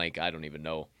and blank. I don't even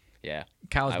know. Yeah.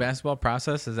 College basketball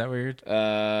process, is that what you're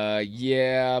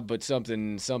yeah, but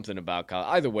something about college.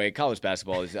 Either way, college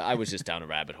basketball is I was just down a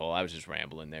rabbit hole. I was just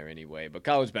rambling there anyway. But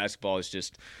college basketball is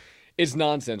just it's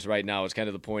nonsense right now. It's kind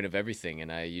of the point of everything,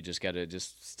 and you just gotta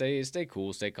just stay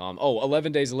cool, stay calm. Oh,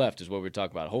 11 days left is what we're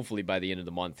talking about. Hopefully by the end of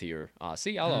the month here. I'll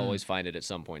always find it at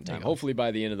some point in time. Hopefully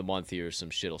by the end of the month here, some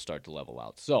shit will start to level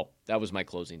out. So that was my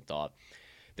closing thought.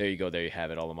 There you go. There you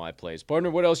have it. All of my plays,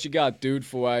 partner. What else you got, dude?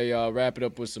 Before I wrap it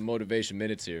up with some motivation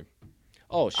minutes here.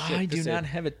 Oh shit! I do not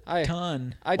have a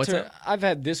ton. I've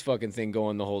had this fucking thing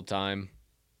going the whole time.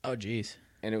 Oh jeez.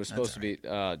 And it was supposed to be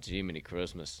Jiminy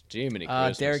Christmas. Jiminy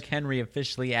Christmas. Derrick Henry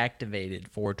officially activated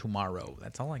for tomorrow.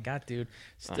 That's all I got, dude.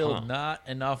 Still not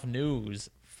enough news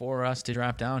for us to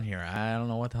drop down here. I don't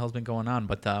know what the hell's been going on,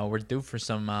 but we're due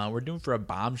for a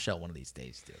bombshell one of these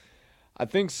days, dude. I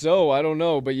think so. I don't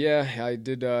know, but yeah, I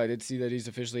did see that he's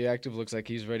officially active. Looks like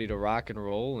he's ready to rock and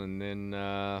roll, and then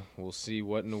we'll see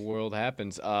what in the world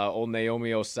happens. Old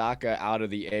Naomi Osaka out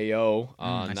of the AO.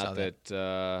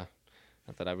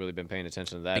 Not that I've really been paying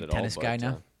attention to that Big at all. Tennis guy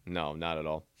now? No, not at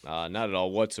all. Not at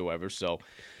all whatsoever. So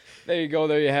there you go.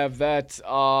 There you have that.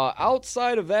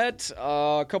 Outside of that,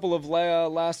 a couple of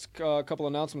last couple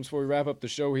announcements before we wrap up the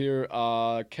show here.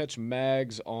 Catch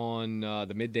Mags on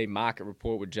the Midday Market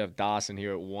Report with Jeff Dawson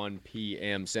here at 1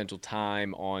 p.m. Central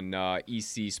Time on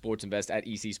EC Sports Invest, at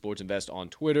EC Sports Invest on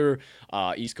Twitter,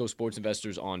 East Coast Sports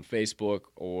Investors on Facebook,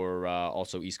 or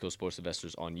also East Coast Sports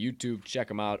Investors on YouTube. Check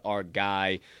him out. Our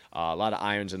guy. A lot of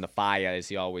irons in the fire, as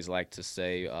he always liked to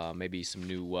say. Maybe some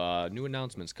new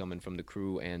announcements coming from the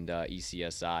crew and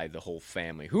ECSI, the whole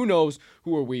family. Who knows?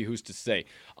 Who are we? Who's to say?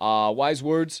 Wise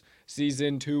Words,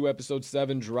 Season 2, Episode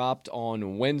 7 dropped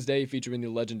on Wednesday, featuring the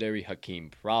legendary Hakeem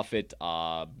Prophet,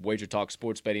 Wager Talk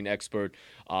sports betting expert,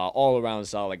 all-around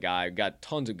solid guy. Got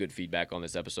tons of good feedback on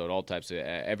this episode. All types of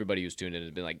everybody who's tuned in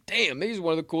has been like, damn, he's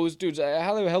one of the coolest dudes.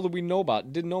 How the hell did we didn't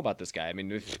know about this guy? I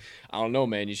mean, I don't know,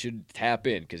 man. You should tap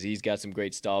in because he's got some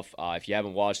great stuff. If you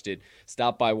haven't watched it,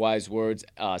 stop by Wise Words.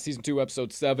 Season 2,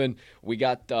 Episode 7. We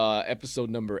got episode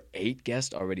number 8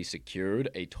 guest already secured.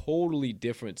 A totally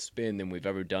different spin than we've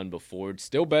ever done before.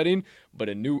 Still betting, but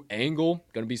a new angle.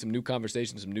 Going to be some new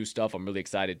conversations, some new stuff. I'm really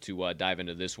excited to dive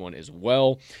into this one as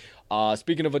well.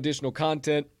 Speaking of additional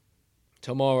content,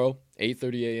 tomorrow,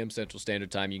 8:30 a.m. Central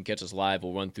Standard Time, you can catch us live.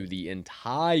 We'll run through the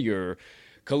entire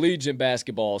collegiate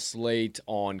basketball slate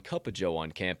on Cup of Joe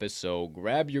on campus. So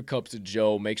grab your cups of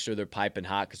Joe. Make sure they're piping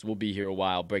hot because we'll be here a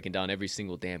while breaking down every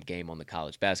single damn game on the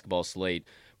college basketball slate.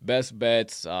 Best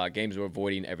bets, games we're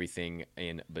avoiding, everything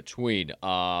in between.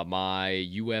 My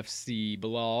UFC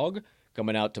blog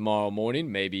coming out tomorrow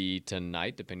morning, maybe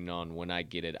tonight, depending on when I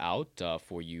get it out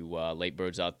for you late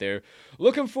birds out there.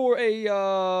 Looking for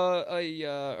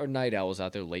or night owls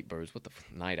out there, late birds,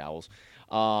 night owls.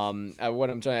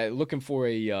 Looking for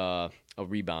a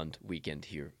rebound weekend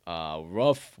here.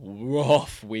 Rough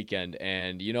weekend.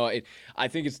 And, I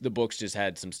think it's the books just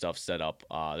had some stuff set up.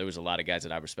 There was a lot of guys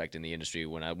that I respect in the industry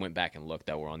when I went back and looked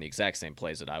that were on the exact same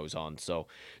plays that I was on. So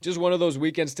just one of those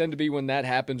weekends tend to be when that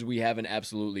happens. We have an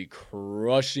absolutely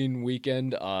crushing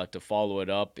weekend to follow it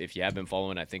up. If you have been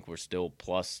following, I think we're still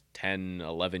plus 10,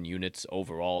 11 units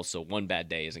overall. So one bad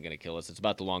day isn't going to kill us. It's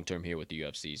about the long term here with the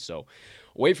UFC. So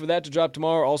wait for that to drop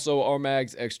tomorrow. Also, our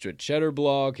Mag's Extra Cheddar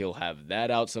blog. He'll have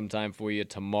that out sometime for you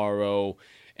tomorrow.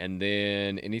 And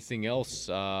then anything else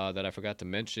that I forgot to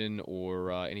mention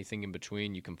or anything in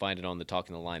between, you can find it on the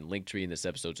Talking the Line link tree in this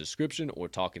episode's description or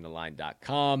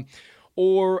talkingtheline.com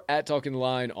or at Talking the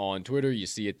Line on Twitter. You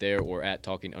see it there, or at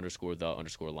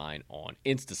talking_the_line on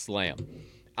Instaslam.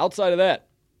 Outside of that,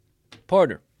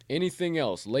 partner, anything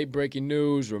else? Late breaking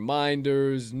news,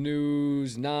 reminders,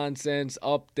 news, nonsense,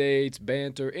 updates,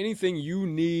 banter, anything you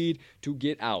need to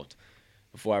get out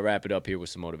before I wrap it up here with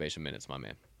some motivation minutes, my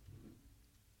man.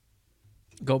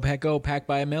 Go, pack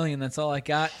by a million. That's all I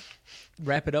got.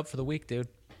 Wrap it up for the week, dude.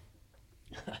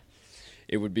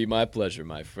 It would be my pleasure,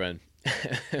 my friend.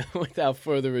 Without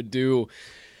further ado,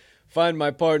 find my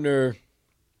partner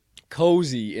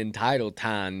Cozy in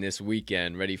Titletown this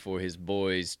weekend, ready for his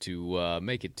boys to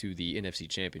make it to the NFC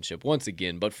Championship once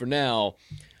again. But for now,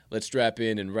 let's strap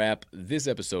in and wrap this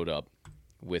episode up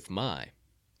with my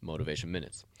Motivation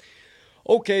Minutes.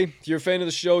 Okay, if you're a fan of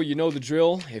the show, you know the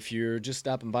drill. If you're just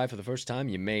stopping by for the first time,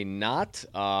 you may not.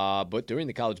 But during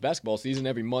the college basketball season,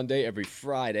 every Monday, every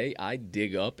Friday, I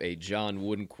dig up a John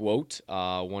Wooden quote,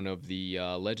 one of the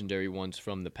legendary ones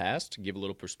from the past, give a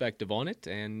little perspective on it,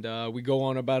 and we go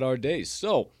on about our days.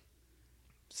 So,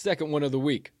 second one of the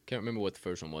week. Can't remember what the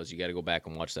first one was. You got to go back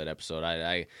and watch that episode.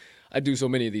 I do so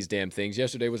many of these damn things.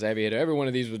 Yesterday was a heavy hitter. Every one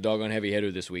of these was a doggone heavy hitter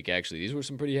this week, actually. These were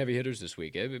some pretty heavy hitters this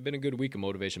week. It's been a good week of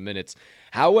Motivation Minutes.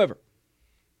 However,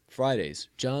 Fridays,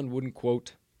 John Wooden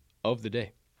quote of the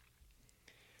day.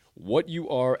 What you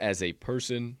are as a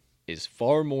person is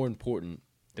far more important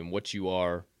than what you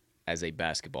are as a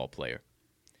basketball player.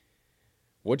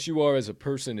 What you are as a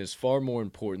person is far more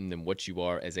important than what you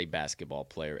are as a basketball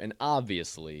player. And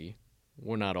obviously,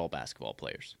 we're not all basketball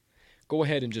players. Go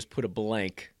ahead and just put a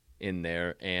blank in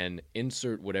there and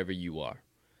insert whatever you are.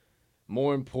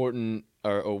 More important,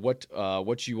 or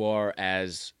what you are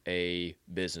as a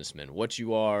businessman, what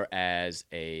you are as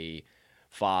a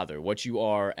father, what you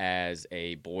are as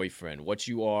a boyfriend, what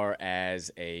you are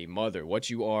as a mother, what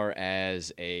you are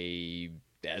as a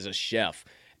chef,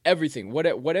 everything,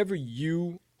 whatever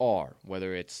you are,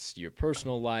 whether it's your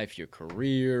personal life, your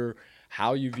career,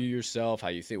 how you view yourself, how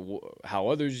you think,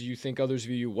 you think others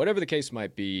view you, whatever the case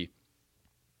might be,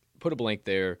 put a blank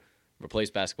there, replace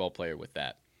basketball player with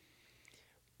that.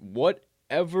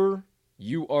 Whatever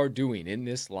you are doing in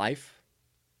this life,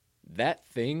 that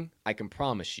thing, I can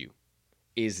promise you,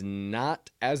 is not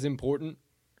as important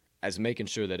as making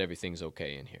sure that everything's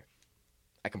okay in here.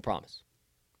 I can promise.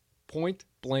 Point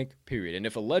blank, period. And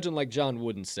if a legend like John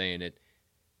Wooden's saying it,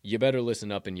 you better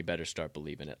listen up and you better start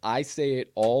believing it. I say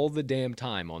it all the damn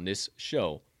time on this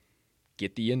show.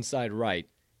 Get the inside right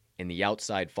and the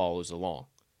outside follows along.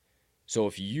 So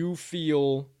if you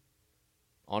feel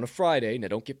on a Friday, now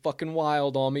don't get fucking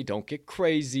wild on me, don't get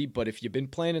crazy, but if you've been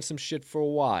planning some shit for a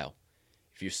while,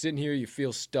 if you're sitting here, you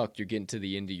feel stuck, you're getting to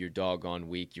the end of your doggone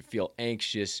week, you feel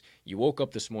anxious, you woke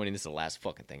up this morning, this is the last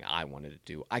fucking thing I wanted to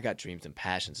do. I got dreams and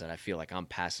passions that I feel like I'm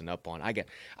passing up on.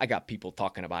 I got people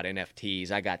talking about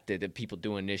NFTs, I got the people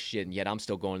doing this shit, and yet I'm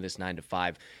still going this 9 to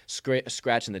 5,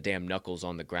 scratching the damn knuckles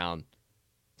on the ground.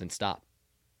 Then stop.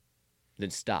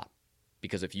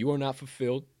 Because if you are not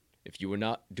fulfilled, if you are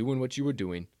not doing what you were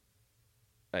doing,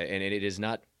 and it is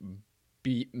not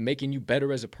making you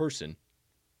better as a person,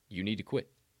 you need to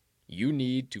quit. You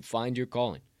need to find your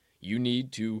calling. You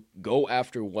need to go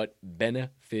after what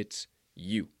benefits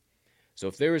you. So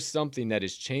if there is something that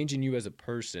is changing you as a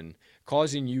person,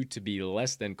 causing you to be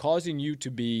less than, causing you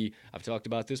to be, I've talked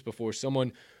about this before,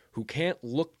 someone who can't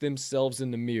look themselves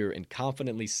in the mirror and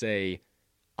confidently say,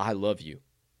 I love you,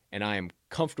 and I am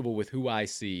comfortable with who I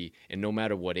see, and no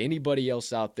matter what anybody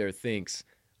else out there thinks,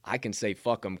 I can say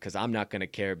fuck them because I'm not going to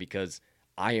care because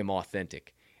I am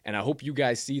authentic. And I hope you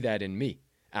guys see that in me.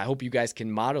 I hope you guys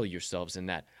can model yourselves in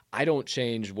that. I don't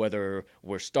change whether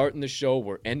we're starting the show,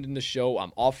 we're ending the show,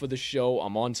 I'm off of the show,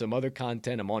 I'm on some other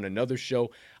content, I'm on another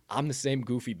show. I'm the same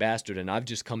goofy bastard, and I've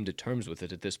just come to terms with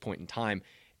it at this point in time,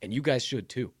 and you guys should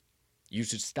too. You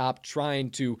should stop trying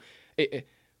to...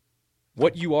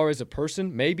 what you are as a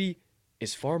person, maybe,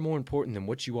 is far more important than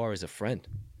what you are as a friend.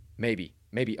 Maybe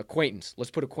acquaintance. Let's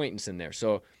put acquaintance in there,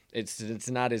 so it's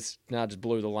not as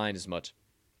blur the line as much.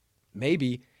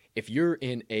 Maybe if you're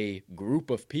in a group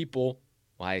of people,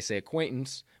 why I say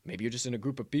acquaintance, maybe you're just in a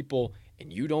group of people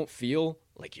and you don't feel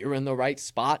like you're in the right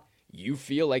spot. You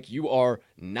feel like you are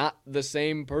not the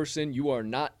same person. You are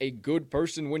not a good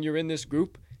person when you're in this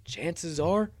group. Chances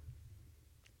are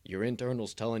your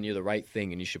internal's telling you the right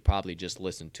thing, and you should probably just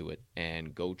listen to it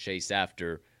and go chase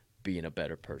after being a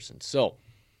better person. So,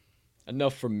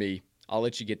 enough from me. I'll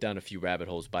let you get down a few rabbit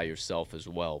holes by yourself as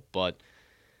well. But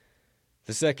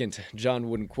the second John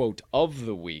Wooden quote of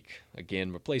the week,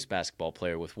 again, replace basketball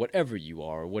player with whatever you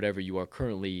are, or whatever you are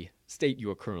state you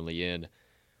are currently in.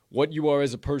 What you are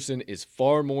as a person is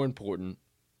far more important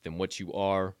than what you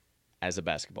are as a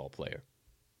basketball player.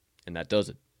 And that does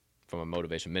it from our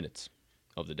Motivation Minutes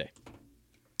of the day.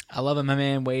 I love it, my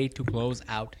man. Way to close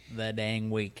out the dang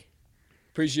week.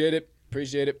 Appreciate it.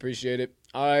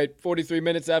 All right, 43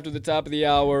 minutes after the top of the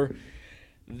hour.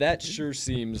 That sure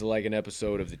seems like an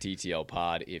episode of the TTL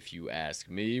pod, if you ask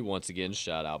me. Once again,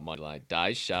 shout out Moneyline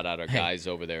Dice. Shout out our guys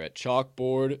over there at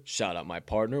Chalkboard. Shout out my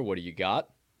partner. What do you got?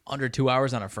 Under 2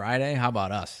 hours on a Friday? How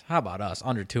about us?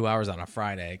 Under 2 hours on a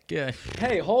Friday. Yeah.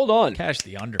 Hey, hold on. Cash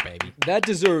the under, baby. That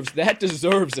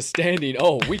deserves a standing.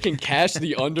 Oh, we can cash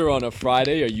the under on a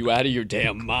Friday. Are you out of your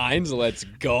damn minds? Let's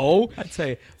go. I'd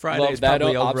say Friday's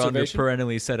probably over-under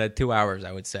perennially set at 2 hours,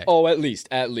 I would say. Oh, at least.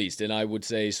 And I would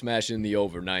say smash in the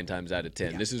over 9 times out of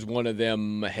 10. Yeah. This is one of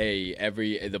them, hey,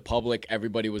 the public,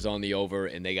 everybody was on the over,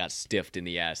 and they got stiffed in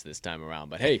the ass this time around.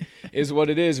 But hey, is what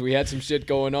it is. We had some shit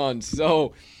going on.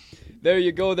 So there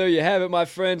you go. There you have it, my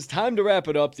friends. Time to wrap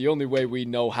it up the only way we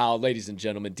know how, ladies and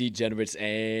gentlemen, degenerates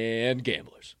and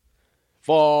gamblers.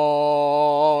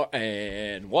 Far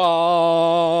and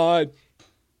wide.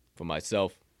 For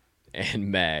myself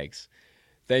and Mags.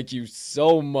 Thank you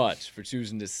so much for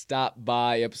choosing to stop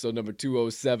by episode number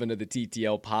 207 of the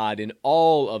TTL pod and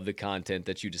all of the content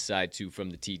that you decide to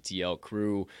from the TTL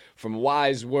crew. From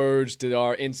wise words to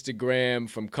our Instagram,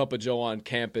 from Cup of Joe on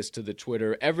campus to the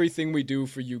Twitter. Everything we do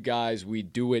for you guys, we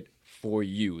do it for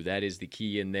you. That is the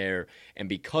key in there. And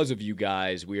because of you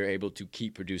guys, we are able to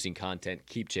keep producing content,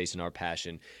 keep chasing our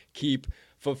passion, keep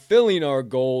fulfilling our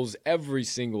goals every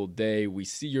single day. We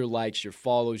see your likes, your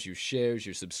follows, your shares,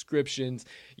 your subscriptions,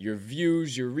 your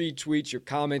views, your retweets, your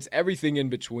comments, everything in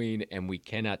between. And we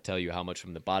cannot tell you how much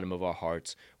from the bottom of our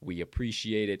hearts we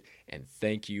appreciate it. And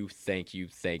thank you, thank you,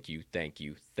 thank you, thank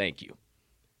you, thank you.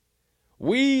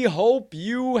 We hope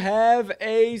you have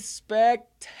a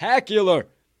spectacular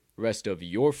rest of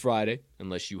your Friday,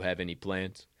 unless you have any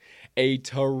plans. A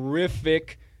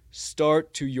terrific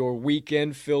start to your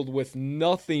weekend filled with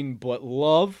nothing but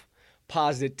love,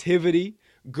 positivity,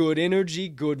 good energy,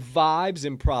 good vibes,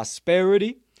 and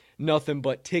prosperity. Nothing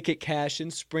but ticket cashing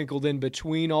sprinkled in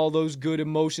between all those good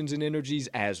emotions and energies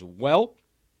as well.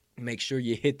 Make sure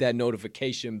you hit that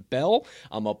notification bell.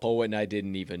 I'm a poet and I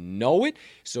didn't even know it.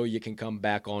 So you can come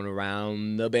back on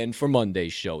Around the Bend for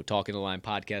Monday's show. Talking the Line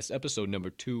podcast, episode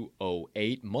number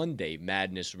 208. Monday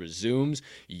Madness resumes.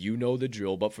 You know the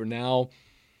drill. But for now,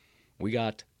 we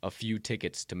got a few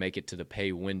tickets to make it to the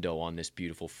pay window on this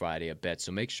beautiful Friday at Bet.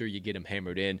 So make sure you get them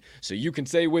hammered in so you can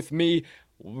say with me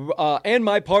and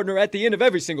my partner at the end of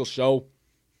every single show,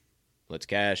 let's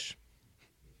cash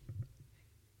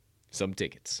some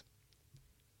tickets.